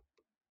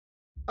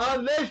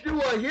 unless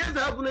you are his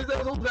house, when he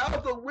says, whose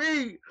house are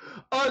we?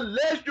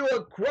 Unless you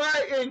are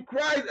in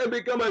Christ and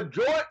become a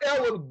joint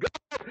heir with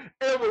God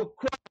and with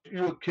Christ,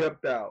 you are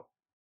kept out.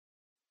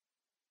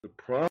 The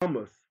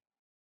promise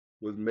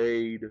was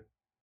made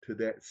to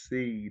that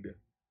seed.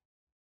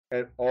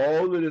 And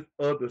all of this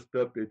other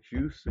stuff that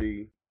you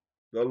see,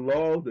 the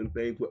laws and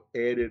things were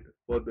added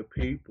for the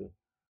people.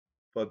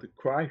 For the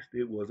Christ,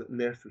 it wasn't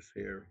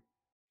necessary.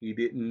 He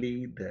didn't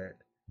need that.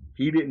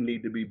 He didn't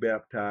need to be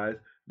baptized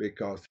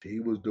because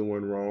he was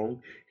doing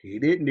wrong.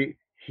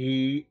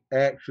 He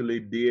actually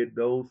did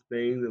those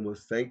things and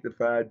was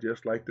sanctified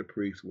just like the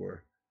priests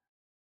were.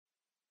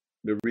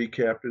 The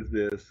recap is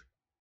this.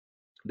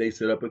 They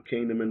set up a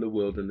kingdom in the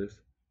wilderness.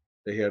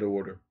 They had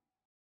order.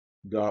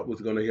 God was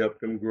going to help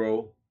them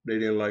grow. They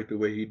didn't like the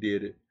way he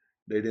did it.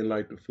 They didn't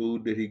like the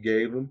food that he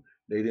gave them.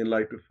 They didn't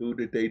like the food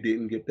that they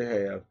didn't get to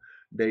have.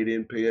 They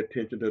didn't pay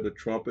attention to the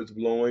trumpets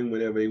blowing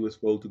whenever they were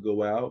supposed to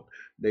go out.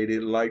 They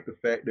didn't like the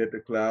fact that the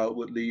cloud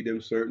would lead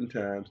them certain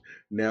times.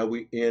 Now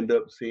we end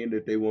up seeing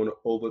that they want to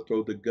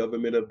overthrow the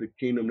government of the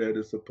kingdom that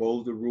is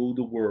supposed to rule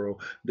the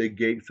world, the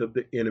gates of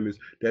the enemies,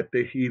 that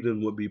the heathen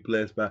would be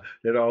blessed by,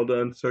 that all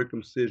the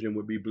uncircumcision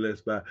would be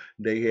blessed by.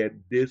 They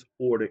had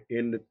disorder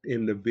in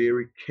the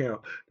very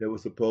camp that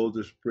was supposed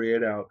to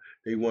spread out.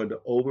 They wanted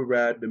to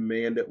override the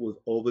man that was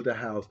over the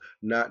house,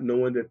 not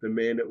knowing that the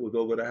man that was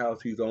over the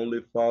house, he's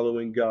only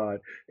following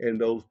God.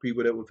 And those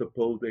people that were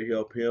supposed to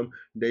help him,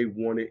 they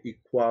wanted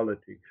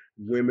equality.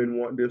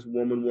 This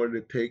woman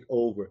wanted to take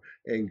over.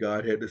 And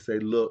God had to say,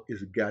 look,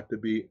 it's got to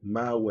be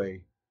my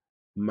way,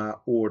 my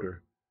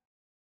order,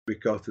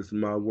 because it's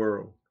my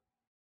world.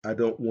 I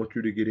don't want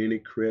you to get any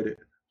credit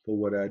for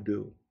what I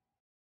do.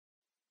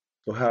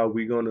 So how are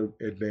we going to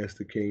advance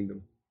the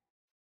kingdom?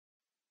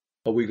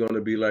 Are we going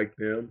to be like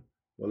them?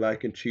 Well, I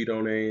can cheat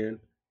on Ann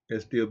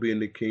and still be in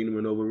the kingdom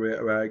and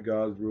override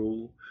God's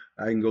rule.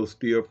 I can go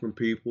steal from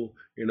people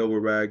and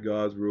override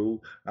God's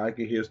rule. I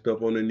can hear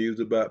stuff on the news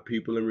about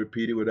people and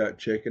repeat it without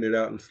checking it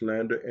out and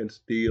slander and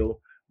still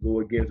go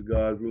against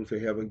God's rule. Say,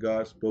 haven't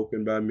God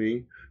spoken by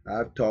me?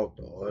 I've taught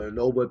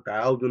over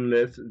 1,000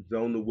 lessons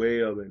on the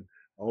web and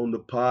on the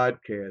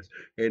podcast,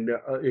 and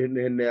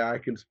now I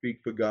can speak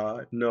for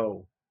God.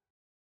 No.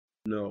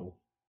 No,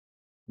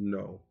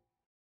 no.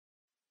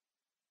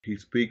 He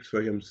speaks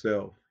for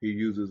himself. He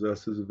uses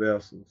us as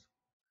vessels.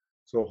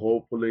 So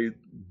hopefully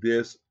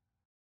this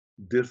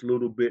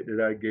little bit that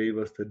I gave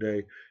us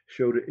today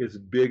showed that it's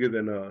bigger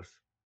than us.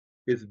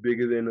 It's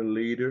bigger than a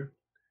leader.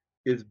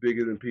 It's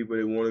bigger than people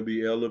that want to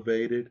be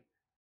elevated.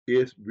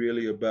 It's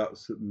really about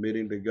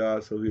submitting to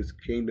God so his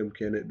kingdom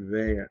can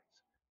advance.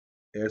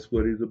 That's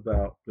what he's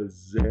about,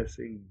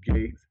 possessing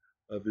gates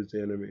of his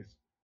enemies.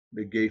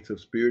 The gates of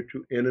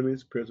spiritual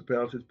enemies,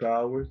 principalities,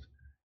 powers,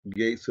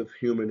 gates of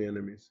human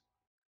enemies.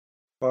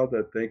 Father,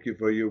 I thank you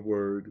for your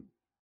word.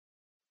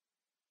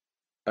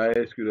 I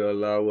ask you to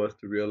allow us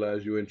to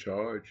realize you're in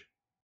charge.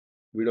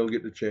 We don't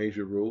get to change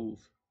the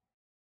rules.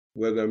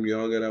 Whether I'm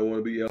young and I want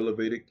to be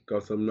elevated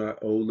because I'm not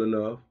old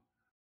enough,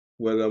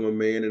 whether I'm a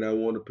man and I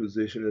want a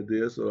position of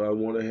this, or I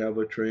want to have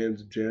a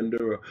transgender,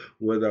 or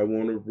whether I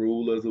want to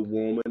rule as a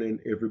woman and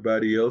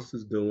everybody else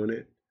is doing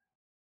it.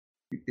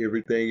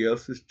 Everything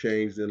else has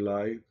changed in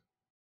life.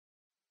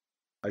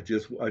 I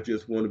just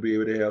want to be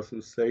able to have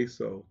some say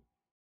so.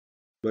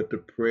 But the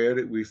prayer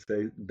that we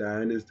say,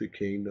 thine is the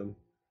kingdom,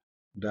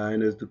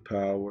 thine is the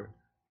power,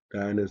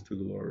 thine is the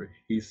glory.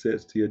 He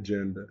sets the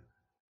agenda.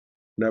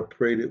 And I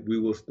pray that we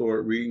will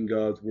start reading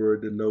God's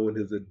word to knowing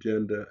his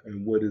agenda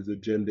and what his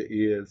agenda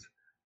is,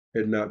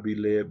 and not be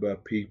led by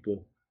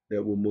people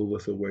that will move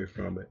us away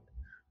from it.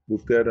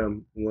 With that,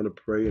 I'm going to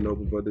pray and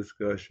open for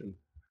discussion.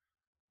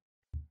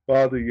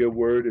 Father, your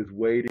word is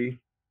weighty,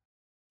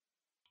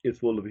 it's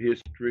full of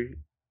history,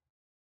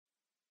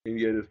 and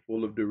yet it's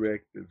full of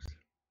directives.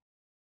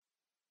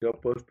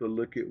 Help us to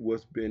look at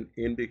what's been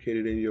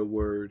indicated in your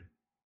word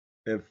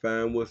and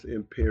find what's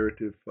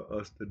imperative for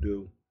us to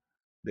do,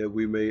 that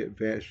we may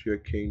advance your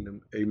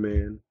kingdom.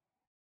 Amen.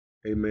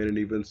 Amen. And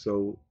even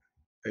so,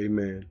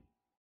 amen.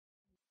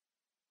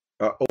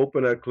 I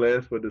open our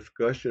class for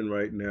discussion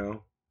right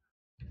now.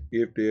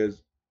 If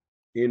there's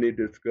any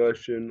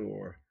discussion,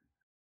 or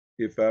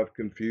if I've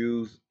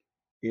confused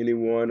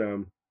anyone,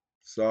 I'm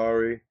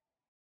sorry.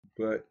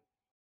 But,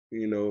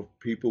 if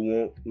people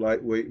want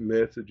lightweight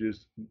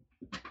messages,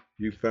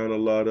 you found a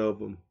lot of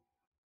them.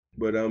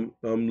 But I'm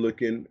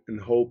looking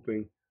and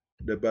hoping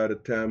that by the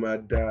time I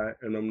die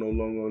and I'm no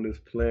longer on this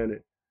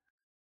planet,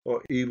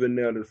 or even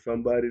now that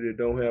somebody that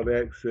don't have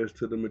access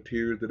to the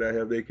materials that I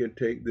have, they can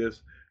take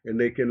this and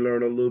they can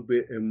learn a little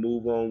bit and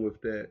move on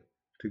with that.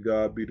 To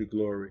God be the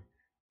glory.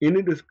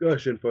 Any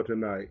discussion for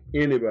tonight?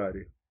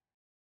 Anybody?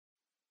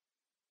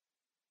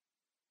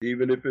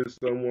 Even if it's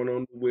someone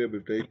on the web,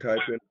 if they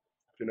type in,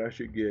 I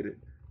should get it.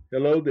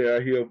 Hello there.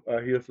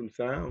 I hear some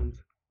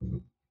sounds.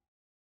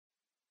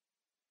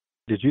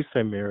 Did you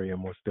say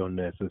Miriam was still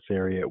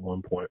necessary at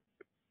one point?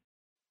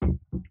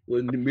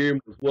 Well,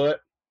 Miriam was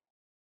what?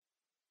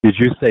 Did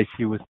you say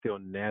she was still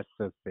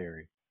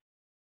necessary?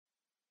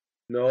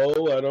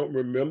 No, I don't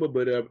remember,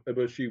 but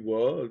she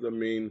was.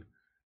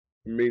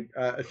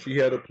 She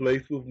had a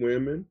place with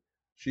women.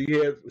 She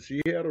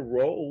had a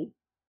role,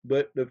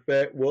 but the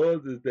fact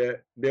was is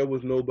that there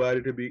was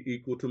nobody to be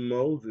equal to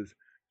Moses,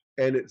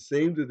 and it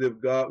seems as if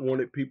God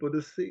wanted people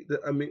to see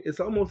that. It's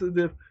almost as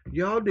if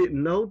y'all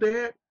didn't know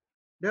that.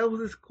 That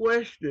was his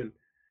question.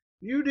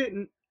 You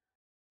didn't.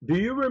 Do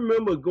you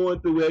remember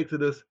going through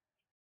Exodus?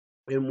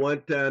 And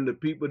one time the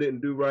people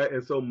didn't do right,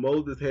 and so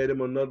Moses had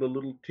him another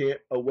little tent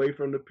away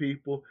from the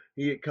people.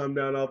 He had come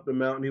down off the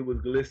mountain, he was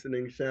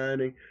glistening,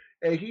 shining,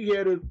 and he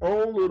had his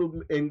own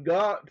little. And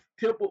God's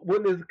temple,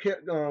 when his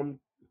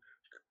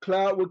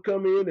cloud would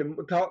come in and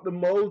talk to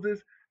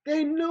Moses,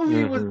 they knew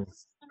he was. Mm-hmm.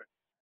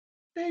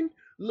 They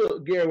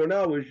look, Gary. When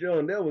I was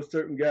young, there was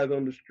certain guys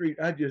on the street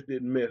I just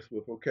didn't mess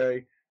with.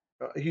 Okay,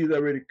 he's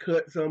already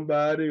cut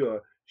somebody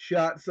or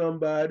shot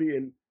somebody,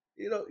 and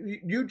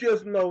you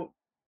just know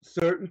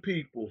certain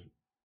people,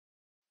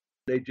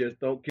 they just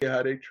don't care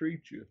how they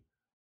treat you.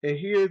 And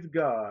here's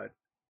God,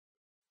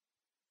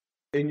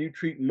 and you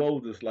treat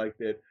Moses like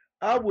that.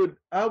 I would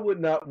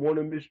not want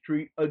to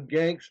mistreat a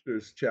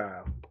gangster's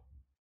child.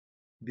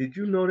 Did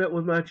you know that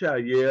was my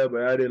child? Yeah,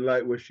 but I didn't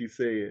like what she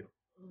said.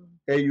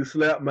 And you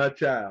slapped my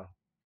child.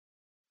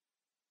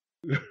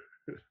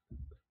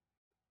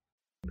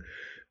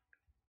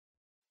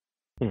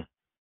 Hmm.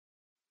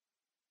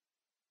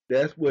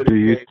 That's what Do it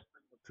you? came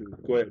to.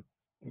 Go ahead.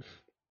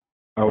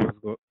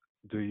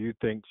 Do you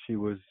think she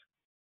was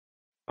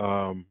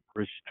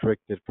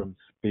restricted from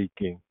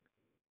speaking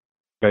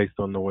based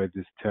on the way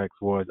this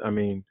text was?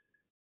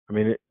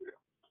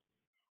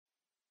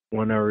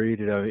 When I read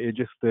it, it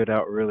just stood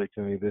out really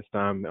to me this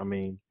time.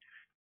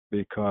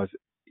 Because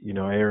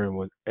Aaron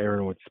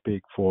would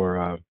speak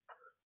for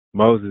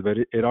Moses, but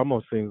it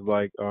almost seems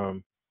like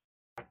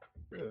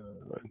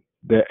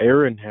that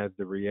Aaron has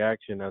the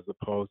reaction as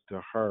opposed to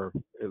her.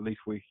 At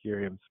least we hear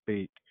him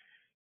speak,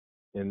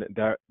 and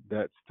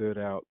that stood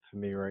out to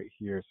me right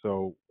here.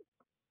 So,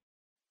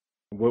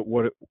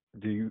 what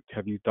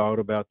have you thought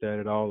about that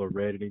at all, or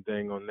read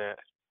anything on that?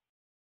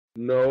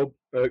 No,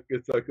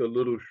 it's like a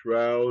little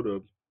shroud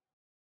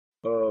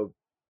of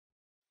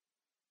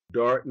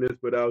darkness,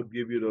 but I'll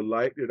give you the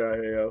light that I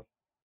have.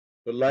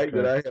 The light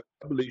that Okay. I have,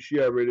 I believe she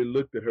already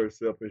looked at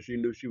herself and she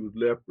knew she was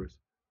leprous.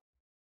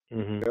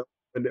 Mhm. Yeah,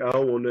 and I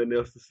don't want nothing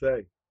else to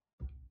say.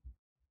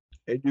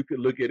 And you could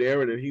look at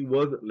Aaron and he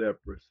wasn't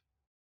leprous.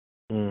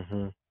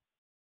 Mhm.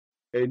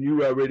 And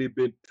you already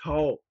been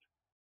taught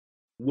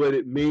what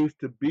it means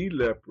to be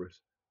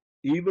leprous.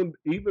 Even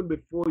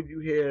before you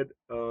had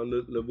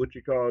what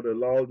you call the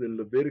laws in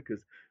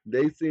Leviticus,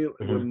 they seem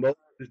Mhm. when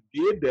Moses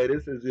did that,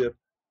 it's as if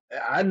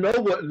I know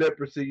what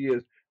leprosy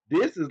is.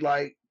 This is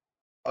like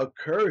a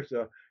curse.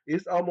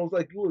 It's almost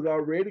like you was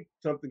already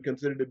something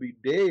considered to be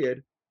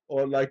dead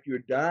or like you're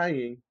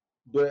dying,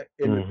 but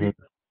and the Mhm.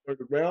 people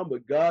turned around,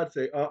 but God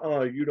say,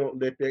 you don't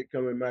let that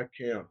come in my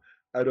camp.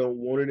 I don't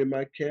want it in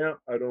my camp.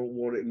 I don't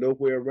want it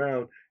nowhere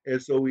around.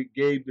 And so he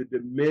gave the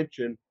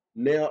dimension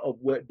now of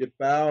what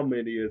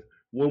defilement is.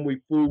 When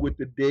we fool with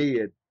the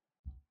dead,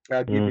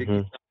 I'll give you.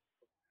 Mhm.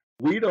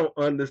 We don't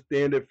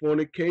understand that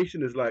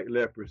fornication is like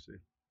leprosy.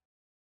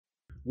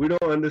 We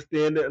don't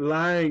understand that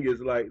lying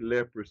is like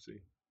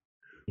leprosy.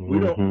 We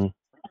don't Mhm.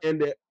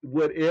 understand that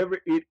whatever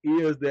it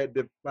is that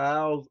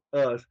defiles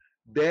us,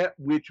 that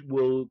which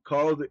will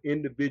cause the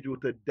individual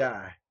to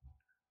die.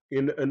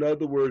 In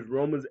other words,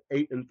 Romans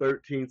 8 and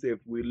 13 says,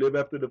 if we live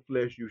after the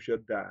flesh, you shall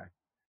die.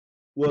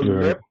 Well,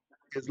 Right. leprosy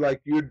is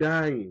like you're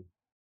dying.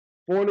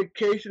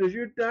 Fornication is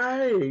you're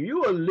dying.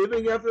 You are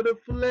living after the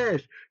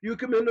flesh. You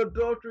commit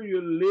adultery,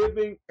 you're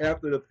living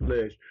after the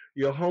flesh.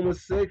 You're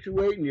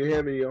homosexuating, you're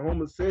having your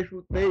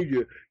homosexual things,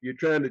 you're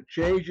trying to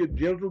change your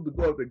genitals to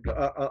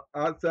go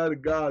outside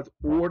of God's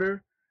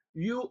order.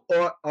 You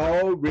are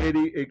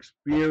already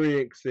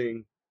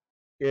experiencing,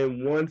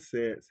 in one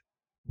sense,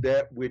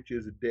 that which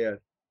is death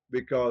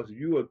because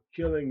you are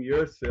killing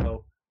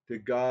yourself to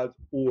God's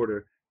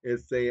order and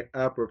saying,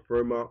 I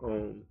prefer my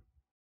own.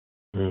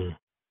 Mm.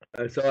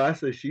 And so I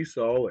said, she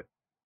saw it.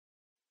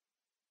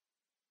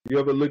 You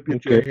ever looked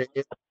at your Okay.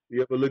 hands?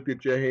 You ever looked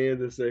at your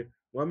hands and say,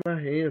 "Why my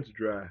hands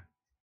dry?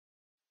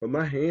 Or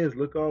my hands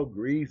look all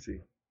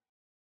greasy?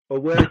 Or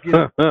where I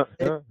get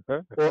it?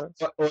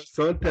 Or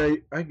sometimes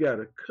I got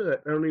a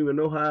cut. I don't even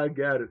know how I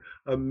got it.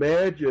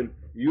 Imagine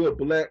you're a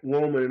black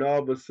woman and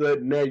all of a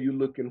sudden now you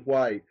looking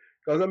white.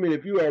 Because I mean,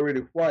 if you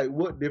already white,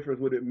 what difference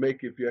would it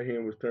make if your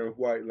hand was turned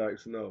white like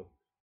snow?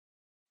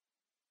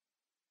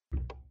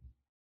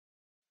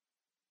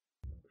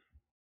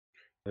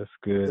 That's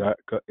good.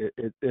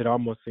 It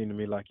almost seemed to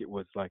me like it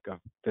was like a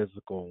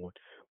physical one,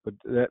 but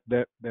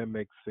that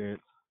makes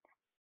sense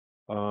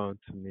to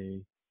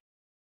me.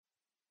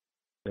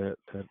 That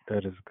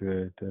is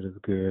good. That is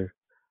good.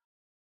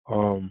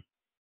 Um,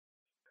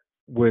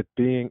 with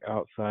being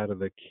outside of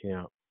the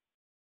camp,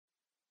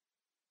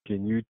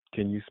 can you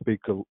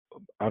speak a,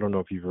 I don't know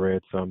if you've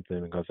read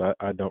something because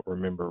I don't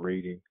remember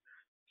reading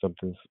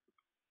something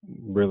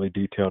really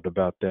detailed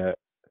about that.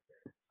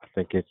 I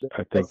think it's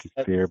Outside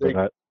there, the but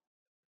I.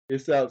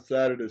 It's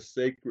outside of the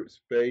sacred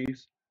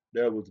space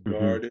that was Mhm.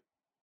 guarded.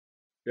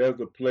 There's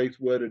a place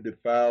where the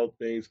defiled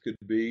things could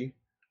be,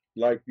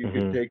 like you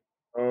could Mhm. take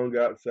a song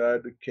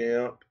outside the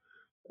camp.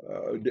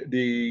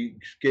 The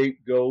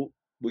scapegoat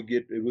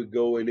would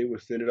go and it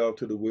would send it off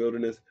to the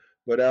wilderness.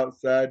 But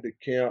outside the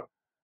camp,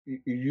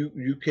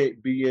 you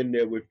can't be in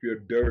there with your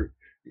dirt.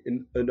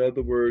 In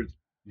other words,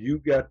 you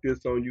got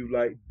this on you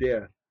like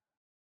death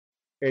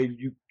and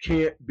you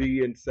can't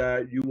be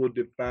inside. You will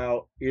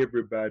defile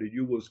everybody.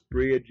 You will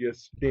spread your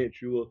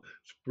stench. You will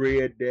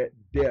spread that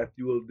death.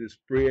 You will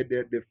spread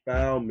that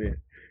defilement.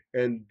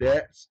 And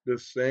that's the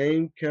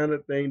same kind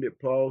of thing that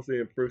Paul said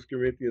in 1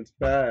 Corinthians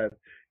 5.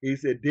 He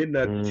said, did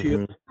not tell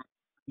Mhm. you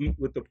eat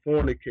with the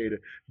fornicator,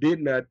 did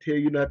not tell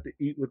you not to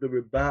eat with the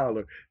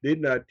reviler,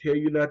 did not tell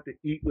you not to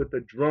eat with the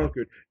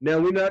drunkard. Now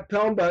we're not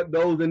talking about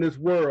those in this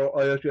world,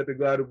 or else you have to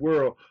go out of the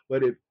world.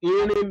 But if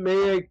any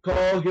man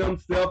call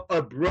himself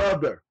a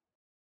brother,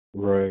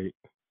 Right.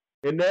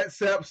 and that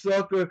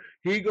sapsucker,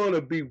 he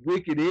gonna be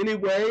wicked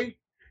anyway.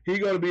 He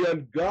gonna be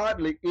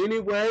ungodly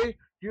anyway.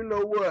 You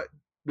know what?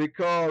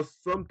 Because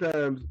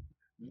sometimes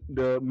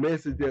the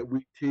message that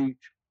we teach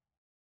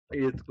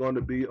is going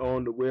to be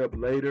on the web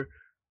later.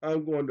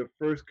 I'm going to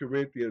 1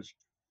 Corinthians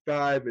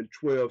 5 and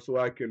 12 so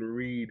I can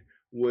read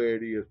where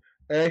it is.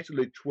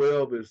 Actually,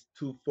 12 is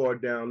too far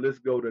down. Let's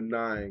go to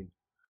 9.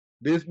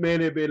 This man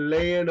had been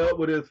laying up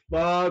with his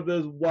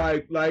father's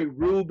wife like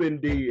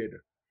Reuben did.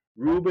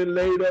 Reuben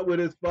laid up with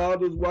his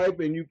father's wife,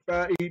 and you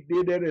find he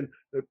did that in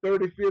the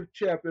 35th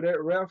chapter.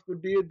 That rascal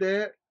did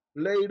that,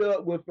 laid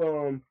up with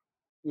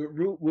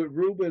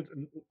Reuben's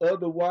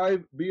other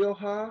wife,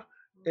 Bilhah,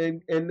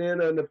 and then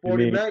in the You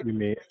mean 49th, you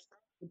mean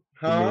you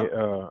huh?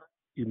 mean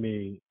you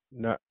mean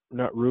not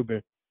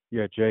Reuben?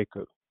 Yeah,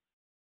 Jacob.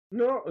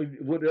 No,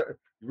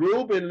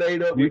 Reuben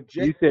laid up You with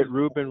you said Jacob.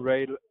 Reuben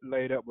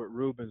laid up with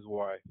Reuben's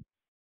wife.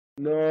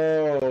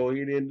 No,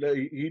 he didn't.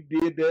 He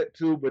did that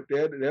too, but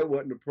that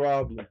wasn't the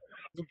problem.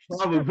 The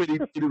problem when he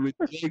did it with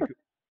Jacob.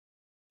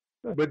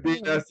 But then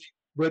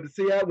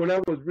when I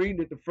was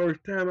reading it the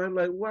first time, I'm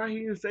like, why he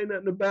didn't say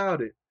nothing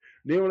about it?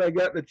 Then when I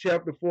got to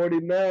chapter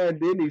 49,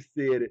 then he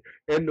said it.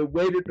 And the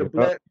way that the Yep.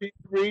 black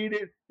people read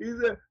it, he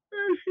said,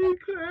 he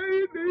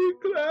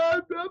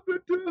climbed up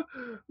into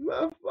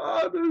my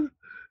father's.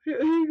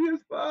 His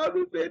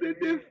father's been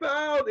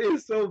defiled.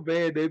 It's so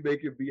bad they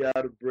make him be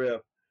out of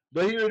breath.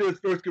 But here it is,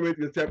 1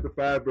 Corinthians chapter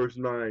 5, verse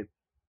 9.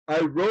 I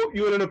wrote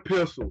you in an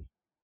epistle,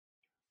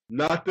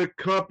 not to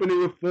company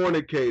with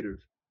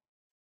fornicators.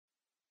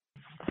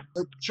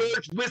 The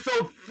church, we're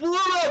so full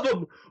of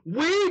them,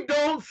 we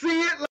don't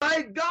see it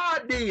like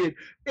God did.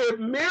 If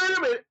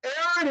Miriam and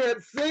Aaron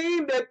had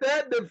seen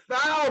that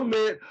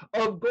defilement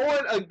of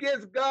going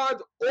against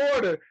God's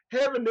order,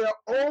 having their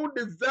own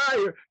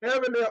desire,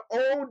 having their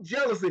own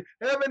jealousy,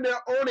 having their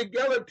own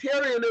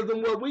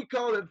egalitarianism, what we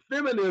call it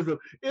feminism,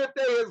 if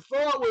they had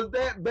saw it was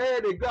that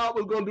bad that God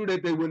was going to do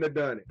that, they wouldn't have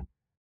done it.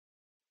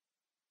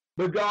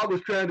 But God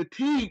was trying to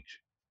teach.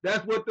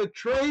 That's what the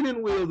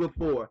training wheels are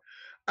for.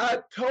 I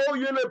told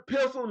you in the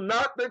epistle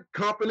not to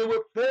company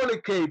with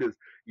fornicators,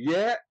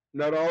 yet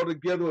not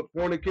altogether with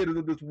fornicators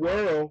of this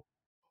world,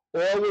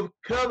 or with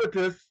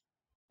covetous,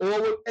 or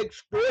with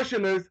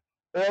extortioners,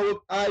 or with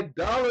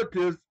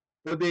idolaters,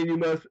 but then you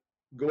must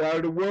go out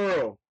of the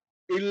world.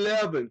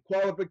 11,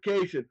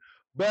 qualification.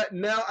 But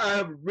now I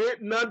have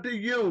written unto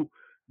you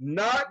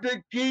not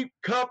to keep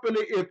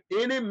company if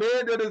any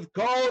man that is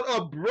called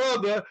a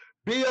brother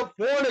be a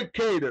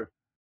fornicator.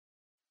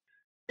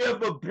 If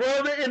a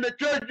brother in the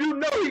church, you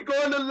know he's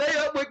going to lay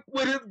up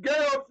with his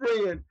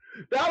girlfriend.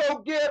 I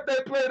don't care if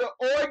they play the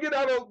organ.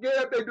 I don't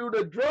care if they do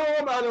the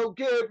drum. I don't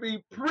care if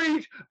he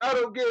preach. I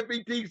don't care if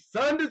he teach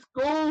Sunday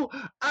school.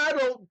 I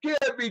don't care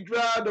if he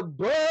drive the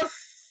bus.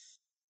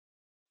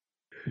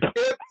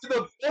 If he's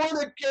a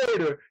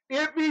fornicator,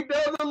 if he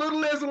does a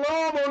little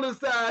Islam on the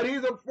side,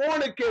 he's a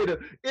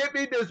fornicator. If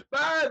he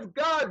despises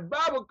God,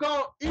 Bible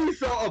called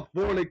Esau a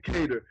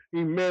fornicator.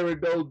 He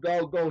married those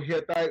doggone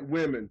Hittite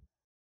women.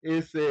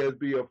 It says,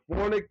 be a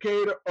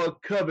fornicator or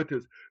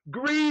covetous.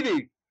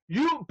 Greedy.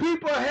 You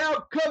people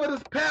have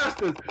covetous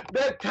pastors.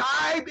 Their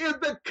tithe is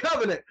the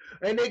covenant.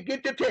 And they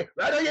get your check.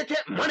 Right on your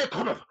check, money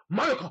cometh.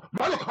 Money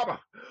cometh.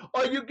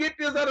 Or you get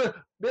this other,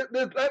 this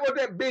like what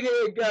that big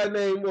head guy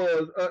name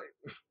was.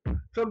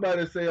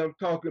 Somebody say I'm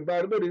talking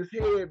about it, but his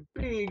head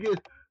big is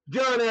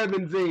John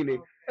Avanzini.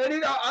 And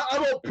then I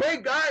will pray,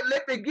 God,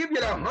 let me give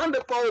you the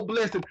 100-fold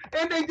blessing.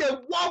 And they just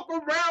walk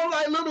around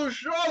like little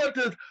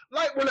charlatans,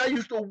 like when I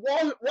used to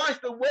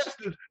watch the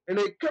Westerns, and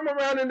they come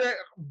around in that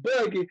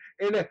buggy,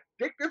 and they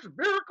take this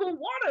miracle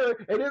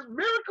water, and this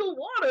miracle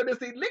water,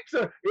 this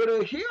elixir,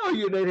 it'll heal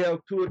you. And they'd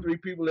have 2 or 3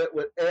 people that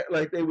would act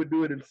like they would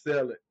do it and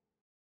sell it.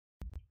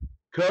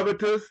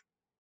 Covetous,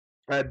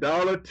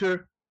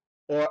 idolater,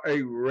 or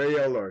a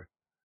railer.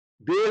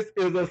 This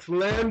is a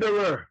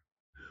slanderer.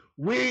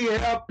 We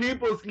have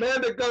people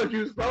slander because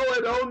you saw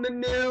it on the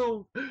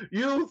news.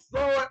 You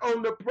saw it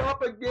on the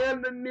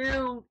propaganda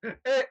news.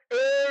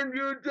 And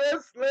you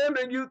just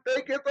slander and you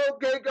think it's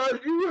okay because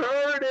you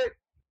heard it.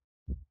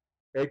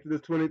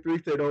 Exodus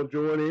 23 say don't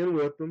join in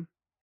with them.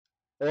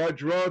 Or a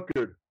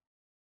drunkard.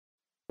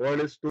 Or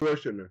an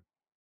extortioner.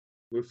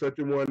 With such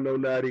a one no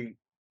not eat.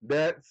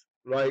 That's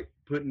like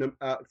putting them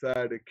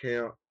outside the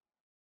camp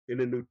in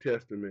the New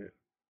Testament.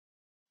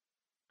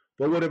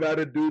 But what about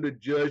to do to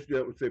judge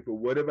them? Say, for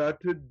what about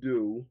to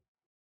do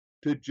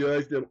to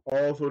judge them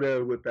also that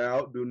are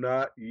without? Do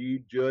not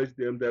ye judge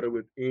them that are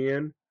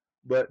within,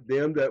 but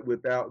them that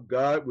without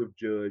God will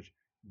judge.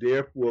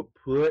 Therefore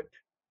put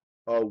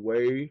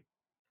away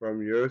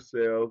from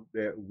yourselves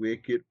that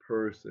wicked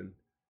person.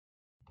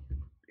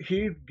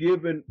 He's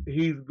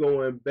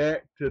going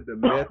back to the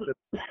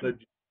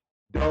methodology.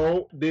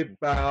 Don't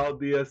defile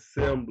the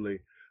assembly.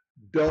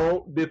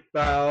 Don't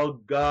defile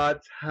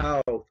God's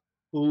house.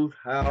 Whose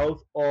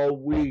house are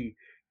we?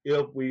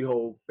 If we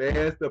hold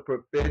fast the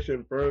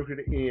profession firm to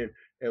the end.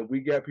 And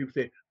we got people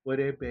saying, well,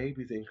 they're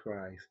babies in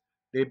Christ.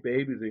 They're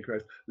babies in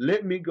Christ.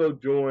 Let me go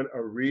join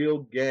a real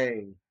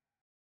gang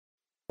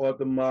or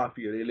the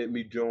mafia. They let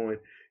me join.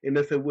 And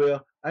they say,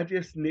 well, I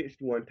just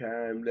snitched one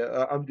time.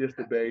 I'm just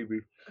a baby.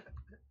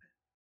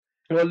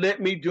 Well, let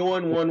me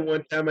join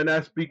one time and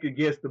I speak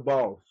against the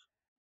boss.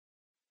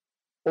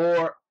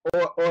 Or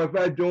if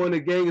I join the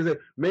gang and say,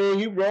 man,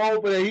 he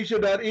wrong for that. He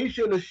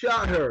shouldn't have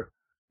shot her.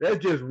 That's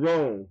just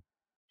wrong.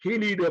 He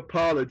need to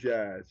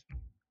apologize.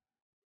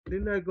 They're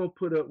not gonna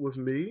put up with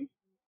me.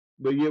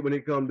 But yet when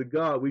it comes to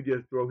God, we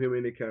just throw him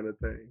any kind of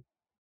thing.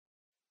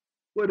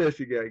 What else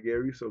you got,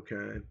 Gary? You're so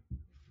kind.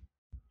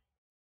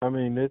 I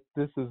mean,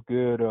 this is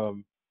good.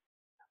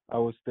 I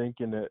was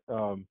thinking that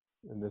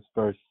in this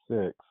verse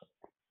 6,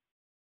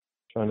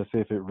 trying to see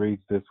if it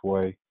reads this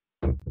way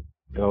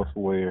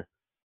elsewhere,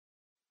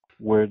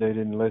 where they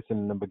didn't listen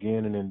in the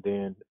beginning and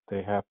then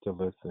they have to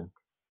listen.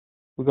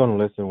 We're going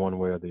to listen one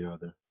way or the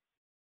other.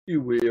 You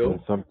will.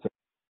 And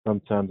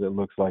sometimes it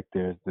looks like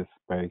there's this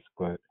space,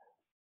 but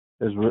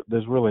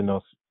there's really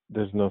no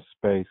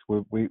space.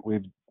 We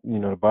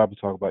the Bible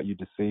talk about you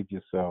deceive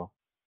yourself,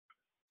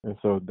 and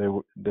so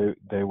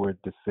they were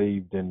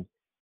deceived, and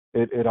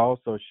it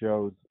also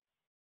shows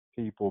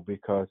people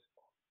because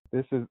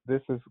this is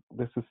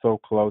so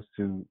close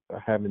to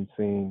having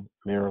seen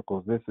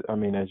miracles.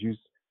 As you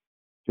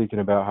speaking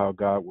about how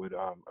God would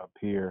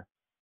appear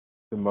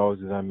to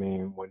Moses. I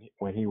mean,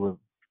 when he would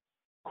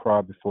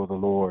cry before the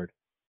Lord,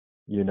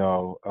 you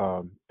know,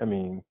 I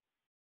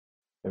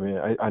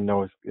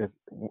know it's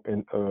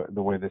in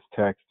the way this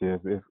text is,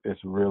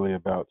 it's really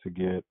about to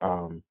get,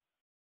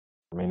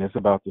 it's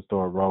about to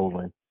start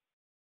rolling,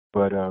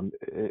 but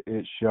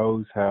it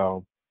shows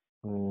how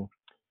mm,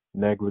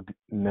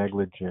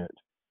 negligent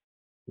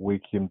we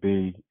can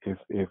be if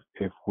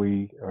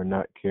we are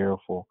not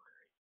careful,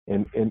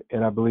 and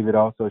I believe it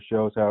also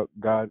shows how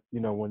God,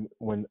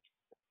 when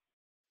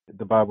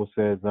the Bible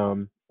says,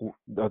 the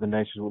other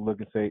nations will look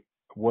and say,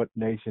 what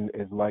nation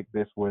is like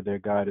this where their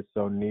God is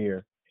so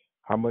near?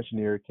 How much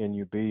nearer can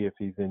you be if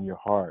he's in your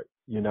heart?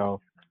 And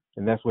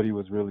that's what he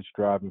was really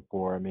striving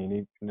for. I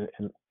mean,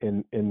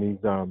 in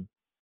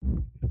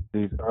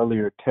these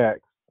earlier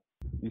texts,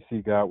 you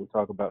see God would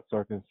talk about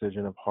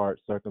circumcision of heart,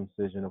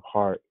 circumcision of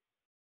heart.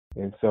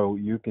 And so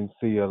you can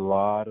see a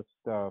lot of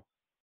stuff,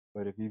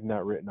 but if he's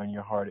not written on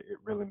your heart, it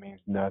really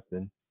means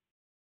nothing.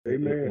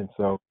 Amen. And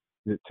so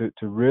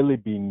to really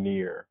be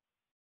near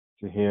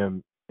to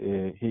him,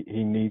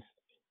 he needs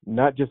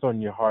not just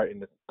on your heart,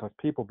 because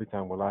people be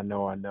saying, well, I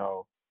know. I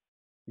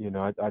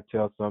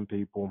tell some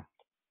people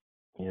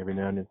every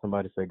now and then,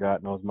 somebody say,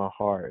 God knows my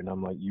heart, and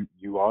I'm like,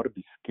 you ought to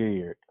be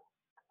scared.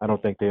 I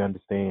don't think they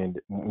understand,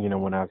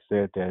 when I've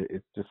said that,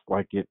 it's just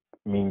like it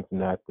means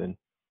nothing.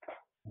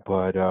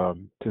 But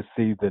to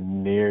see the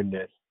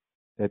nearness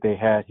that they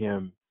had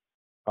him,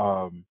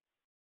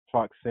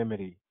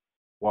 proximity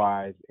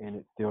wise, and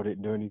it still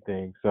didn't do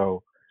anything.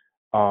 So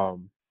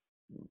um,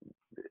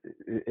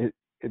 it,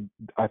 it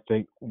I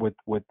think with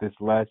this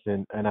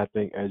lesson, and I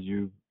think as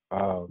you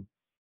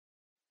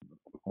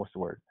what's the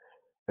word,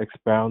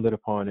 expounded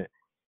upon it,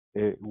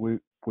 we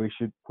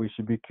should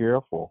be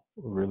careful,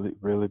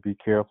 really be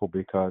careful,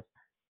 because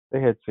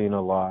they had seen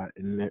a lot,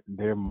 and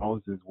their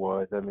Moses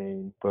was.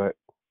 But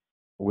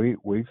we've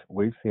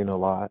seen a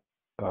lot.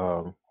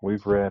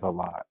 We've read a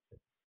lot.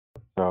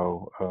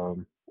 So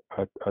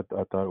I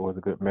thought it was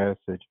a good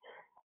message.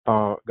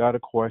 Got a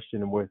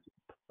question with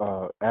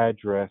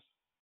address,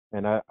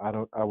 and I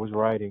was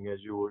writing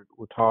as you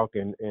were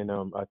talking, and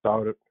I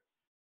thought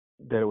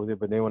that it was it,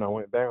 but then when I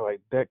went back,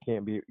 like, that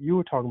can't be. You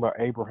were talking about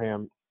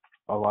Abraham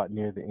a lot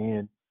near the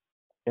end,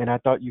 and I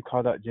thought you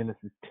called out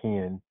Genesis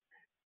 10,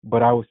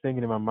 but I was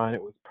thinking in my mind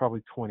it was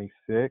probably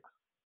 26.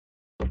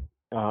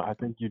 I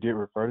think you did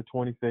refer to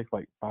 26,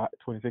 like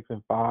 26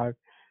 and 5.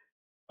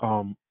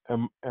 Am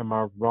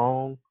I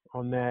wrong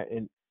on that?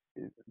 And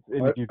I,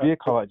 if you I, did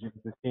call out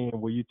Genesis 10,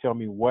 will you tell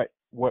me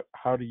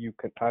how did you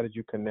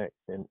connect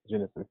in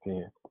Genesis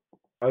 10?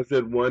 I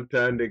said one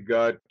time that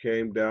God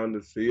came down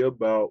to see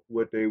about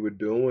what they were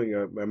doing.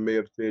 I may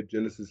have said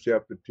Genesis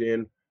chapter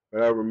 10,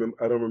 but I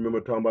don't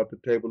remember talking about the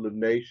table of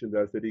nations.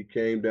 I said he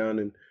came down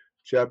in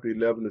chapter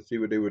 11 to see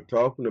what they were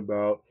talking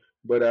about.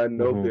 But I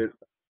know Mhm.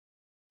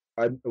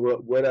 that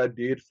what I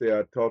did say,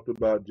 I talked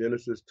about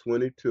Genesis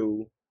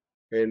 22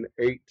 and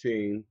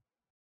 18,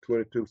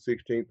 22,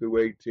 16 through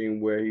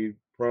 18, where he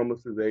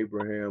promises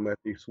Abraham that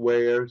he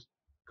swears,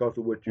 because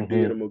of what you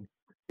did, Mhm. I'm going to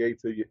the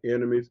gates of your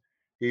enemies.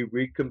 He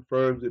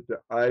reconfirms it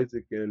to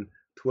Isaac in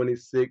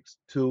 26,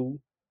 2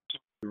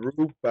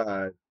 through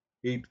 5.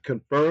 He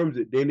confirms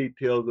it, then he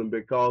tells him,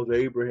 because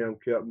Abraham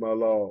kept my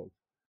laws.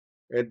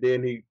 And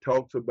then he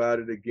talks about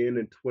it again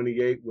in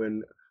 28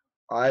 when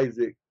I'm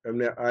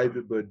not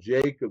Isaac, but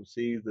Jacob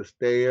sees the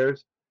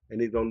stairs and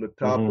he's on the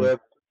top of Mhm.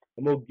 it.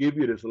 I'm going to give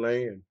you this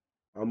land.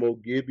 I'm going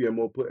to give you, I'm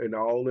going to put, and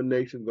all the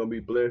nations going to be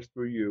blessed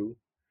through you.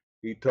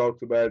 He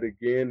talks about it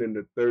again in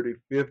the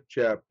 35th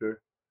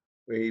chapter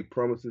when he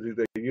promises, he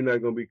said, you're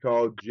not going to be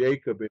called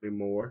Jacob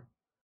anymore.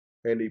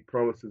 And he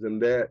promises him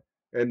that.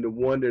 And the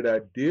one that I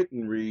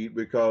didn't read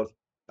because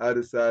I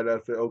decided, I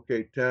said,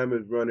 okay, time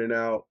is running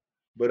out,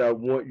 but I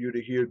want you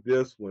to hear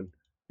this one.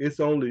 It's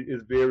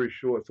very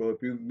short. So if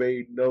you've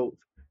made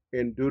notes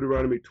in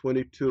Deuteronomy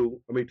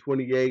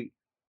 28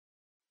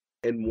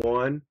 and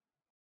 1,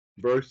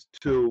 verse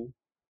 2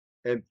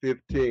 and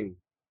 15.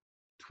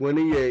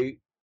 28,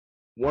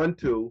 1,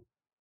 2,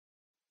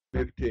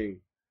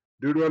 15.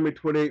 Deuteronomy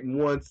 28 and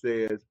 1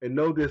 says, and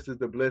know this is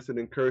the blessing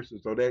and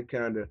curses, so that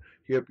kind of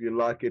help you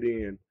lock it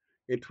in.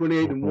 In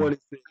 28 and Mhm. 1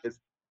 it says,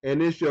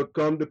 and it shall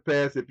come to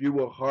pass if you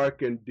will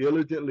hearken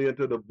diligently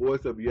unto the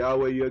voice of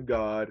Yahweh your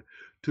God,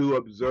 to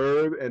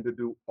observe and to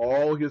do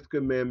all his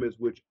commandments,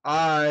 which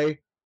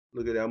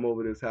look at that, I'm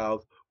over this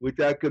house, which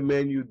I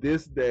command you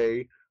this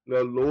day,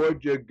 the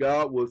Lord your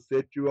God will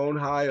set you on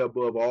high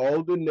above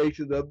all the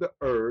nations of the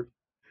earth,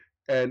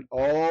 and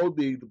all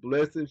these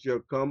blessings shall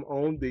come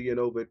on thee and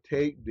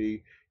overtake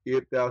thee,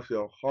 if thou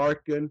shalt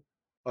hearken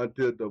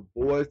unto the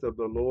voice of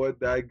the Lord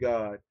thy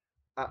God.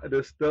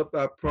 The stuff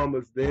I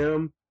promised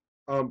them,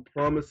 I'm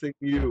promising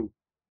you.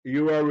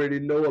 You already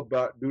know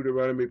about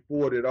Deuteronomy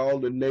 4 that all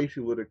the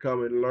nations would have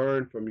come and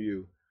learned from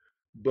you.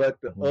 But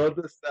the Mhm.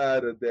 other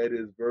side of that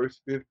is verse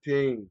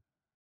 15.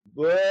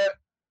 But,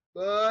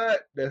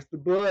 that's the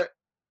but.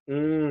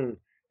 Mm.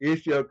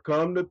 It shall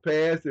come to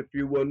pass if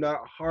you will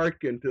not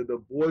hearken to the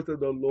voice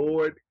of the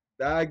Lord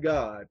thy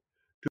God,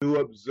 to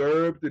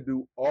observe, to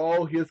do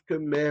all his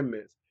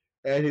commandments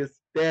and his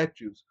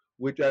statutes,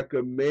 which I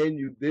command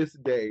you this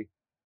day,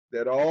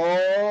 that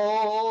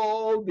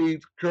all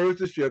these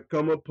curses shall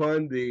come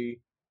upon thee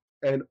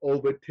and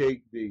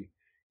overtake thee.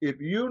 If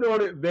you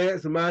don't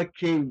advance my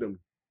kingdom,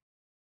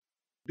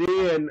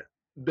 then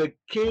the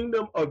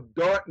kingdom of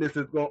darkness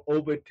is going to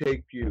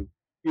overtake you.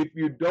 If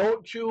you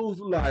don't choose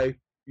life,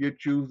 you're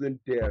choosing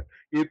death.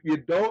 If you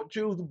don't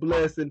choose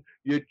blessing,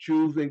 you're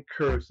choosing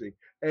cursing.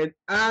 And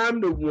I'm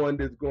the one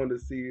that's going to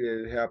see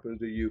that it happen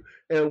to you.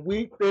 And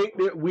we think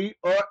that we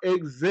are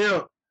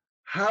exempt.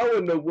 How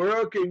in the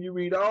world can you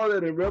read all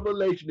that in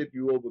Revelation? If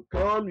you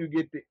overcome, you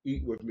get to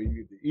eat with me.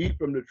 You get to eat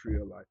from the tree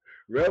of life.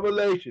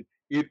 Revelation,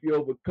 if you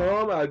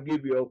overcome, I'll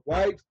give you a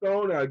white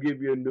stone, I'll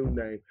give you a new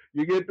name.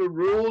 You get to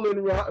rule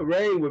and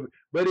reign with me.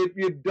 But if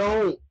you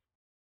don't,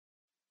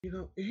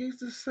 he's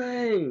the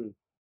same.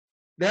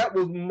 That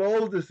was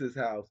Moses'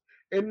 house.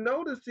 And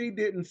notice he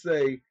didn't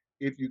say,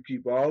 if you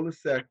keep all the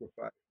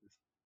sacrifices,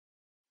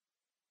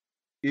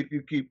 if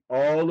you keep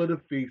all of the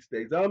feast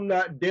days. I'm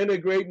not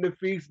denigrating the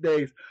feast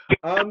days.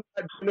 I'm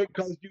not doing it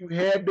because you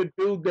had to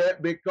do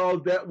that,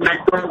 because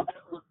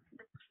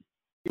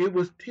it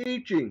was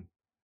teaching.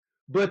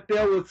 But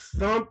there was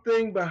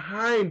something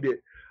behind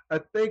it.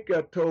 I think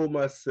I told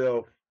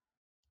myself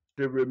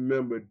to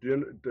remember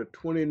the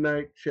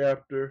 29th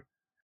chapter.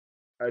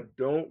 I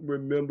don't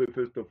remember if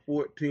it's the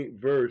 14th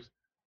verse,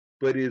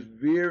 but it's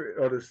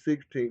or the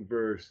 16th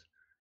verse.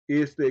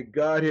 It's that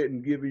God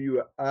hadn't given you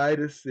an eye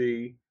to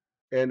see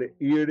and an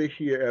ear to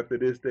hear after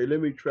this day.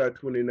 Let me try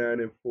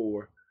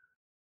 29:4.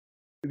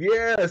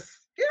 Yes,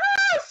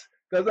 yes.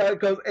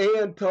 Because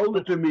Ann told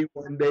it to me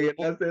one day,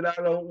 and I said, I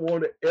don't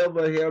want to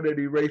ever have that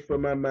erased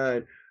from my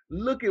mind.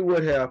 Look at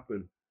what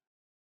happened.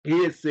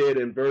 He had said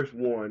in verse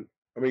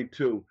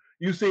 2,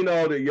 you've seen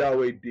all that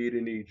Yahweh did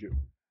in Egypt.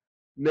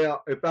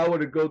 Now, if I were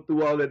to go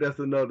through all that, that's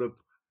another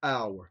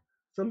hour.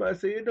 Somebody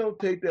say, it don't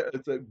take that.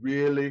 It's like,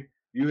 really?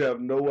 You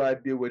have no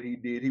idea what he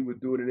did. He was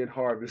doing it in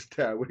harvest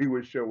time when he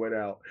was showing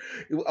out.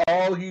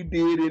 All he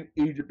did in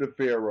Egypt to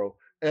Pharaoh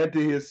and to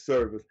his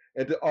servants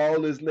and to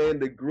all his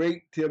land, the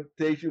great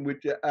temptation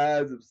which your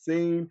eyes have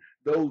seen,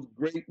 those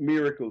great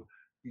miracles.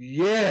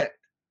 Yet,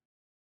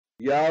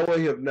 Yahweh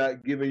have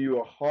not given you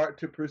a heart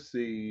to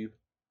perceive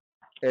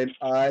and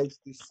eyes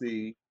to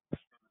see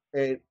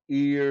and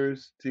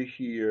ears to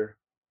hear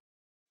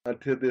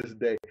until this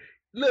day.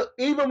 Look,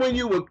 even when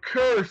you were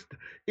cursed,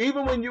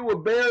 even when you were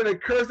bearing the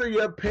curse of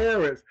your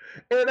parents,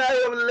 and I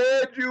have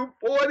led you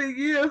 40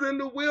 years in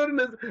the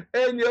wilderness,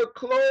 and your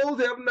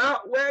clothes have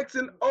not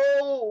waxen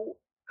old.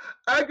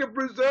 I can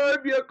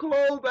preserve your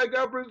clothes like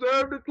I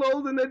preserved the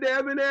clothes in the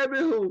Dab and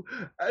Abihu.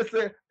 I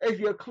said, if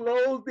your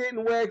clothes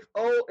didn't wax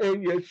old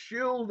and your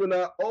shoes are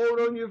not old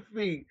on your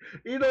feet,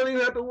 you don't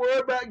even have to worry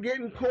about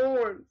getting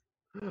corns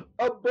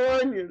or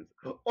bunions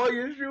or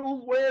your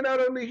shoes wearing out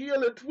on the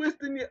heel and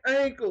twisting your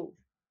ankles.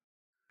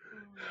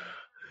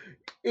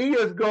 He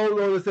just goes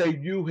on to say,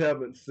 you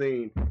haven't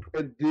seen.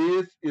 And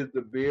this is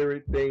the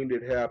very thing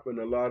that happened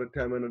a lot of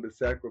time under the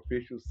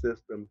sacrificial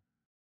system.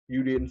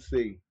 You didn't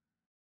see.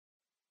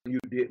 You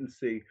didn't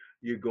see.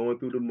 You're going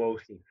through the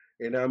motion.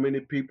 And how many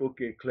people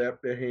can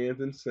clap their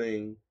hands and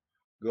sing,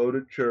 go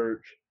to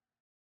church,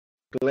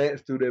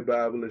 glance through their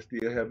Bible and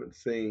still haven't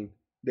seen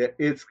that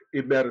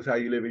it matters how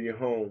you live in your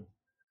home.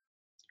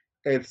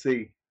 And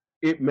see,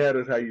 it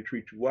matters how you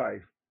treat your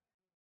wife.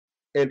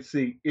 And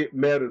see, it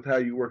matters how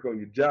you work on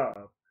your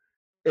job.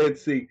 And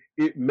see,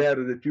 it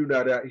matters that you're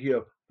not out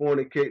here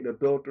fornicating,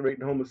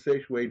 adulterating,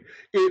 homosexuating.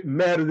 It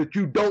matters that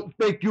you don't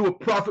think you're a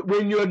prophet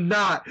when you're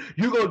not.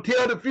 You're going to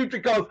tell the future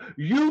because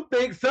you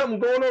think something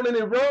going on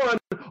in Iran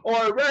or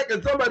Iraq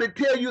and somebody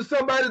tell you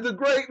somebody's a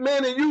great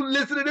man and you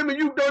listen to them and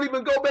you don't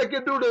even go back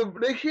and do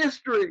the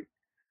history.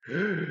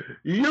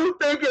 You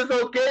think it's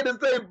okay to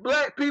say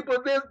black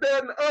people this, that,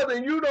 and the other,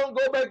 and you don't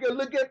go back and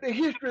look at the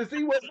history,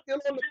 see what's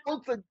still on the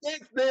books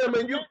against them,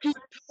 and you keep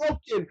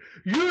talking.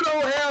 You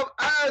don't have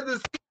eyes to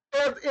see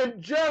us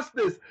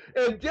injustice.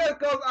 And just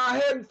because I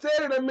hadn't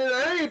said it a minute,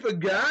 I ain't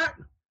forgot.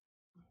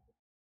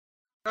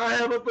 I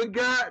haven't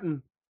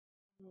forgotten.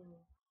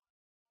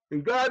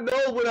 And God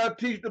knows when I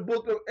teach the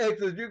book of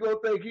Exodus, you're going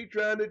to think he's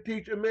trying to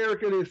teach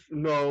American history.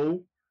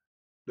 No,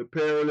 the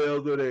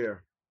parallels are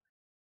there.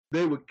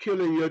 They were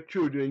killing your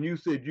children, and you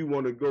said you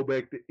want to go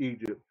back to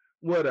Egypt.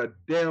 What a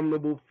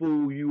damnable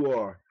fool you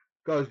are,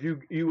 because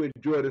you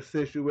enjoy the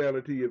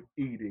sensuality of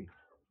eating.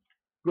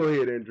 Go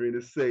ahead,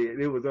 Andrina, say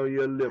it. It was on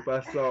your lip. I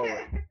saw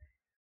it.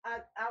 I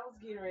was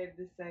getting ready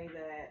to say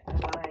that,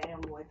 and I am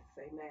going to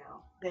say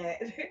now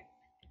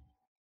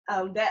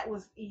that that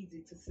was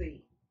easy to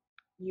see.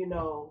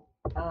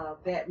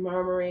 That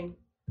murmuring,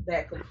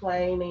 that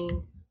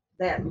complaining,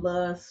 that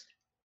lust.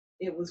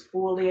 It was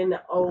fully in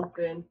the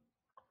open.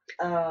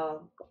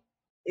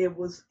 It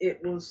was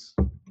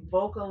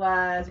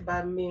vocalized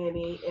by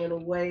many in a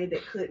way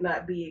that could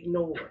not be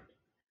ignored.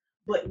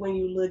 But when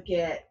you look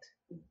at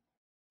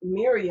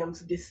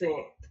Miriam's descent,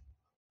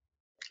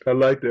 I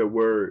like that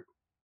word.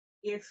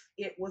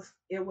 it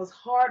was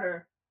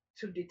harder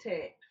to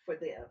detect for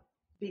them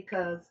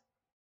because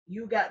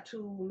you got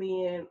two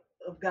men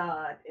of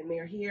God and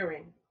they're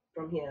hearing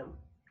from him,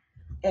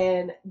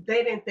 and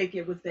they didn't think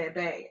it was that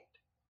bad.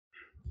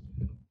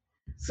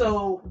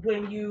 So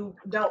when you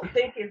don't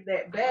think it's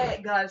that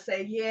bad, God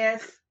say,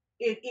 yes,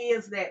 it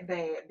is that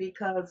bad,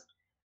 because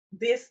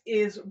this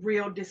is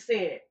real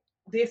dissent.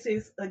 This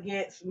is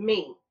against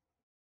me.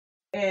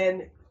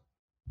 And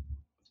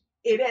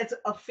it has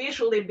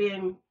officially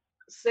been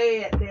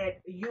said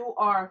that you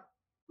are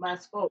my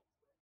spokesman.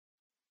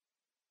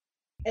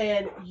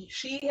 And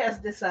she has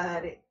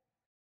decided,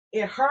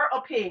 in her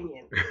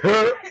opinion,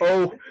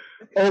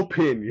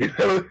 opinion,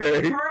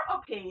 okay, her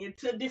opinion,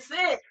 to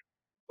dissent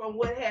from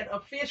what had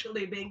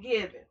officially been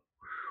given.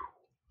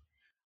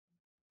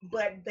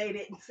 But they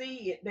didn't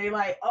see it. They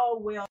like, oh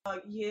well,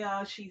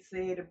 yeah, she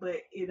said it, but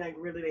it ain't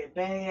really that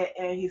bad.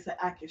 And he said,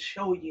 I can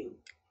show you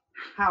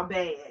how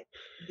bad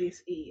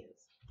this is.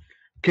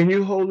 Can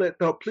you hold that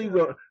thought, please?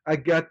 Sure. I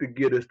got to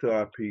get this to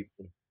our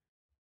people.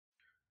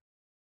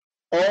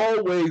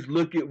 Always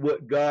look at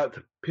what God's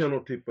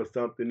penalty for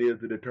something is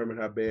to determine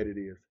how bad it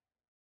is.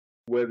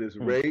 Whether it's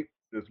rape,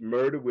 whether it's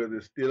murder, whether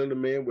it's stealing a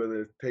man,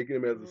 whether it's taking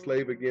him as a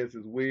slave against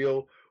his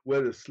will,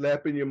 whether it's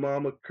slapping your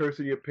mama,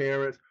 cursing your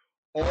parents.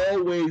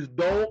 Always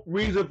don't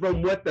reason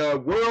from what the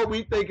world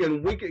we think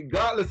in wicked,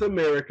 godless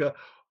America.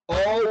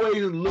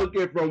 Always look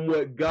at from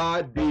what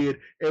God did.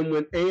 And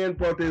when Ann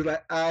brought this,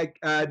 like,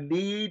 I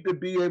need to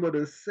be able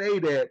to say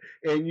that.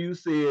 And you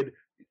said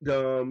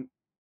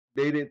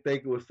they didn't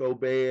think it was so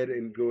bad,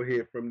 and go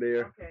ahead from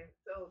there. Okay,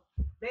 so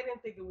they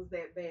didn't think it was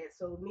that bad.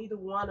 So neither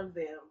one of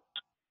them,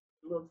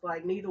 looks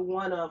like neither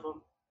one of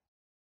them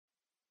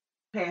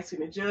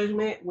passing a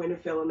judgment when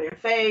it fell on their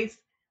face,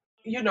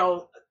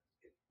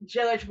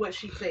 judge what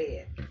she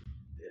said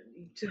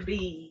to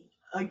be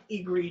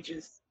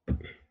egregious.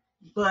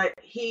 But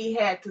he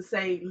had to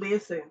say,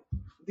 listen,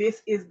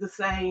 this is the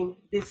same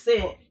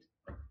dissent.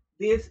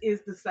 This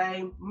is the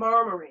same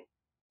murmuring.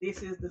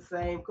 This is the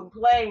same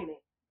complaining.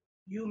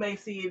 You may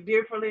see it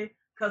differently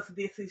because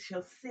this is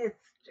your sister.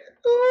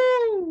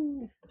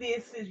 Ooh.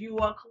 You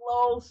are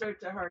closer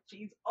to her.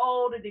 She's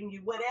older than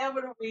you.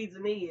 Whatever the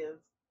reason is,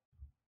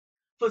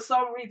 for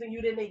some reason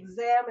you didn't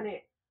examine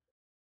it,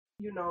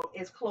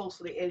 as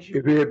closely as you.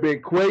 If it had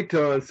been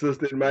Quayton's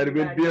sister, it might have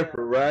been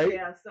different, right?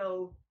 Yeah.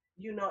 So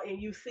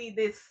and you see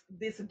this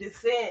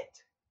dissent,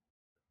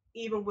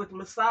 even with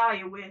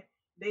Messiah, where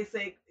they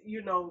say,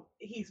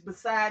 he's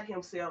beside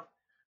himself.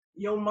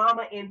 Your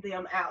mama and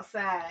them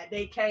outside,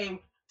 they came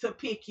to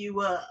pick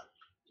you up,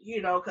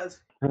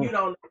 because you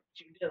don't know what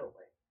you're doing.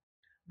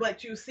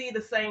 But you see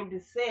the same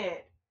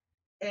dissent,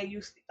 and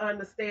you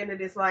understand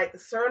that it's like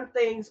certain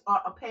things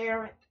are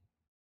apparent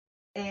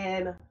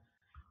and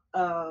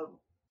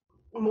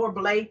more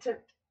blatant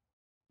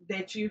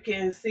that you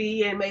can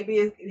see, and maybe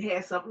it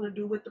has something to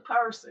do with the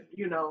person,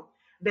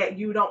 that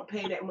you don't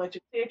pay that much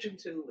attention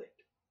to it.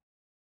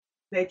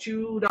 That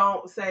you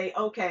don't say,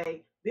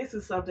 okay, this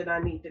is something I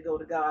need to go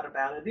to God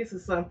about, and this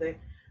is something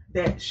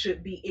that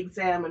should be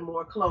examined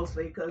more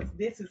closely, because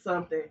this is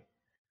something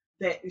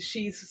that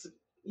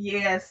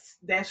yes,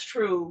 that's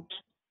true.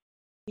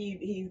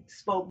 He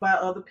spoke by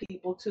other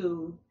people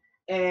too,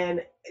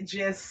 and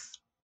just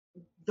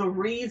the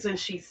reason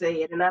she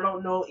said, and I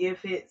don't know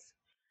if it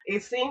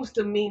seems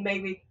to me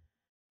maybe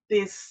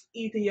this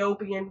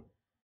Ethiopian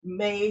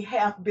may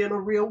have been a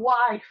real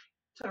wife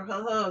to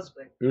her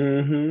husband,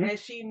 and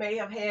she may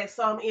have had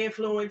some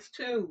influence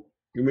too.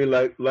 You mean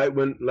like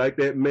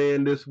that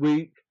man this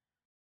week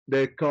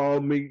that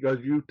called me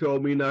because you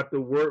told me not to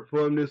work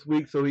for him this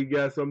week, so he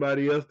got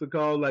somebody else to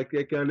call, like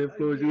that kind of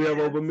influence you have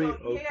over me?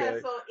 Okay. Yeah,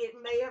 so it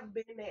may have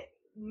been that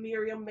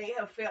Miriam may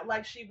have felt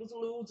like she was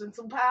losing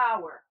some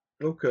power.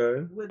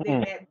 Okay.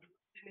 Within that, and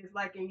it's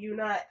like, and you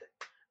not,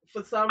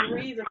 for some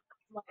reason,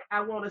 like,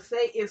 I want to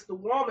say it's the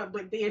woman,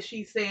 but then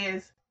she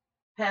says,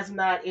 has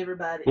not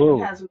everybody,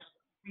 has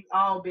we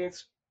all been,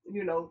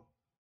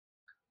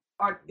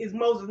 or is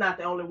Moses not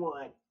the only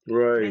one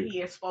that he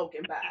has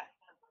spoken by?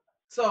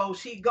 So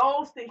she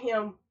goes to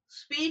him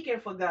speaking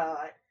for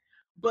God,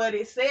 but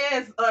it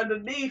says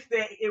underneath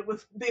that it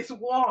was this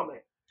woman.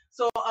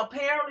 So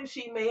apparently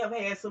she may have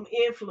had some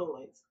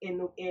influence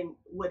in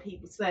what he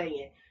was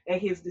saying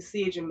and his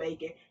decision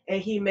making,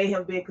 and he may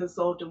have been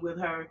consulting with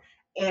her,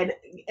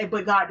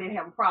 but God didn't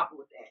have a problem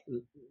with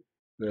that.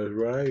 That's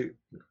right.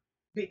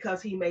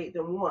 Because he made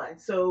them one.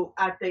 So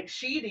I think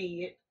she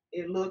did.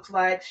 It looks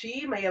like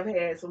she may have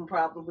had some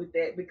problem with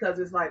that, because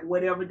it's like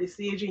whatever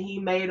decision he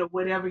made or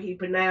whatever he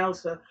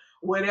pronounced or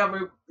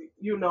whatever,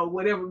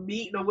 whatever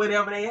meeting or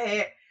whatever they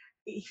had,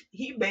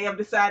 he may have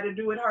decided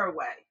to do it her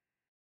way.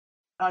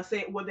 I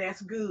said, well,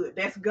 that's good.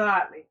 That's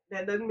godly.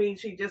 That doesn't mean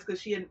just because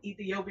she an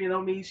Ethiopian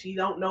don't mean she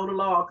don't know the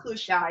law,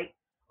 Cushite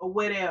or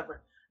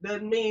whatever.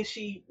 Doesn't mean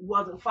she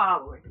wasn't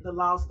following the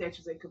law,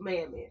 statutes, and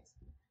commandments.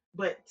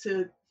 But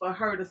for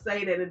her to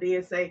say that and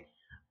then say,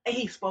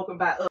 he's spoken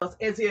by us,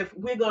 as if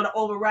we're going to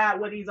override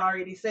what he's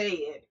already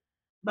said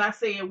by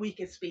saying we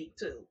can speak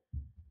too.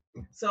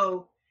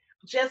 So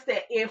just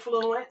that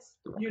influence,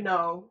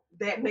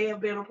 that may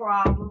have been a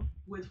problem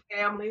with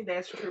family,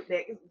 that's true.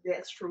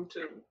 That's true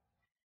too.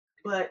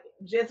 But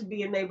just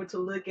being able to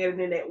look at it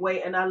in that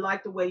way, and I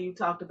like the way you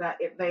talked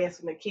about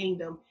advancing the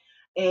kingdom,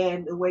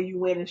 and the way you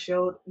went and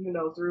showed,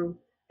 through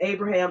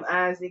Abraham,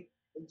 Isaac,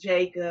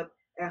 Jacob,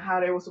 and how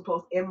they were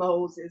supposed, and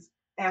Moses,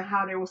 and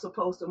how they were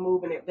supposed to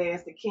move and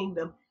advance the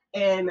kingdom.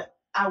 And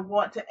I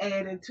want to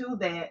add into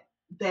that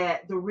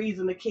the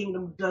reason the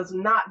kingdom does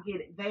not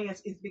get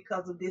advanced is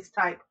because of this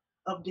type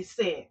of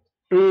dissent.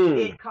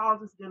 It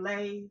causes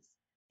delays.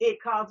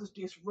 It causes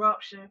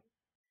disruption.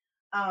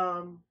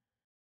 Um,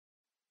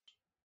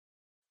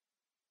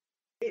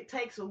 it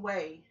takes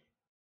away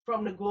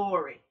from the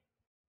glory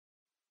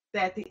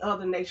that the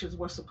other nations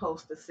were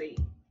supposed to see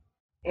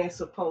and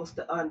supposed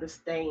to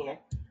understand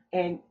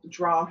and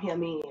draw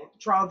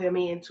them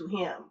into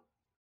him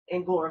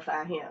and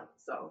glorify him.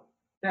 So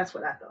that's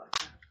what I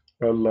thought.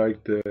 I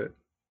like that.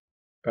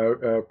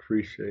 I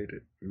appreciate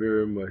it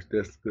very much.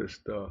 That's good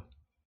stuff.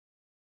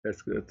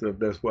 That's good stuff.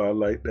 That's why I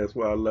like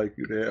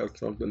you to have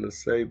something to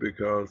say,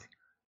 because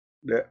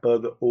that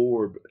other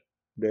orb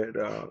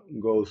that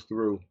goes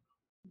through.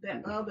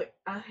 That other,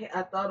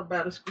 I thought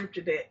about a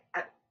scripture that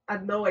I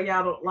know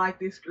y'all don't like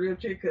this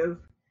scripture because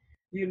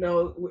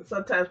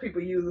sometimes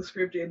people use a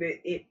scripture and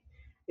it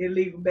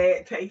leave a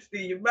bad taste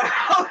in your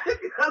mouth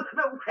because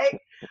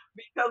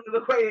of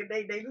the way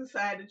they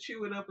decide to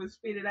chew it up and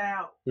spit it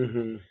out.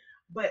 Mm-hmm.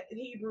 But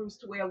Hebrews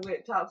 12, where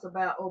it talks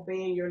about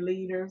obeying your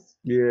leaders.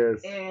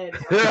 Yes. And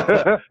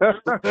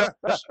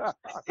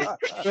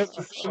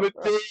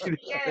 17.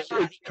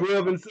 Yeah.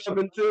 12 and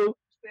 7 too.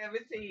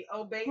 17,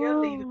 obey your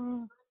leaders,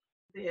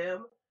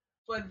 them,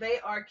 for they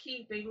are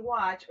keeping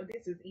watch.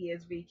 This is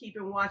ESV,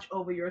 keeping watch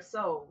over your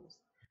souls,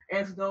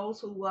 as those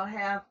who will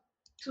have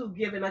to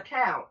give an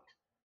account.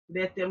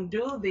 Let them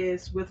do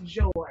this with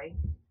joy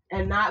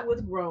and not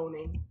with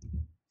groaning,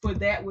 for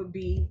that would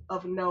be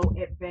of no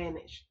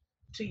advantage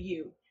to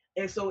you.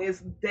 And so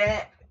it's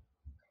that,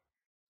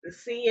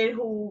 seeing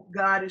who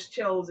God has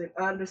chosen,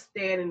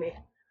 understanding it,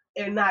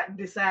 and not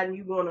deciding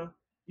you're gonna,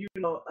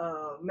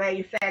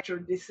 manufacture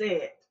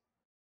dissent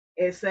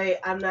and say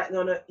I'm not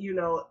gonna,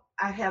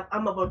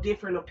 I'm of a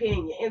different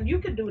opinion. And you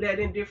can do that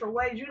in different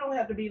ways. You don't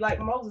have to be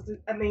like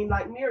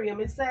like Miriam,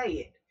 and say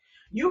it.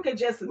 You can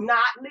just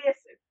not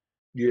listen.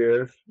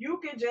 Yes. You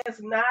can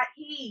just not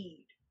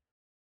heed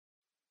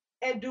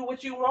and do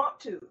what you want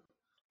to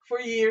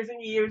for years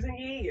and years and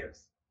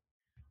years.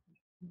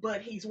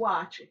 But he's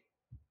watching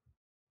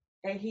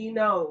and he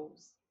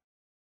knows.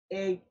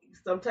 And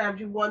sometimes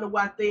you wonder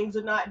why things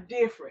are not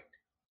different,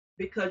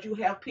 because you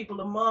have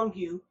people among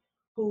you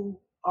who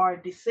are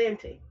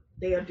dissenting.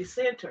 They are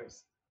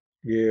dissenters.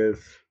 Yes.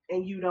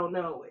 And you don't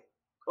know it,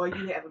 or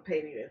you haven't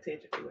paid any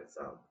attention to it.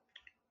 So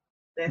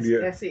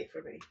that's it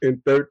for me.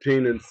 In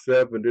 13 and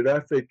 7, did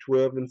I say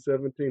 12 and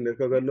 17?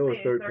 Because I know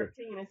it's 13.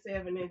 13 and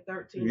 7 and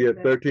 13. Yeah,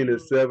 13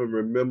 and 7.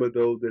 Remember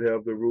those that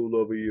have the rule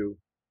over you,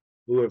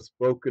 who have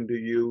spoken to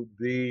you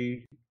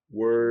the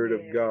word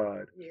of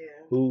God,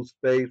 whose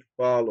faith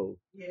follows,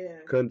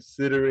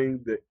 considering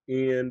the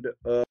end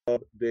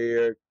of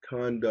their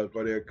conduct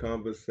or their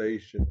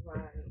conversation.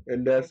 Right.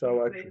 And that's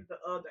how I treat the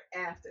other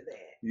after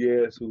that.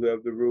 Yes, who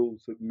have the rule,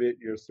 submit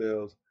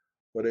yourselves,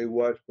 for they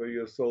watch for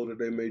your soul, that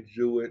they may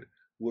do it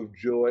with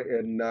joy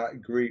and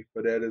not grief,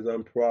 for that is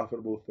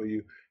unprofitable for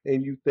you.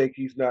 And you think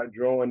he's not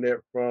drawing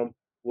that from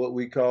what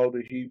we call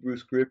the Hebrew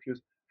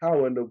scriptures?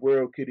 How in the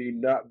world could he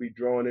not be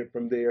drawing it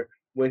from there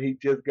when he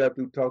just got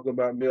through talking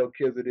about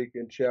Melchizedek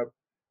in chapter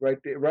right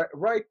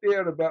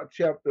there at about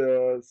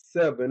chapter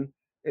 7,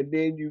 and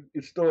then you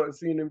start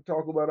seeing him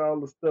talk about all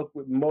the stuff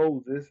with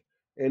Moses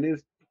and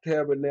his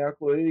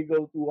tabernacle, and he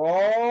goes through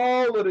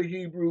all of the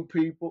Hebrew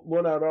people,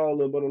 well, not all of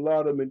them, but a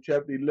lot of them in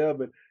chapter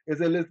 11, and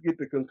say, let's get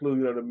the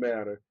conclusion of the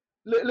matter.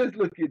 Let's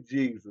look at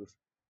Jesus,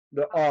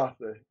 the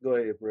author. Go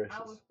ahead, Precious.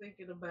 I was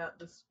thinking about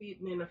the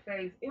spitting in the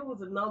face. It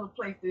was another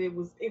place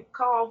that it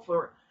called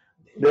for.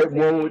 That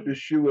one with the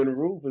shoe and the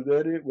roof, is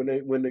that it?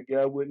 When the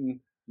guy wouldn't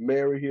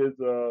marry his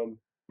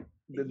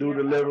do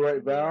the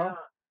Levirate vow?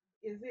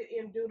 Is it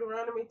in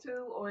Deuteronomy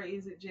 2, or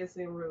is it just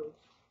in Ruth?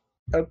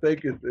 I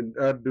think it's in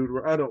I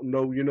don't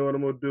know. You know what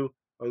I'm gonna do?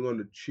 I'm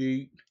gonna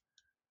cheat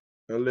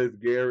unless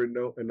Gary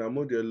know, and I'm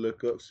gonna just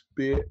look up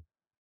spit.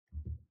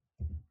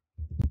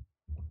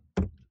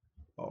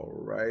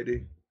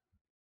 Alrighty.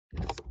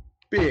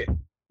 Spit.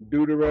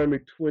 Deuteronomy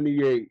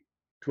 28,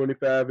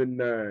 25 and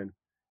 9.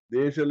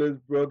 Then shall his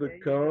brother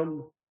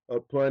come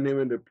upon him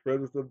in the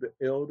presence of the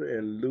elder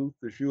and loose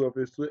the shoe of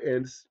his foot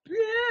and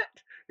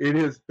spit in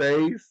his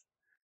face.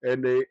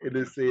 And it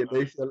is said,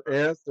 they shall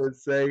answer and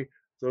say,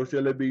 so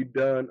shall it be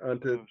done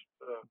unto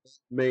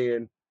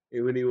man,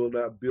 and when he will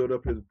not build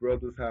up his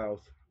brother's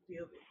house.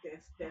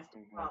 That's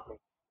the problem.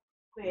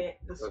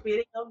 The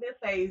spitting of their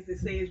face, it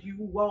says you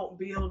won't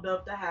build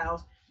up the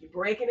house. You're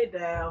breaking it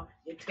down.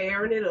 You're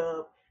tearing it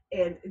up.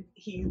 And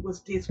he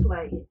was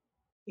displaying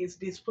his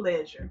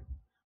displeasure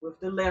with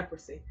the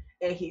leprosy.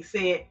 And he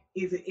said,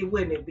 it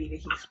wouldn't be that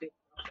he spit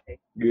on their face.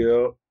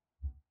 Yeah.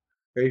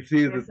 And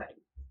see,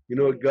 you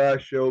know what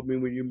God showed me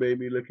when you made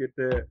me look at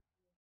that?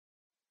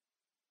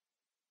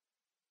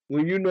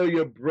 When you know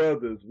your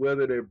brothers,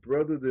 whether they're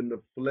brothers in the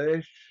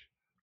flesh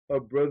or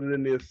brothers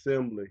in the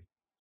assembly,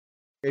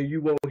 and you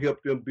won't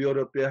help them build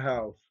up their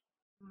house.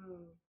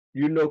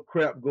 You know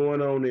crap going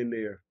on in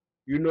there.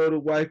 You know the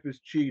wife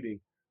is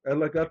cheating. And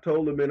like I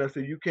told the man, I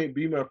said, you can't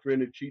be my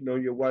friend and cheating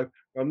on your wife.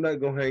 I'm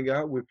not gonna hang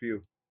out with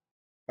you.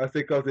 I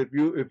said, cause if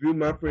you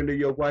my friend, then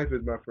your wife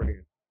is my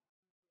friend.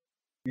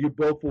 You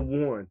both are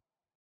one.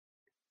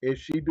 And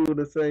she doing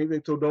the same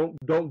thing. So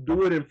don't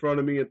do it in front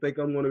of me and think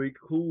I'm gonna be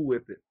cool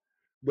with it.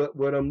 But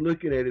what I'm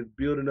looking at is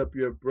building up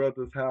your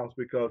brother's house,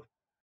 because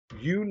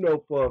you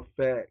know for a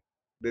fact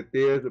that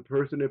there's a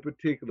person in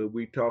particular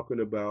I'm talking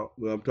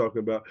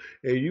about,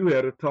 and you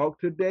had a talk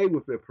today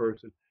with that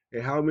person,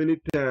 and how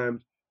many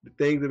times the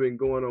things have been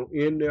going on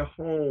in their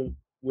home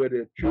where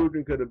their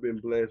children could have been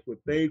blessed, where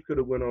things could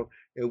have went on,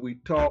 and we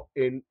talked,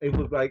 and it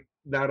was like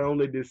not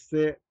only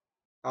dissent,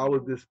 I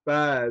was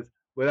despised,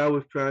 but I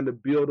was trying to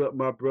build up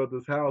my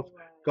brother's house,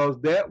 because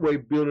that way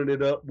building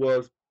it up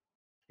was,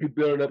 he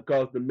built it up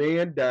because the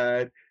man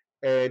died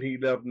and he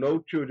left no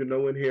children,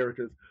 no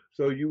inheritance.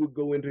 So you would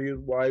go into his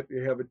wife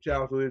and have a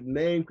child, so his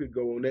name could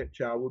go on, that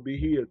child would be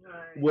his.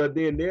 Right. Well,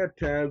 then there are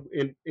times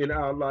in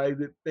our lives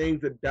that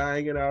things are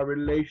dying in our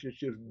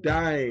relationships,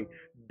 dying,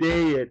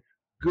 dead,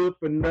 good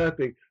for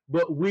nothing.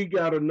 But we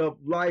got enough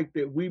life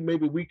that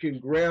maybe we can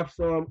graft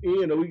some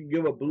in, or we can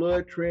give a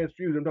blood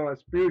transfusion,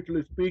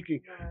 spiritually speaking,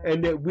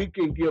 and that we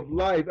can give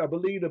life. I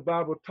believe the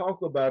Bible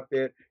talk about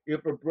that.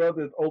 If a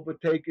brother is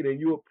overtaken and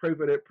you will pray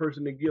for that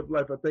person to give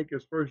life, I think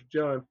it's 1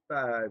 John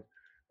 5.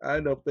 I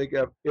don't think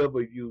I've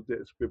ever used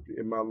that scripture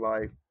in my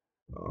life.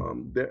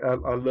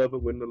 I love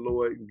it when the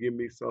Lord give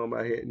me some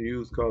I hadn't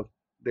used, because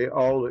they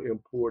all are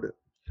important.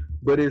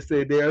 But it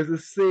said there's a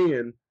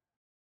sin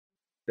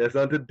that's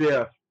unto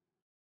death.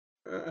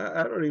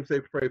 I don't even say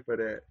pray for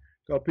that,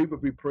 because people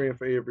be praying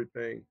for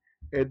everything.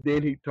 And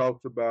then he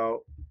talks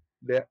about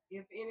that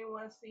if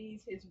anyone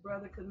sees his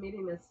brother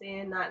committing a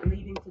sin not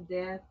leading to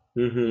death,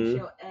 he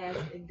shall ask,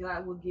 and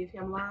God will give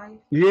him life.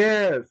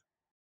 Yes.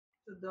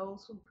 To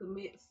those who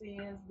commit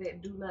sins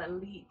that do not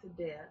lead to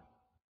death,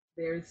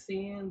 there is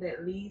sin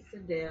that leads to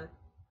death.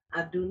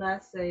 I do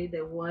not say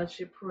that one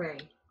should pray.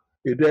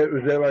 Is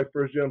that like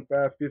 1 John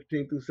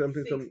 5:15 through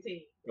 17?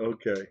 16.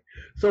 Okay.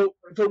 So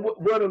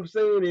what I'm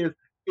saying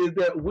is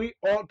that we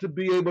ought to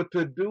be able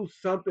to do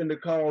something to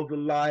cause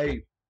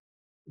life.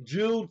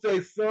 Jude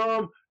says,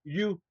 some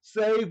you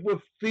save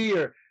with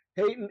fear,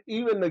 hating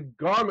even the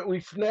garment. We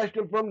snatched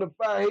him from the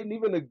fire, hating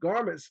even the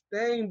garment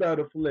stained by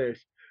the flesh.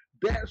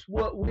 That's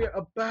what we're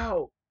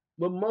about.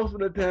 But most of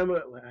the time,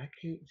 well, I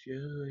can't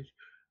judge.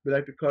 But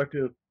like the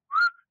cartoon,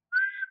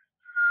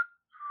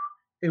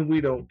 and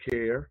we don't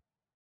care.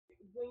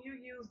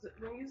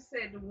 When you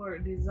said the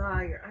word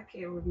desire, I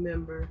can't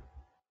remember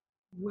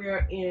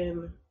where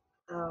in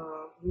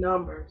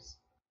Numbers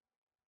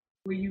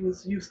where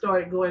you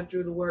started going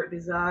through the word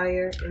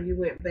desire and you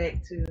went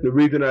back to. The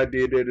reason I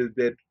did that is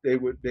that they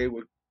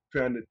were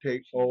trying to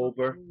take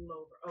over,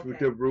 with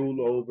the rule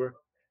over,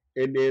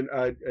 and then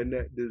and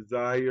that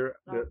desire,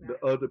 the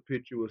other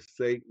picture was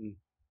Satan,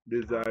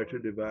 desire to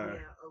divide.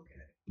 Yeah,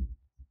 okay.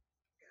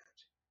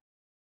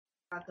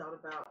 Gotcha. I thought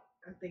about,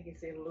 I think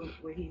it's in Luke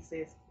where he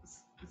says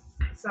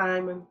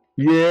Simon.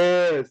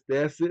 Yes,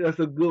 that's it. That's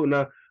a good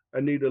one. I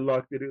need to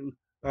lock it in.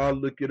 I'll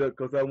look it up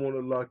because I want to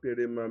lock that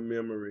in my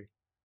memory.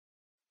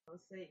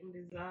 Satan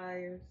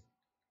desires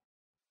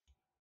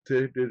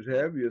to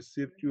have you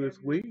sift you as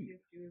wheat.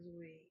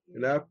 Yeah.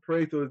 And I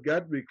pray, so it's got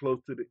to be close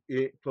to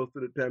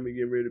the time of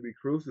getting ready to be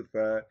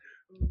crucified.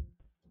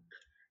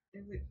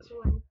 Is it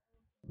 20?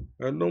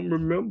 I don't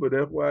remember.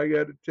 That's why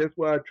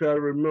I try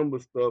to remember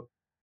stuff,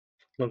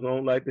 because I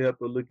don't like to have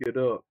to look it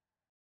up.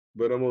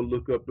 But I'm gonna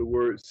look up the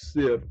word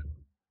sift.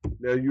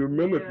 Now you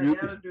remember but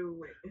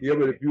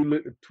if you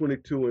look at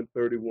 22 and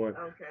 31.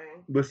 Okay.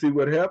 But see,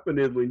 what happened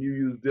is when you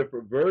use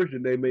different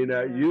versions, they may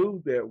not use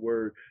that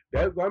word.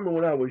 I remember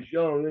when I was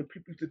young, and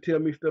people used to tell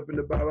me stuff in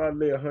the Bible. I'd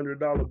lay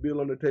 $100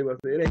 bill on the table. I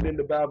said, it ain't in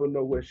the Bible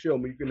nowhere. Show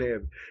me, you can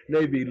have it. And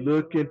they'd be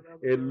looking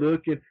and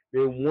looking.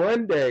 Then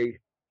one day,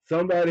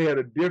 somebody had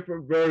a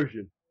different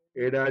version,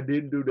 and I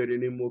didn't do that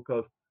anymore,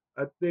 because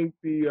I think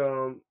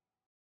the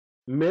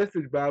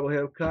Message Bible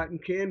has cotton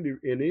candy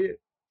in it.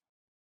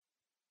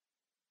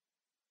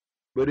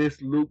 But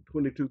it's Luke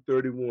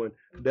 22:31.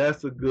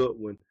 That's a good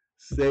one.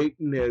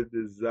 Satan has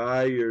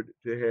desired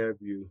to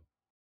have you,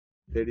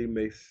 that he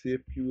may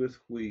sift you as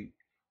wheat.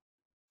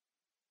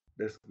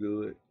 That's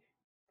good.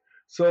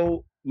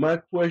 So my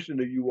question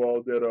to you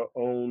all that are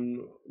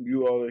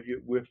you all are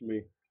here with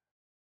me.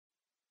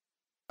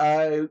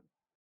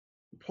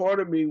 Part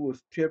of me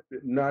was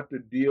tempted not to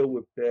deal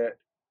with that,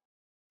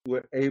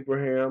 with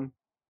Abraham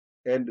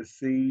and the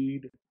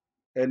seed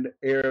and the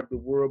heir of the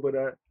world, but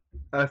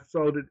I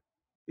saw that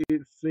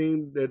it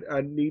seemed that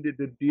I needed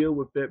to deal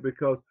with that,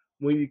 because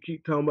when you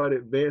keep talking about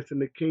advancing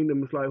the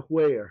kingdom, it's like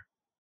where?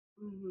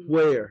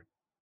 Where?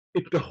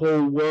 It's the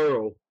whole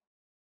world.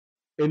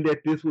 And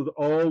that this was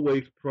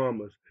always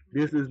promised.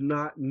 This is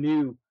not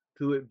new,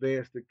 to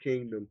advance the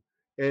kingdom.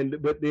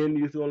 But then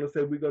you're going to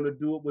say we're going to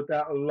do it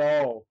without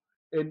law.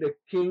 And the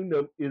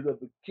kingdom is of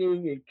the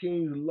king, and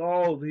king's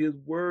laws, his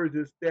words,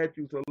 his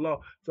statutes are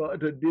law. So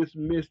to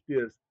dismiss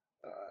this,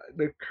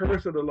 the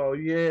curse of the law,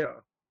 yeah.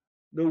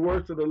 The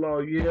works of the law,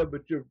 yeah,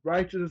 but your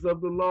righteousness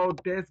of the law,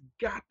 that's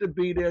got to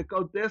be there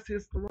because that's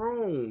his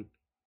throne.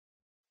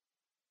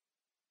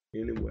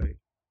 Anyway,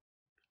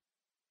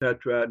 I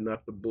tried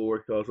not to bore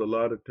because a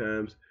lot of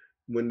times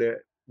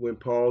when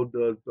Paul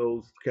does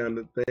those kind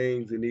of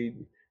things and he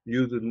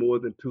uses more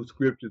than two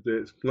scriptures to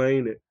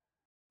explain it,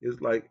 it's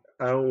like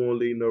I don't want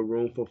to leave no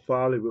room for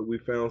folly, but we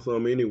found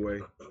some anyway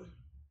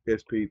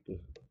as people.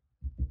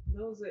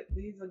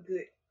 These are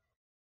good.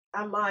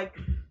 I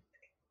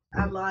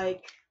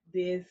like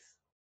this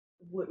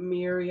with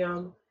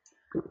Miriam.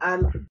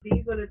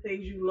 These are the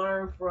things you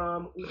learn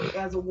from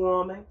as a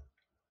woman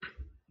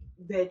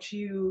that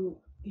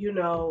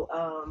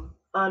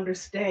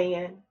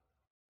understand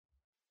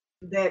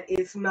that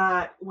it's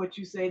not what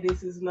you say.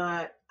 This is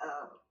not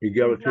he's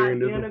not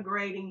Egalitarianism?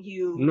 denigrating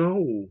you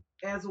No.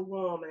 as a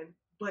woman,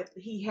 but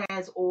he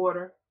has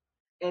order,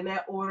 and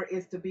that order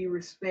is to be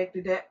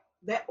respected.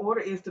 That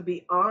order is to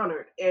be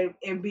honored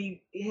and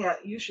be, yeah,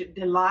 you should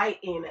delight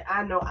in it.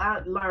 I know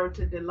I learned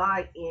to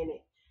delight in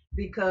it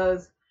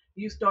because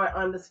you start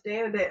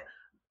understanding that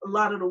a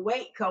lot of the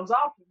weight comes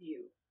off of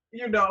you,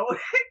 you know.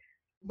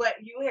 But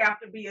you have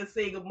to be a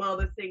single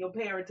mother, single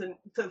parent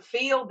to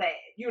feel that,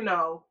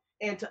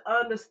 and to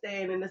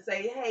understand and to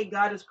say, hey,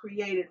 God has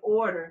created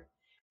order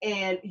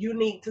and you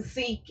need to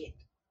seek it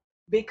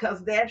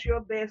because that's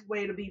your best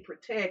way to be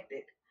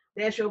protected.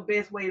 That's your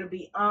best way to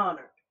be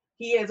honored.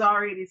 He has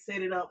already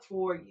set it up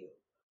for you.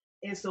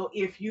 And so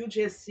if you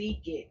just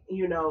seek it,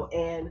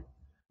 and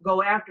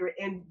go after it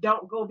and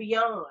don't go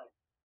beyond,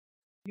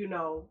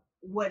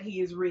 what he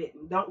has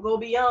written, don't go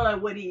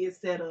beyond what he has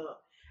set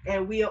up.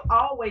 And we are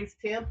always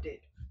tempted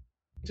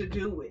to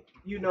do it.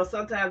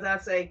 Sometimes I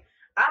say,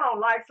 I don't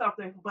like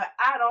something, but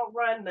I don't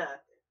run nothing.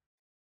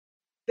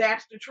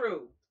 That's the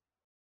truth.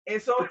 And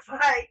so it's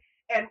like,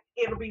 and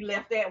it'll be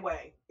left that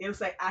way. It'll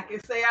say, I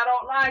can say I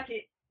don't like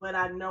it, but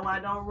I know I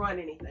don't run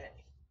anything.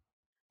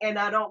 And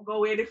I don't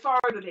go any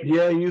further than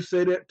Yeah, you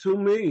say that to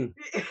me.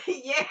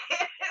 Yes.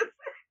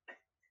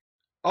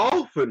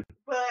 Often.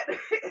 But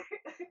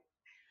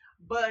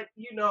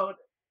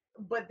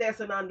but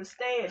that's an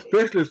understanding.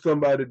 Especially if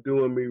somebody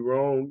doing me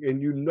wrong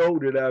and you know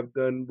that I've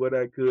done what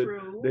I could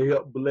True. to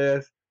help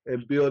bless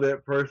and build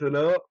that person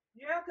up.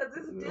 Yeah, because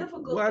it's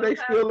difficult. Why they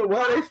still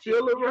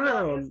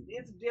around?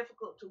 It's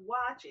difficult to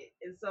watch it.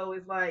 And so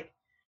it's like,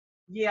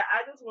 yeah,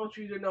 I just want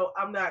you to know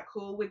I'm not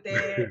cool with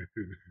that.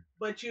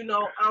 But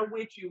I'm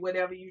with you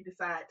whatever you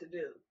decide to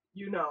do.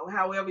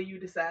 However you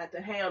decide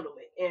to handle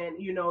it. And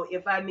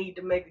if I need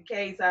to make a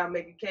case, I'll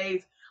make a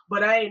case.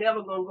 But I ain't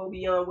ever gonna go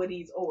beyond what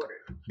he's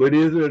ordered. But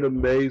isn't it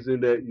amazing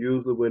that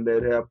usually when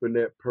that happens,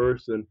 that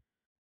person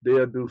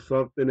they'll do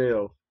something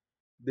else.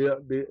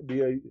 They'll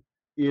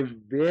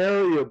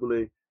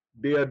invariably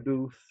they'll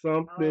do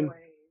something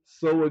Always.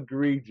 so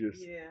egregious.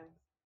 Yeah.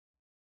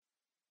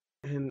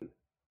 And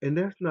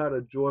that's not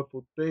a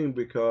joyful thing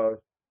because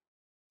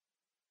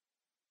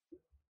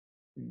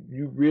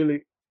you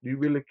really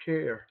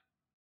care.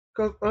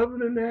 Because other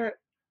than that,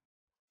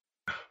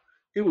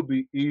 it would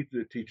be easy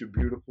to teach a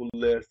beautiful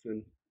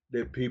lesson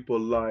that people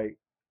like.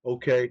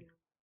 Okay,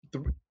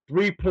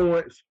 3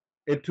 points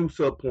and 2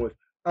 subpoints.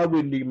 I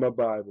wouldn't need my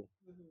Bible.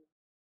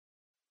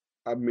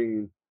 I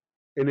mean,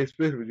 and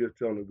especially just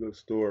telling a good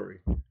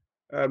story.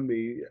 I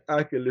mean,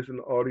 I can listen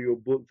to audio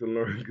books and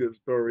learn good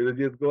stories. I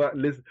just go out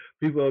and listen to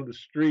people on the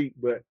street.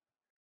 But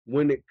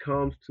when it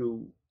comes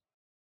to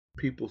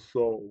people's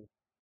soul,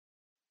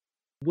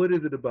 what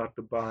is it about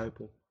the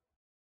Bible?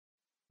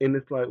 And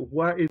it's like,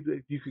 why is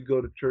it you could go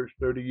to church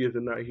 30 years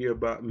and not hear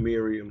about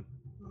Miriam,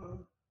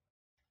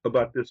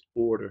 about this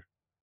order?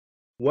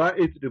 Why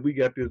is it that we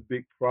got this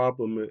big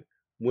problem with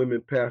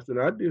women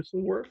pastoring? I did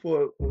some work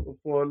for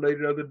a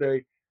lady the other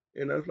day,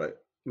 and I was like,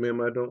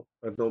 ma'am, I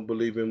don't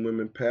believe in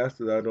women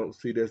pastors. I don't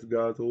see that's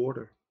God's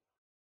order.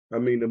 I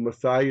mean, the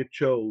Messiah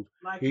chose.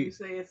 Like you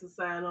say, it's a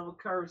sign of a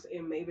curse,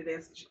 and maybe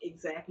that's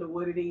exactly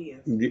what it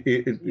is.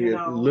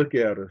 Look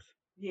at us.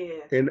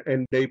 Yeah.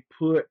 And they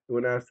put,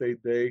 when I say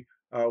they,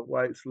 our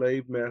white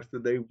slave master,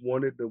 they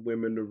wanted the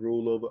women to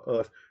rule over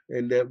us,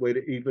 and that way,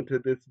 even to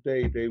this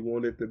day, they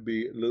wanted to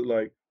look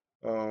like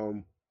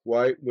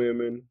white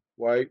women,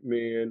 white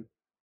men,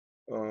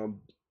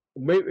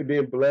 maybe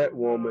then black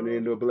woman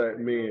into a black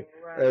man,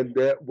 right. And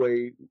that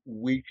way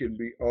we can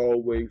be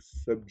always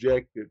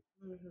subjected.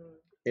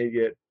 And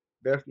yet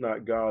that's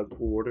not God's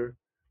order.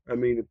 I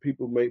mean, if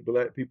people make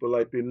black people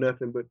like they're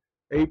nothing, but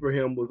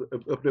Abraham was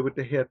up there with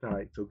the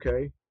Hittites,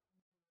 okay?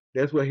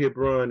 That's what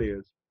Hebron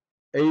is.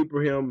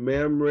 Abraham,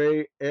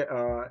 Mamre,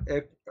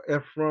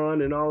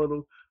 Ephron, and all of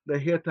those, the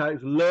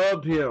Hittites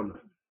loved him.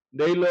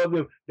 They loved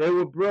him. They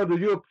were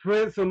brothers. You're a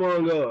prince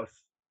among us.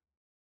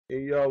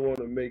 And y'all want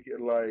to make it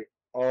like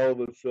all of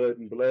a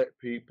sudden black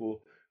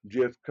people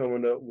just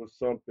coming up with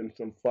some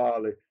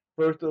folly.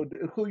 First of all,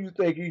 who you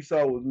think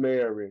Esau was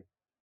marrying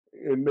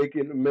and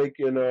making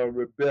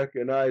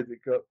Rebecca and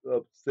Isaac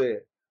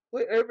upset?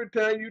 Well, every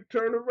time you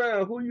turn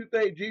around, who you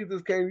think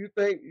Jesus came? You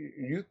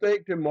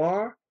think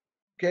Tamar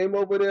came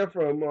over there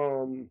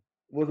from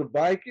was a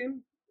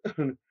Viking?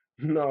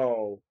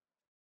 No.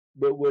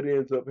 But what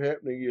ends up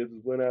happening is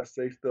when I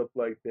say stuff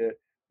like that,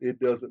 it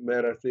doesn't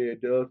matter. I say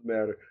it does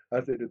matter.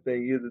 I say the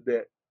thing is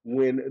that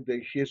when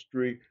the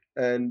history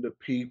and the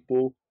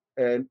people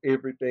and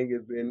everything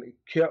has been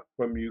kept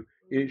from you,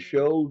 it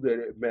shows that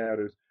it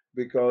matters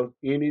because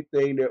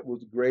anything that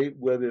was great,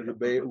 whether it's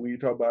when you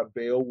talk about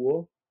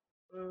Beowulf,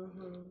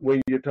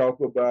 when you talk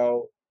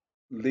about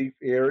Leif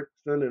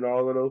Erikson and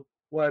all of those,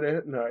 why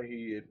that not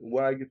hid?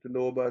 Why I get to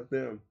know about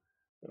them?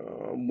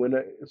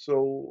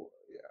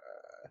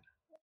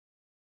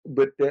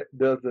 But that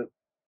doesn't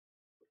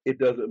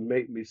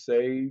make me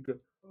saved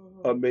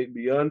or make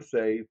me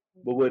unsaved.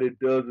 But what it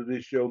does is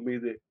it show me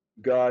that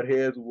God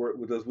has worked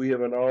with us. We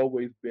haven't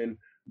always been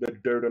the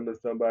dirt under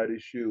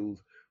somebody's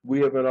shoes.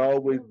 We haven't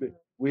always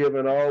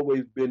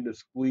been the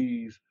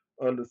squeeze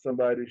under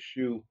somebody's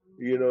shoe,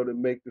 to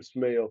make the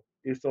smell.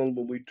 It's only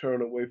when we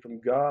turn away from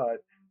God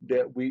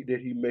that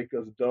He make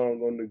us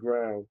dung on the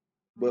ground.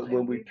 But when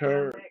And we we've done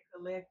turn, that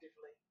collectively,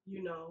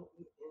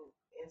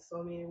 in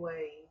so many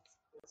ways.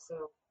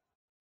 So,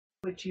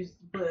 but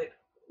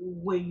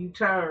when you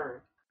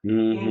turn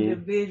hmm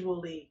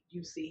individually,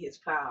 you see His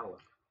power.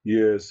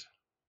 yes,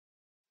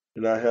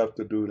 and I have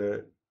to do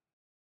that.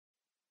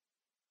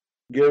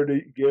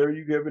 Gary,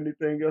 you have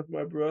anything else,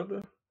 my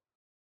brother?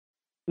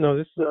 No,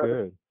 this is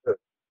good.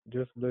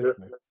 Just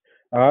listening.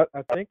 I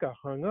think I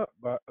hung up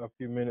by a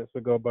few minutes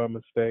ago by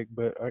mistake,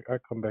 but I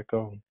come back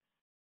on.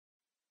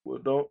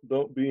 Well,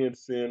 don't be in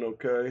sin,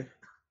 okay?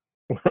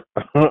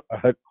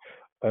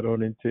 I I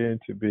don't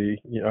intend to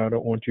be. I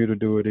don't want you to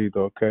do it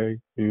either. Okay,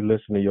 you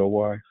listen to your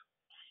wife.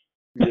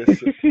 Yes,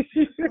 sir.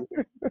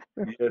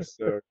 Yes,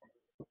 sir.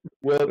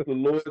 Well, if the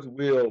Lord's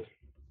will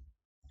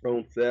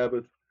on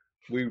Sabbath,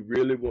 we're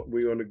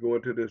going to go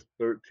into this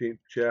 13th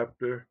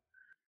chapter,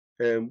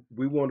 and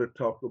we want to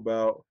talk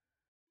about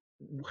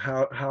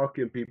how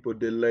can people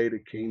delay the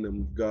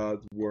kingdom of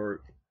God's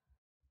work.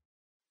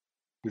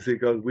 You see,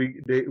 because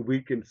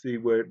we can see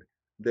where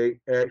they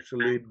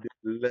actually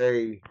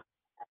delay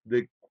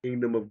the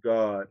kingdom of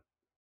God.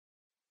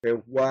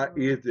 And why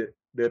is it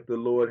that the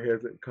Lord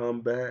hasn't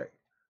come back?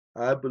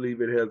 I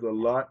believe it has a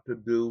lot to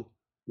do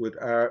with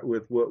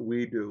what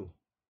we do.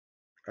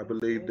 I That's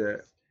believe that.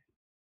 interesting.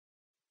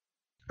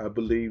 I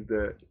believe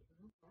that.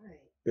 Right.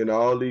 And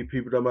all these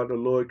people talking about the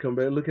Lord come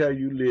back. Look how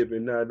you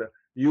living now.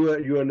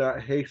 You are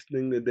not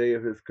hastening the day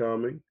of His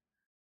coming.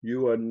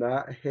 You are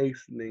not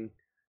hastening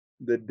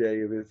the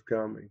day of His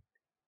coming.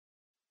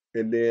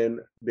 And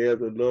then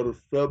there's a little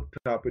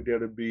subtopic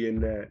that'll be in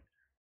that.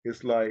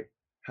 It's like,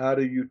 how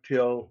do you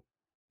tell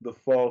the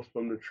false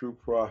from the true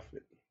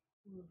prophet?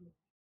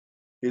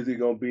 Is it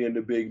going to be in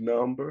the big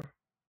number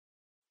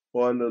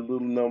or in the little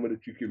number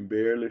that you can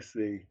barely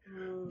see?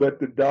 But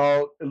the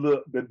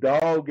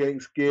dog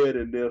ain't scared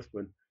in this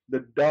one. The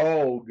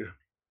dog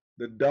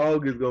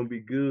is going to be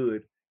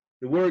good.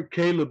 The word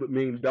Caleb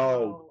means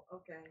dog. Oh,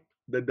 okay.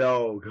 The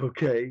dog,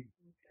 okay?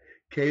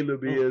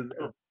 Caleb is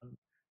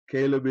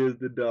Caleb is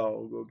the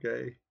dog,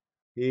 okay?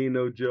 He ain't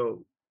no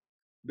joke.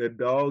 The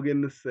dog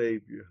and the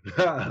Savior.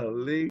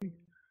 Golly.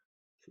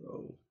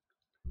 So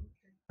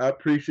I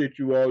appreciate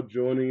you all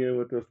joining in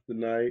with us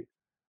tonight.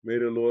 May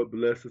the Lord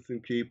bless us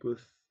and keep us.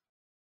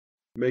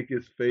 Make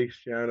His face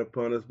shine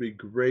upon us, be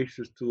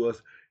gracious to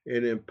us,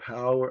 and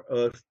empower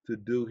us to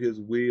do His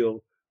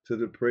will to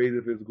the praise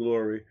of His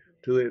glory,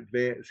 to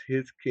advance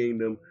His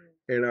kingdom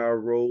and our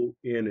role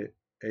in it.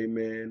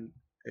 Amen,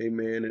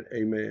 amen, and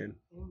amen.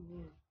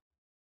 Amen.